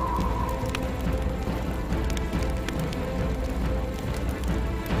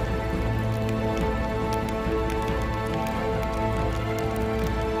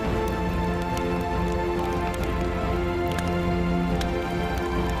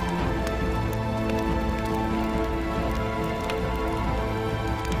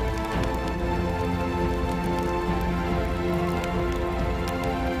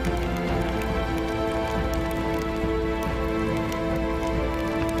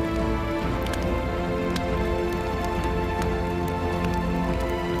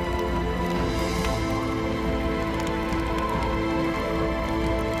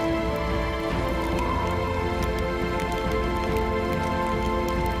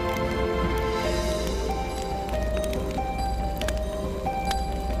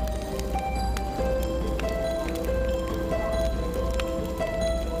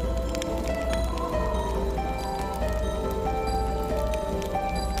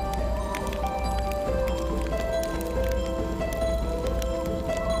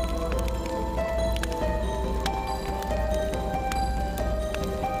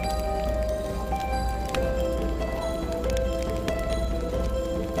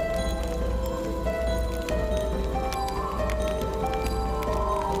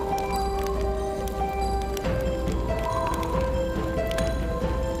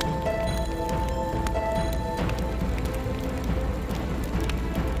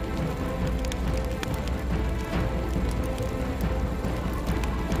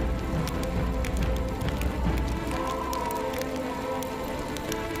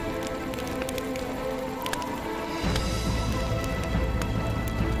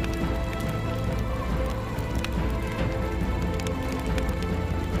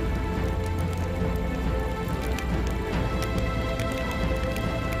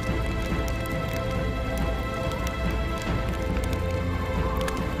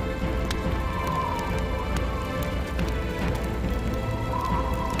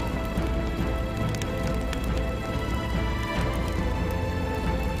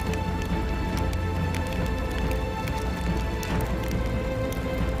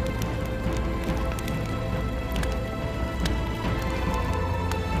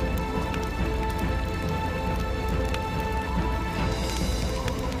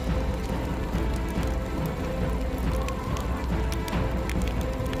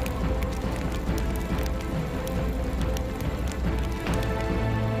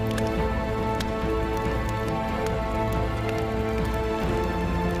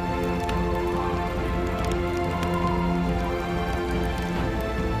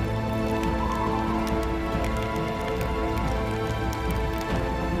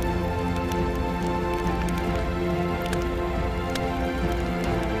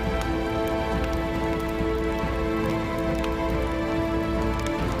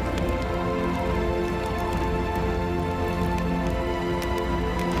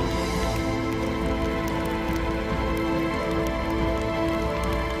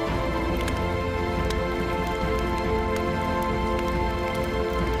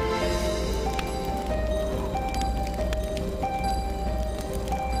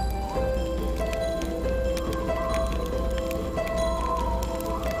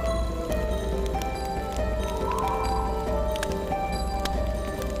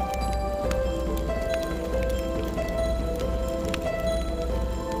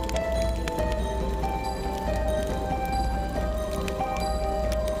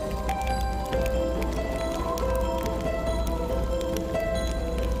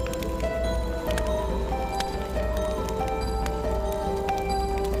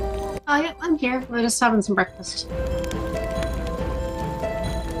 Yeah, I'm here. We're just having some breakfast.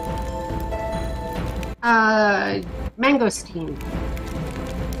 Mangosteen.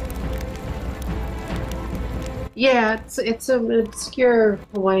 Yeah, it's an obscure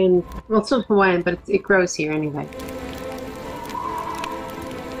Hawaiian. Well, it's not Hawaiian, but it grows here anyway.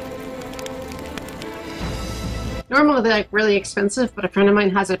 Normally they're like really expensive, but a friend of mine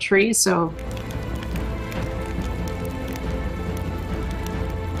has a tree, so.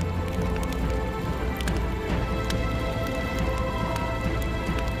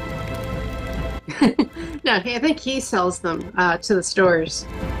 No, I think he sells them to the stores.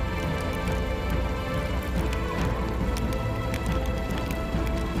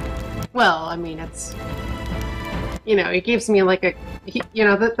 Well, I mean, it's, you know, it gives me like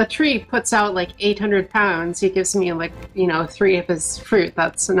the tree puts out like 800 pounds. He gives me like, 3 of his fruit.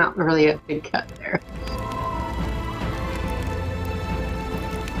 That's not really a big cut there.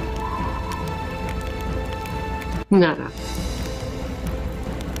 No.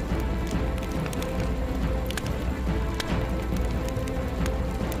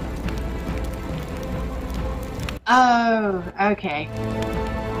 Oh, okay.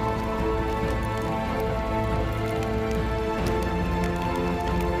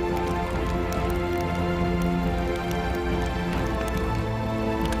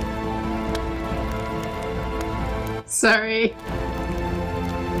 Sorry.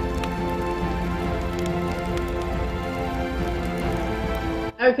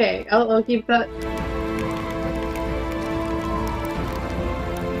 Okay, I'll keep that.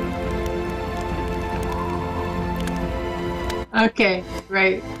 Okay,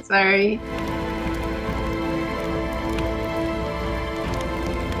 right, sorry.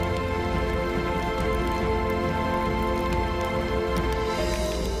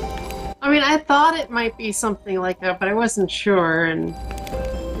 I mean, I thought it might be something like that, but I wasn't sure, and...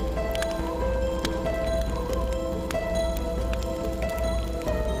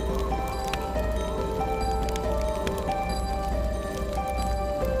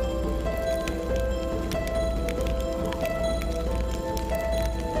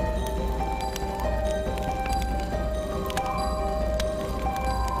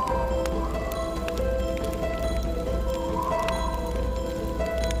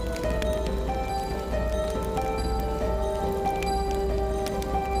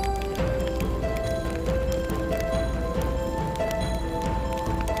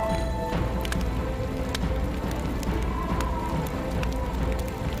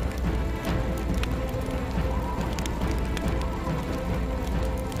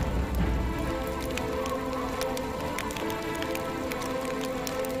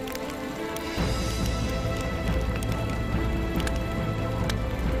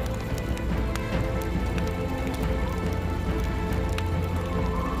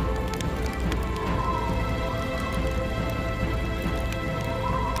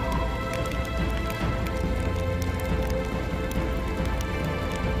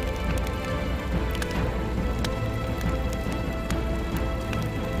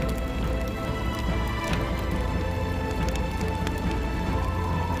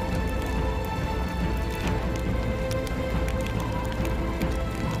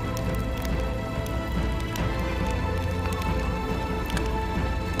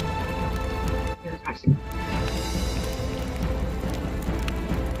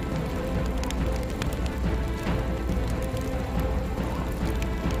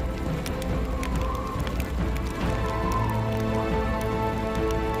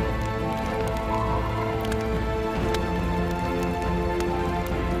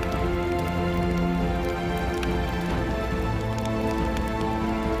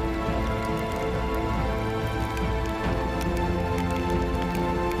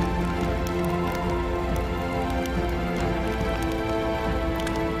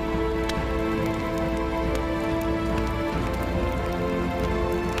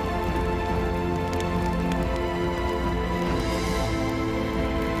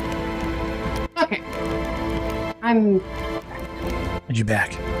 Okay. Are you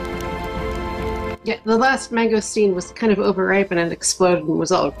back? Yeah, the last mangosteen was kind of overripe and it exploded and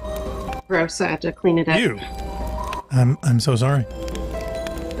was all gross, so I had to clean it up. You? I'm so sorry.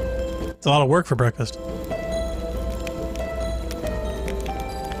 It's a lot of work for breakfast.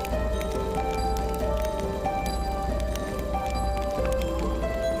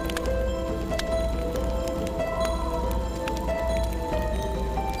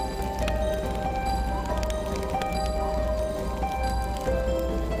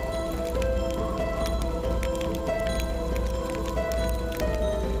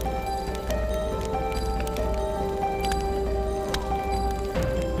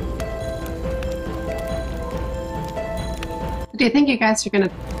 do you think you guys are gonna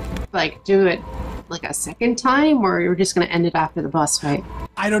like do it like a second time, or you're just gonna end it after the boss fight?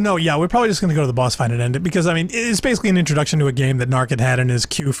 I don't know. Yeah, we're probably just going to go to the boss fight and end it because, I mean, it's basically an introduction to a game that Narc had in his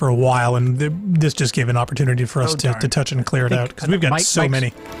queue for a while, and this just gave an opportunity for us to touch and clear it out because we've got so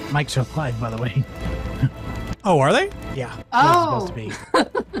many. Mike's alive, by the way. Oh, are they? Yeah. Oh. Supposed to be.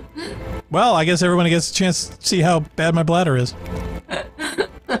 Well, I guess everyone gets a chance to see how bad my bladder is.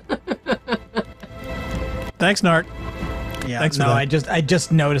 Thanks, Narc. Yeah. Thanks for that. I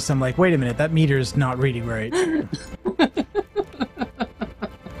just noticed. I'm like, wait a minute, that meter's not reading right.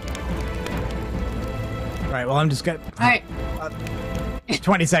 All right. Well, I'm just gonna.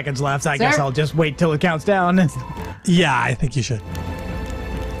 20 seconds left. I guess I'll just wait till it counts down. Yeah, I think you should.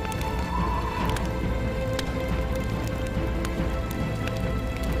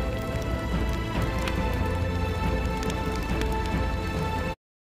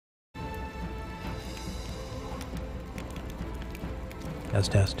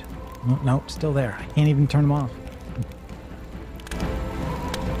 Test. No, still there. I can't even turn them off.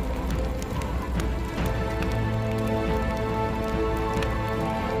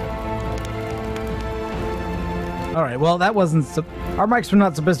 All right, well, that wasn't... Our mics were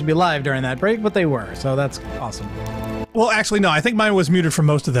not supposed to be live during that break, but they were, so that's awesome. Well, actually, no, I think mine was muted for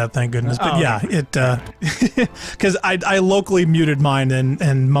most of that, thank goodness. But yeah, it... Because I locally muted mine,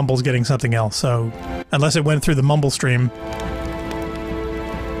 and Mumble's getting something else, so... Unless it went through the Mumble stream.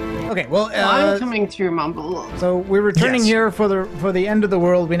 Okay, well... I'm coming through Mumble. So we're returning here for the end of the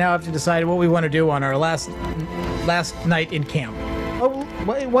world. We now have to decide what we want to do on our last night in camp. Oh,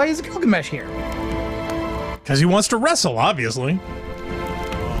 why is Gilgamesh here? Because he wants to wrestle, obviously.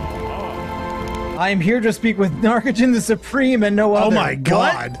 I am here to speak with Narcogen the Supreme and no other. Oh my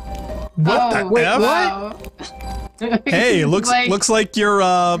god. What the wait, F? wow. Hey, looks like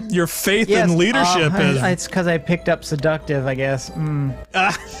your faith and leadership is... It's because I picked up seductive, I guess.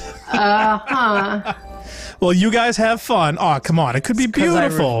 Well, you guys have fun. Oh, come on. It could be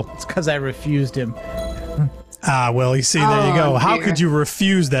beautiful. It's because I refused him. Ah, well, you see, there you go. Oh, How dear. could you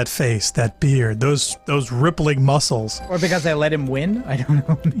refuse that face, that beard, those rippling muscles? Or because I let him win? I don't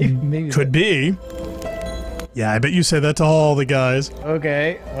know. Maybe Could be. Yeah, I bet you say that to all the guys.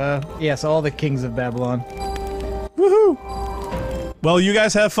 Okay. Yes, all the kings of Babylon. Woohoo! Well, you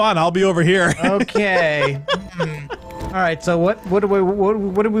guys have fun. I'll be over here. Okay. All right. So what do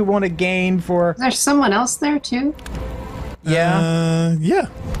we want to gain for? There's someone else there too. Yeah. Yeah.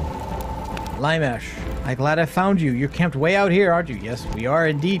 Limesh, I'm glad I found you. You're camped way out here, aren't you? Yes, we are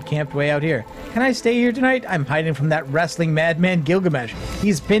indeed camped way out here. Can I stay here tonight? I'm hiding from that wrestling madman Gilgamesh.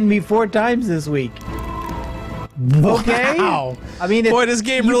 He's pinned me 4 times this week. Okay. Wow. I mean, Boy, this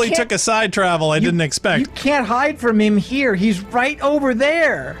game really took a side travel I didn't expect. You can't hide from him here. He's right over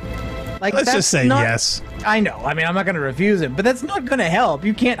there. Like, Let's just say yes. I know. I mean, I'm not going to refuse him, but that's not going to help.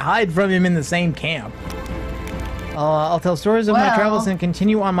 You can't hide from him in the same camp. I'll tell stories of my travels and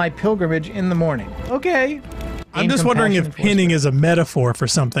continue on my pilgrimage in the morning. Okay. I'm just wondering if pinning is a metaphor for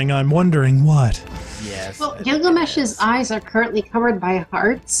something. I'm wondering what. Yes. Well, Gilgamesh's eyes are currently covered by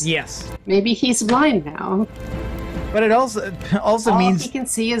hearts. Yes. Maybe he's blind now. But it also All means he can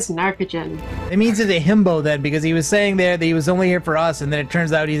see is Narcogen. it means it's a himbo then, because he was saying there that he was only here for us, and then it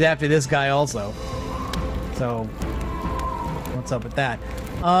turns out he's after this guy also. So, what's up with that?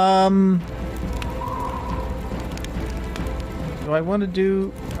 So I want to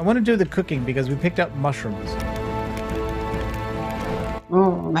do the cooking because we picked up mushrooms.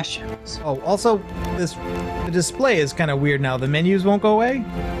 Oh, mushrooms. Oh, also the display is kind of weird now. The menus won't go away.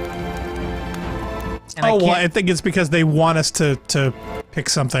 And I think it's because they want us to pick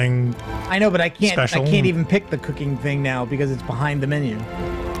something. I know, but I can't. Special. I can't even pick the cooking thing now because it's behind the menu.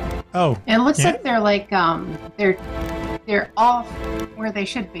 Oh. It looks like they're like they're off where they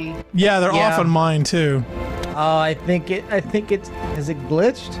should be. Yeah, they're off on mine too. I think it has it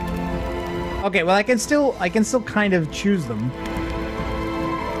glitched? Okay, well I can still kind of choose them.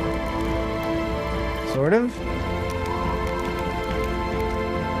 Sort of.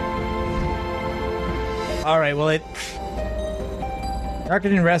 Alright, well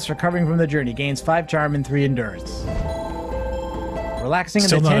Narcogen rests, recovering from the journey, gains 5 charm and 3 endurance. Relaxing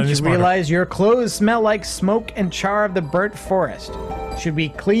Still in the not tent, any you smarter. realize your clothes smell like smoke and char of the burnt forest. Should we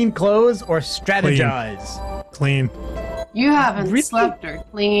clean clothes or strategize? Clean. You haven't Really? slept or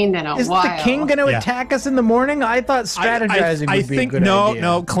cleaned in a Isn't while. the king going to attack us in the morning? I thought strategizing I would be think a good idea.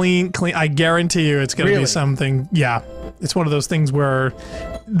 no, clean. I guarantee you, it's going to Really? be something. Yeah, it's one of those things where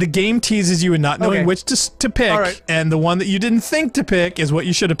the game teases you in not knowing Okay. which to pick, All right. and the one that you didn't think to pick is what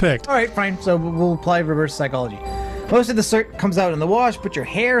you should have picked. All right, fine. So we'll apply reverse psychology. Most of the dirt comes out in the wash, but your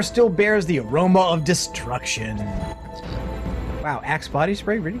hair still bears the aroma of destruction. Wow, Axe body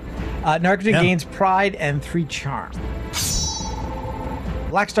spray, really? Narcotic gains pride and 3 charm.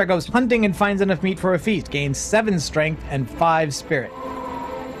 Blackstar goes hunting and finds enough meat for a feast. Gains 7 strength and 5 spirit.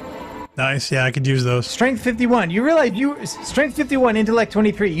 Nice. Yeah, I could use those. Strength 51. You realize strength 51, intellect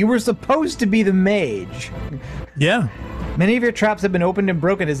 23. You were supposed to be the mage. Yeah. Many of your traps have been opened and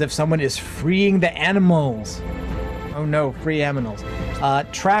broken as if someone is freeing the animals. Oh no, free animals.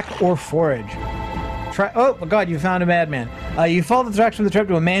 Track or forage. Oh my god, you found a madman. You follow the tracks from the trap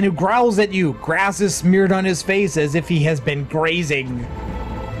to a man who growls at you. Grass is smeared on his face as if he has been grazing.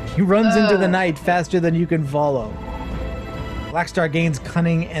 He runs into the night faster than you can follow. Blackstar gains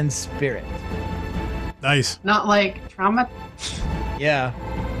cunning and spirit. Nice. Not like trauma. Yeah.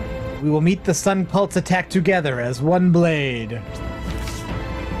 We will meet the Sun Pulse attack together as one blade.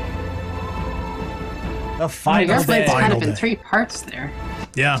 The final Your blade's day. kind of in 3 parts there.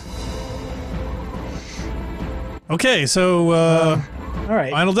 Yeah. Okay, so All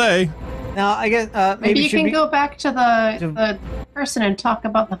right. final day. Now I guess Maybe you can go back to the person and talk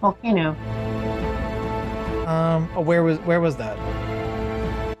about the volcano. Where was that?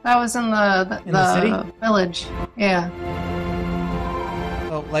 That was in the city? Village. Yeah.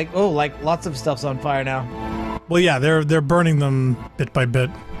 Like lots of stuff's on fire now. Well, yeah, they're burning them bit by bit.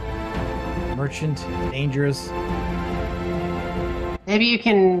 Merchant, dangerous. Maybe you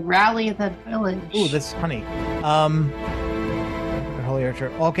can rally the village. Ooh, that's honey. Holy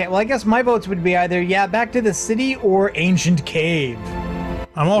Archer. Okay, well I guess my votes would be either back to the city or ancient cave.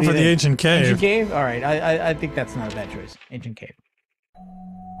 I'm all for the ancient cave. Ancient cave? All right, I think that's not a bad choice. Ancient cave.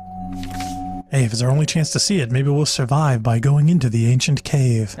 Hey, if it's our only chance to see it, maybe we'll survive by going into the ancient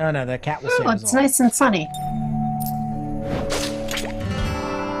cave. Oh no, the cat will save us It's all. nice and sunny.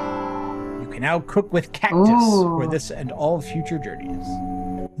 You can now cook with cactus for this and all future journeys.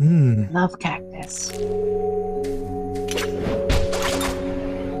 Love cactus.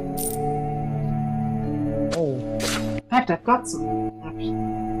 Oh. In fact, I've got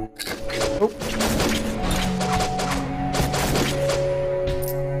some.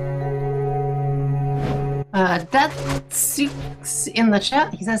 Death Seeks in the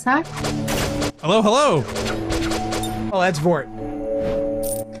chat. He says hi. Hello, hello. Oh, that's Vort.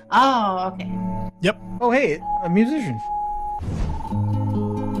 Oh, okay. Yep. Oh, hey, a musician.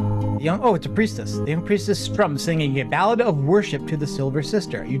 It's a priestess. The young priestess strums, singing a ballad of worship to the Silver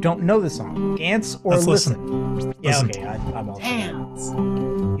Sister. You don't know the song. Dance or Let's listen. Yeah, Listen. okay, I'm all for that. Dance.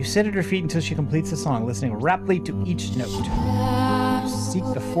 You sit at her feet until she completes the song, listening raptly to each note. You seek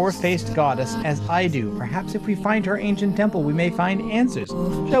the four-faced goddess as I do. Perhaps if we find her ancient temple, we may find answers.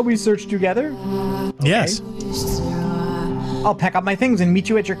 Shall we search together? Yes. I'll pack up my things and meet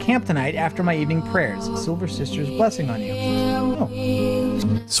you at your camp tonight after my evening prayers. Silver Sister's blessing on you. Oh.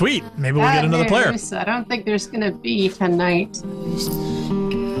 Sweet. Maybe we'll get another player. I don't think there's gonna be tonight.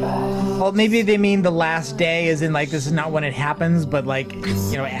 Well, maybe they mean the last day, as in, like, this is not when it happens, but, like,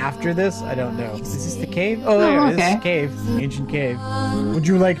 you know, after this? I don't know. Is this the cave? Oh, there, okay. This is cave. Ancient cave. Would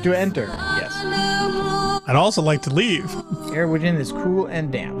you like to enter? Yes. I'd also like to leave. Air within is cool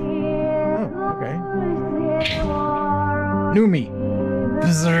and damp. Oh, okay. Numi.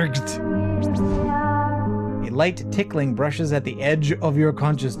 Berserked. A light tickling brushes at the edge of your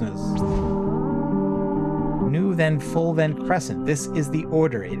consciousness. New, then full, then crescent. This is the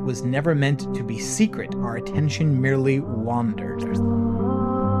order. It was never meant to be secret. Our attention merely wandered.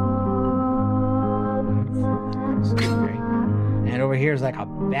 Okay. And over here is like a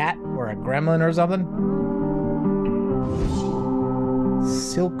bat or a gremlin or something.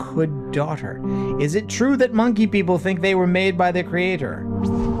 Silkhood daughter. Is it true that monkey people think they were made by the creator?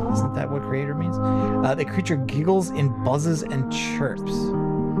 Isn't that what creator means? The creature giggles and buzzes and chirps.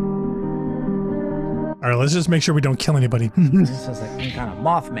 All right, let's just make sure we don't kill anybody. This is like some kind of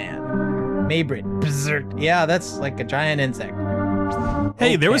Mothman. Maybrit. Berserk. Yeah, that's like a giant insect.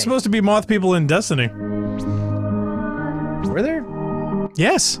 Hey, there were Okay. supposed to be moth people in Destiny. Were there?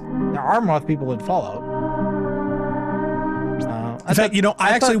 Yes. There are moth people in Fallout. In fact, you know,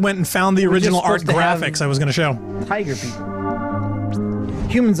 I actually went and found the we were just original art supposed to have- graphics I was going to show. Tiger people.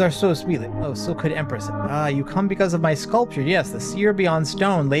 Humans are so sweet. Oh, Silkhood Empress. You come because of my sculpture. Yes, the seer beyond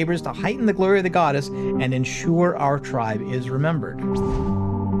stone labors to heighten the glory of the goddess and ensure our tribe is remembered.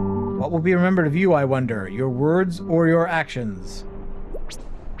 What will be remembered of you, I wonder? Your words or your actions?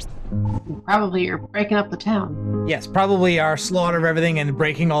 Probably you're breaking up the town. Yes, probably our slaughter of everything and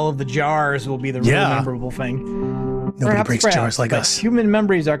breaking all of the jars will be the real Yeah. memorable thing. Nobody breaks jars like but us. Human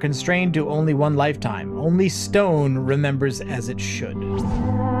memories are constrained to only one lifetime. Only stone remembers as it should.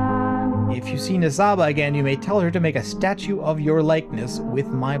 If you see Nasaba again, you may tell her to make a statue of your likeness with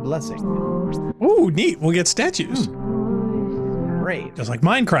my blessing. Ooh, neat. We'll get statues. Great. Just like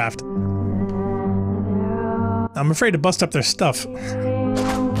Minecraft. I'm afraid to bust up their stuff. Oh,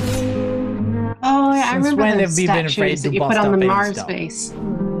 yeah, I Since remember when those have we been afraid statues to that you bust put on up the any Mars stuff? base.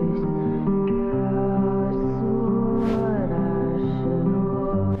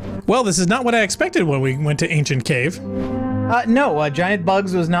 Well, this is not what I expected when we went to Ancient Cave. No, giant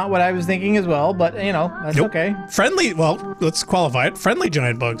bugs was not what I was thinking as well, but, you know, that's Nope. okay. Friendly, well, let's qualify it. Friendly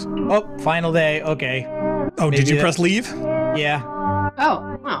giant bugs. Oh, final day, okay. Oh, Maybe did you that- press leave? Yeah.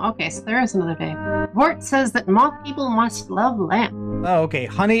 Oh, okay, so there is another day. Report says that moth people must love lamp. Oh, okay.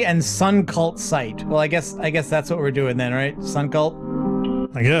 Honey and Sun Cult site. Well, I guess that's what we're doing then, right? Sun Cult?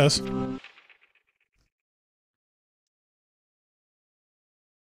 I guess.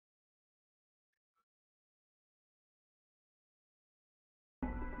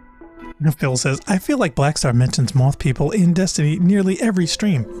 Phil says, I feel like Blackstar mentions moth people in Destiny nearly every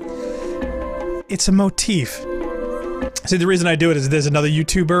stream. It's a motif. See, the reason I do it is there's another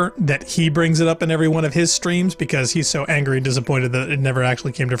YouTuber that he brings it up in every one of his streams because he's so angry and disappointed that it never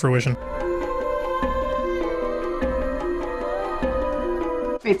actually came to fruition.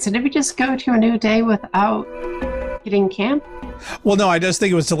 Wait, so did we just go to a new day without getting camp? Well, no, I just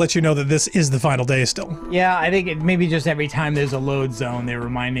think it was to let you know that this is the final day still. Yeah, I think it maybe just every time there's a load zone, they're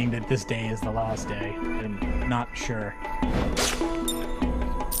reminding that this day is the last day. I'm not sure.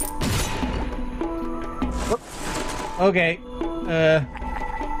 Okay.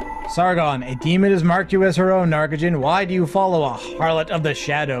 Sargon, a demon has marked you as her own, Narcogen. Why do you follow a harlot of the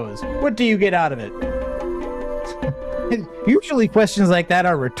shadows? What do you get out of it? Usually questions like that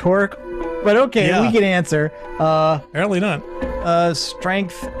are rhetorical, but okay, Yeah. we can answer. Apparently not.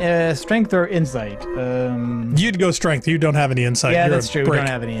 Strength or insight? You'd go strength. You don't have any insight. Yeah, You're that's a true. We brick. don't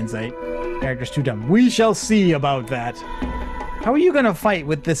have any insight. Character's too dumb. We shall see about that. How are you gonna fight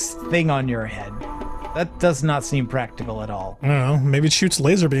with this thing on your head? That does not seem practical at all. I don't know. Maybe it shoots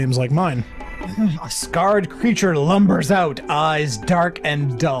laser beams like mine. A scarred creature lumbers out, eyes dark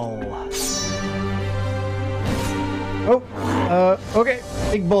and dull. Oh, okay.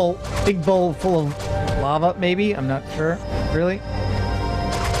 Big bowl full of lava, maybe? I'm not sure. Really?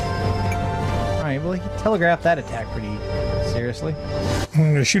 Alright, well, he telegraphed that attack pretty seriously.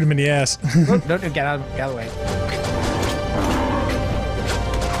 I'm gonna shoot him in the ass. Oh, don't get out of the way.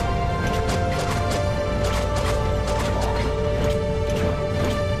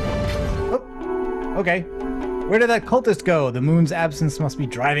 Oh, okay. Where did that cultist go? The moon's absence must be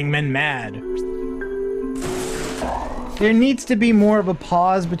driving men mad. There needs to be more of a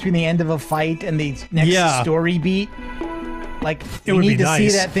pause between the end of a fight and the next story beat. Like, It we would need be to see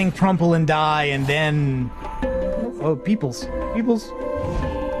nice. that thing crumple and die, and then... Oh, Peoples.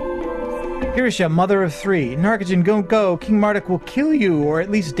 Kirisha, mother of three. Narcogen, don't go. King Marduk will kill you, or at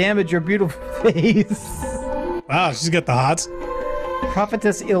least damage your beautiful face. Wow, she's got the hots.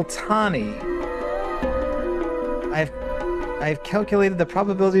 Prophetess Iltani. I've calculated the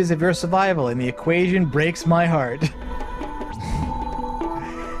probabilities of your survival, and the equation breaks my heart.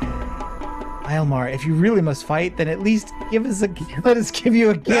 Ilmar, if you really must fight, then at least let us give you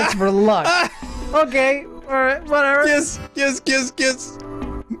a gift for luck. Okay, alright, whatever. Kiss.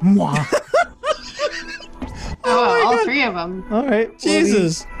 Mwah. All three of them. Alright.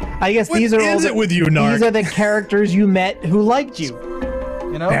 Jesus. I guess What these are all is it with you, Narc? These are the characters you met who liked you.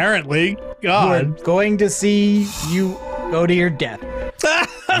 You know? Apparently. Who are God. going to see you go to your death.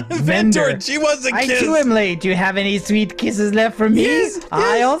 Vendor, she was a I kiss. too am late. Do you have any sweet kisses left for me? Yes,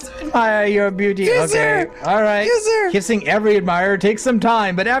 I yes. also admire your beauty. Kiss okay. her. All right. Kiss her. Kissing every admirer takes some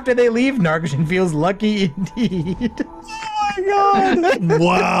time, but after they leave, Narcogen feels lucky indeed. Oh my God.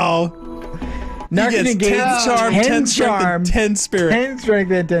 Wow. He Narcogen gets 10 charm, 10 strength, charm, and 10 spirit. 10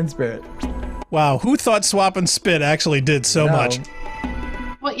 strength, and 10 spirit. Wow, who thought swapping spit actually did so No. much?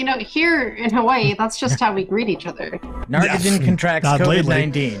 Well, you know, here in Hawaii, that's just how we greet each other. Narcogen Yeah, contracts not lately.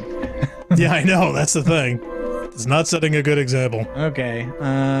 COVID-19. Yeah, I know, that's the thing. It's not setting a good example. Okay.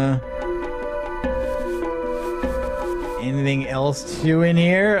 Anything else to do in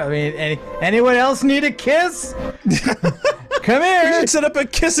here? I mean, anyone else need a kiss? Come We here. should set up a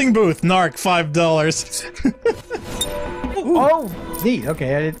kissing booth. Narc, $5. Oh, neat.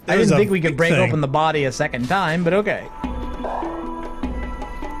 Okay, I That was didn't a think we could big break thing. open the body a second time, but okay.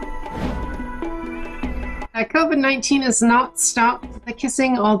 COVID-19 has not stopped the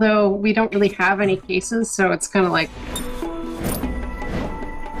kissing, although we don't really have any cases, so it's kind of like,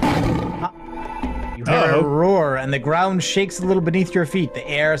 You hear a Uh-oh. roar, and the ground shakes a little beneath your feet. The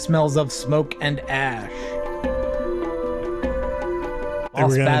air smells of smoke and ash. I think Boss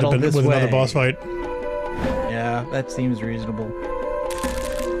we're gonna end battle up this with another way. boss fight. Yeah, that seems reasonable.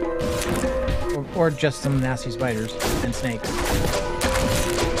 or just some nasty spiders and snakes.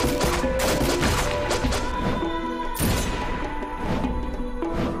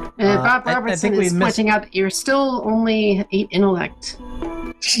 Bob Robertson is pointing out that you're still only 8 intellect.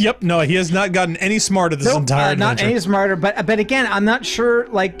 Yep, no, he has not gotten any smarter this entire adventure. Not any smarter, but again, I'm not sure,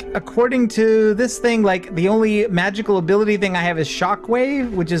 like, according to this thing, like, the only magical ability thing I have is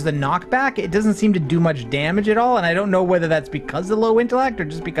Shockwave, which is the knockback. It doesn't seem to do much damage at all, and I don't know whether that's because of low intellect or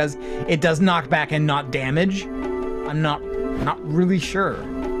just because it does knockback and not damage. I'm not really sure.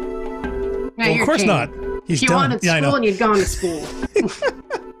 No, well, of course not. He's if you wanted school and you'd gone to school.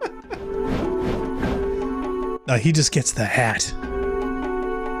 No, he just gets the hat.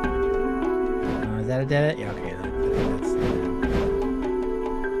 Is that a dead? Yeah, okay. That's...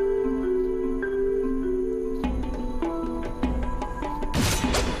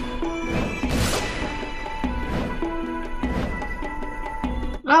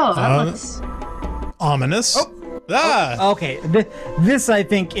 Oh, that looks ominous. Okay, this I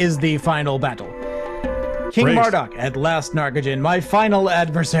think is the final battle. King Great. Marduk, at last, Nargajan, my final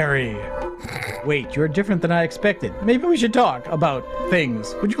adversary. Wait, you're different than I expected. Maybe we should talk about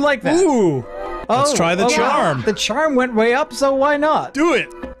things. Would you like that? Ooh. Let's try the charm. Yeah. The charm went way up, so why not? Do it.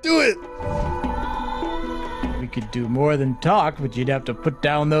 Do it. We could do more than talk, but you'd have to put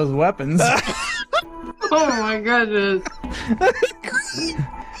down those weapons. oh my goodness.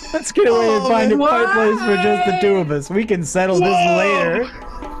 Let's get away and find a quiet place for just the two of us. We can settle this later.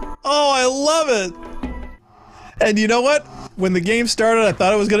 Oh, I love it. And you know what? When the game started, I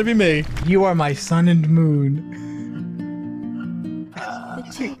thought it was going to be me. You are my sun and moon.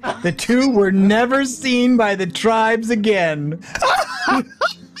 The two were never seen by the tribes again.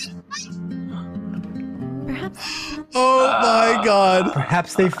 Oh my God.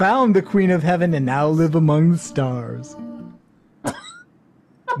 Perhaps they found the Queen of Heaven and now live among the stars.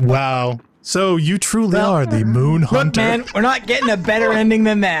 Wow. So you truly are the Moon Hunter. Look, man, we're not getting a better ending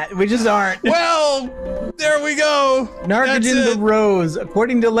than that. We just aren't. Well, there we go. Nargajan the Rose.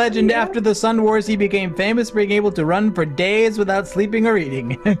 According to legend, after the Sun Wars, he became famous for being able to run for days without sleeping or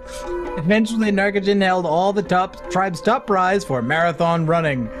eating. Eventually, Nargajan held all the tribe's top prize for marathon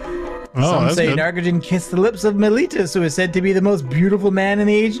running. Some say good. Nargajan kissed the lips of Meletus, who is said to be the most beautiful man in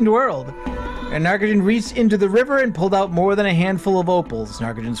the ancient world. And Nargajan reached into the river and pulled out more than a handful of opals.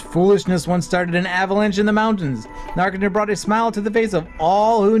 Nargajan's foolishness once started an avalanche in the mountains. Nargajan brought a smile to the face of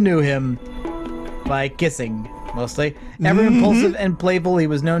all who knew him by kissing, mostly. Ever impulsive and playful, he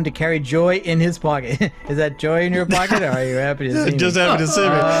was known to carry joy in his pocket. Is that joy in your pocket, or are you happy to see me? Just happy to see me.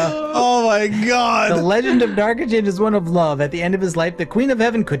 Oh my God. The legend of Nargajan is one of love. At the end of his life, the Queen of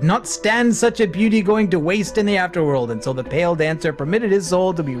Heaven could not stand such a beauty going to waste in the afterworld, and so the pale dancer permitted his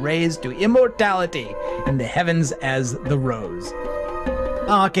soul to be raised to immortality in the heavens as the rose.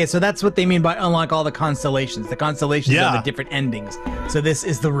 Oh, okay, so that's what they mean by unlock all the constellations. The constellations are the different endings. So this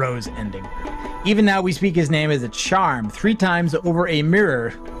is the rose ending. Even now we speak his name as a charm 3 times over a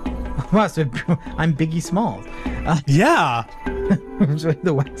mirror. I'm Biggie Smalls. Yeah.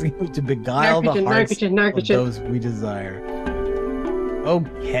 The waxing to beguile the hearts of those we desire.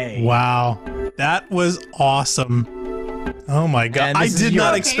 Okay. Wow. That was awesome. Oh my God. I did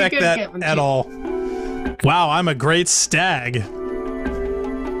not expect that at all. Wow, I'm a great stag.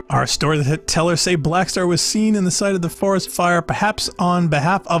 Our storytellers say Blackstar was seen in the sight of the forest fire, perhaps on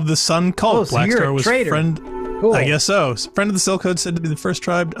behalf of the Sun Cult. Oh, so Blackstar was traitor. friend. Cool. I guess so. Friend of the Silk Code, said to be the first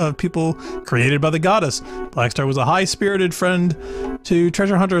tribe of people created by the goddess. Blackstar was a high-spirited friend to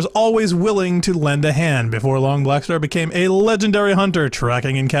treasure hunters, always willing to lend a hand. Before long, Blackstar became a legendary hunter,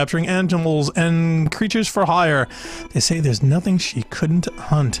 tracking and capturing animals and creatures for hire. They say there's nothing she couldn't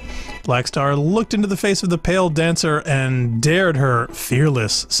hunt. Blackstar looked into the face of the pale dancer and dared her,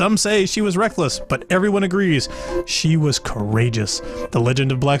 fearless. Some say she was reckless, but everyone agrees she was courageous. The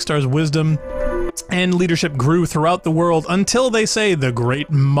legend of Blackstar's wisdom and leadership grew throughout the world until, they say, the Great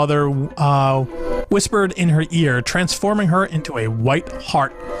Mother whispered in her ear, transforming her into a white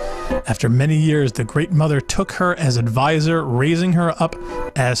hart. After many years, the Great Mother took her as advisor, raising her up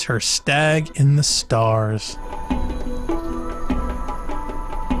as her stag in the stars.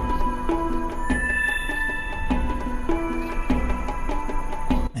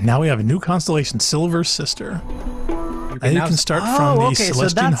 And now we have a new constellation, Silver Sister. And you can start from the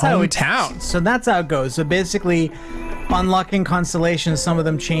Celestian hometown. So that's how it goes. So basically, unlocking constellations, some of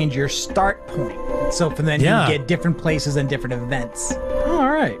them change your start point. So from then you get different places and different events. Oh,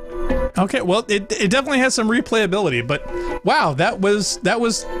 all right. Okay, well, it definitely has some replayability, but wow, that was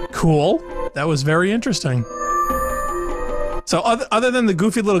cool. That was very interesting. So other than the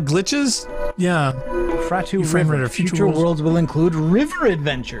goofy little glitches, yeah. Fratu River. Future worlds will include river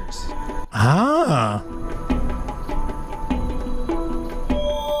adventures. Ah.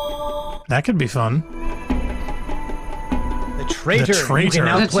 That could be fun. The traitor. The traitor. You can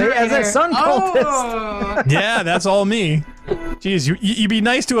now play as a sun cultist. Oh. Yeah, that's all me. Jeez, you be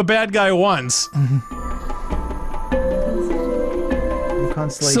nice to a bad guy once.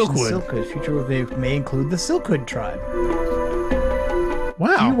 Constellation Silkwood. Silkwood. Future wave may include the Silkwood tribe.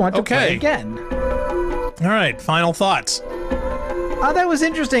 Wow. Do you want to play again? All right, final thoughts. Oh, that was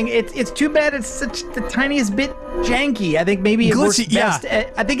interesting. It's too bad it's such the tiniest bit janky. I think maybe it works Glitzy, yeah.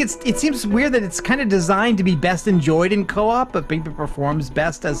 best. I think it seems weird that it's kind of designed to be best enjoyed in co-op, but maybe performs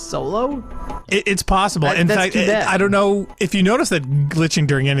best as solo. It's possible. In That's fact, too bad. I don't know if you noticed that glitching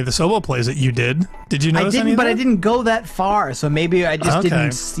during any of the solo plays that you did. Did you notice I any didn't, of but that? I didn't go that far, so maybe I just Okay.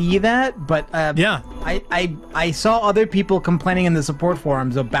 didn't see that. But Yeah. I saw other people complaining in the support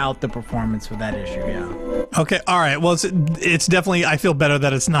forums about the performance for that issue. Yeah. Okay, all right. Well, it's definitely, I feel better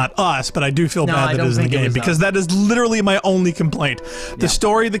that it's not us, but I do feel No, I bad that it don't is in the think it game was because us. that is literally my only complaint. The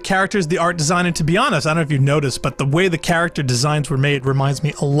story, the characters, the art design, and to be honest, I don't know if you've noticed, but the way the character designs were made reminds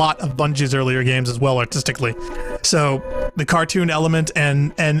me a lot of Bungie's earlier games as well, artistically. So the cartoon element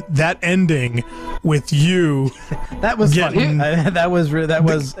and that ending with you That was Getting- fun. That was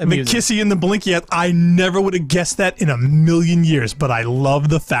the amusing. kissy and the blinky, I never would have guessed that in a million years, but I love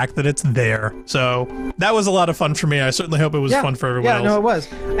the fact that it's there. So that was a lot of fun for me. I certainly hope it was fun for everyone else. Yeah, no, it was.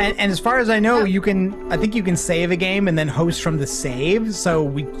 And as far as I know, I think you can save a game and then host from the save, so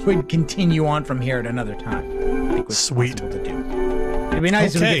we could continue on from here at another time. I think was Sweet. possible to do. It'd be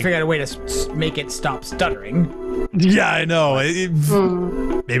nice if we Okay. could figure out a way to make it stop stuttering. Yeah, I know.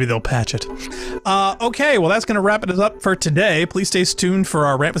 Maybe they'll patch it. Okay, well, that's going to wrap it up for today. Please stay tuned for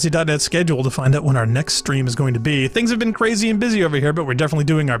our Rampancy.net schedule to find out when our next stream is going to be. Things have been crazy and busy over here, but we're definitely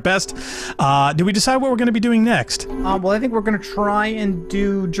doing our best. Did we decide what we're going to be doing next? Well, I think we're going to try and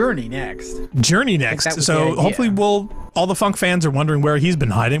do Journey next. Journey that next. was the So idea. hopefully all the Funk fans are wondering where he's been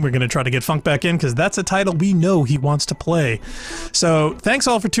hiding. We're going to try to get Funk back in because that's a title we know he wants to play. So thanks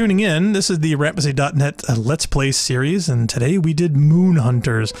all for tuning in. This is the Rampancy.net Let's Play series, and today we did Moon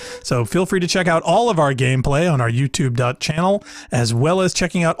Hunters. So feel free to check out all of our gameplay on our YouTube.channel, as well as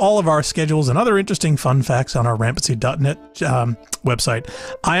checking out all of our schedules and other interesting fun facts on our Rampancy.net website.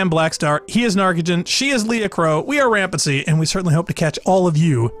 I am Blackstar, he is Narcogen, she is Leah Crow, we are Rampancy, and we certainly hope to catch all of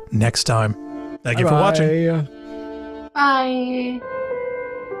you next time. Thank you for watching. Bye.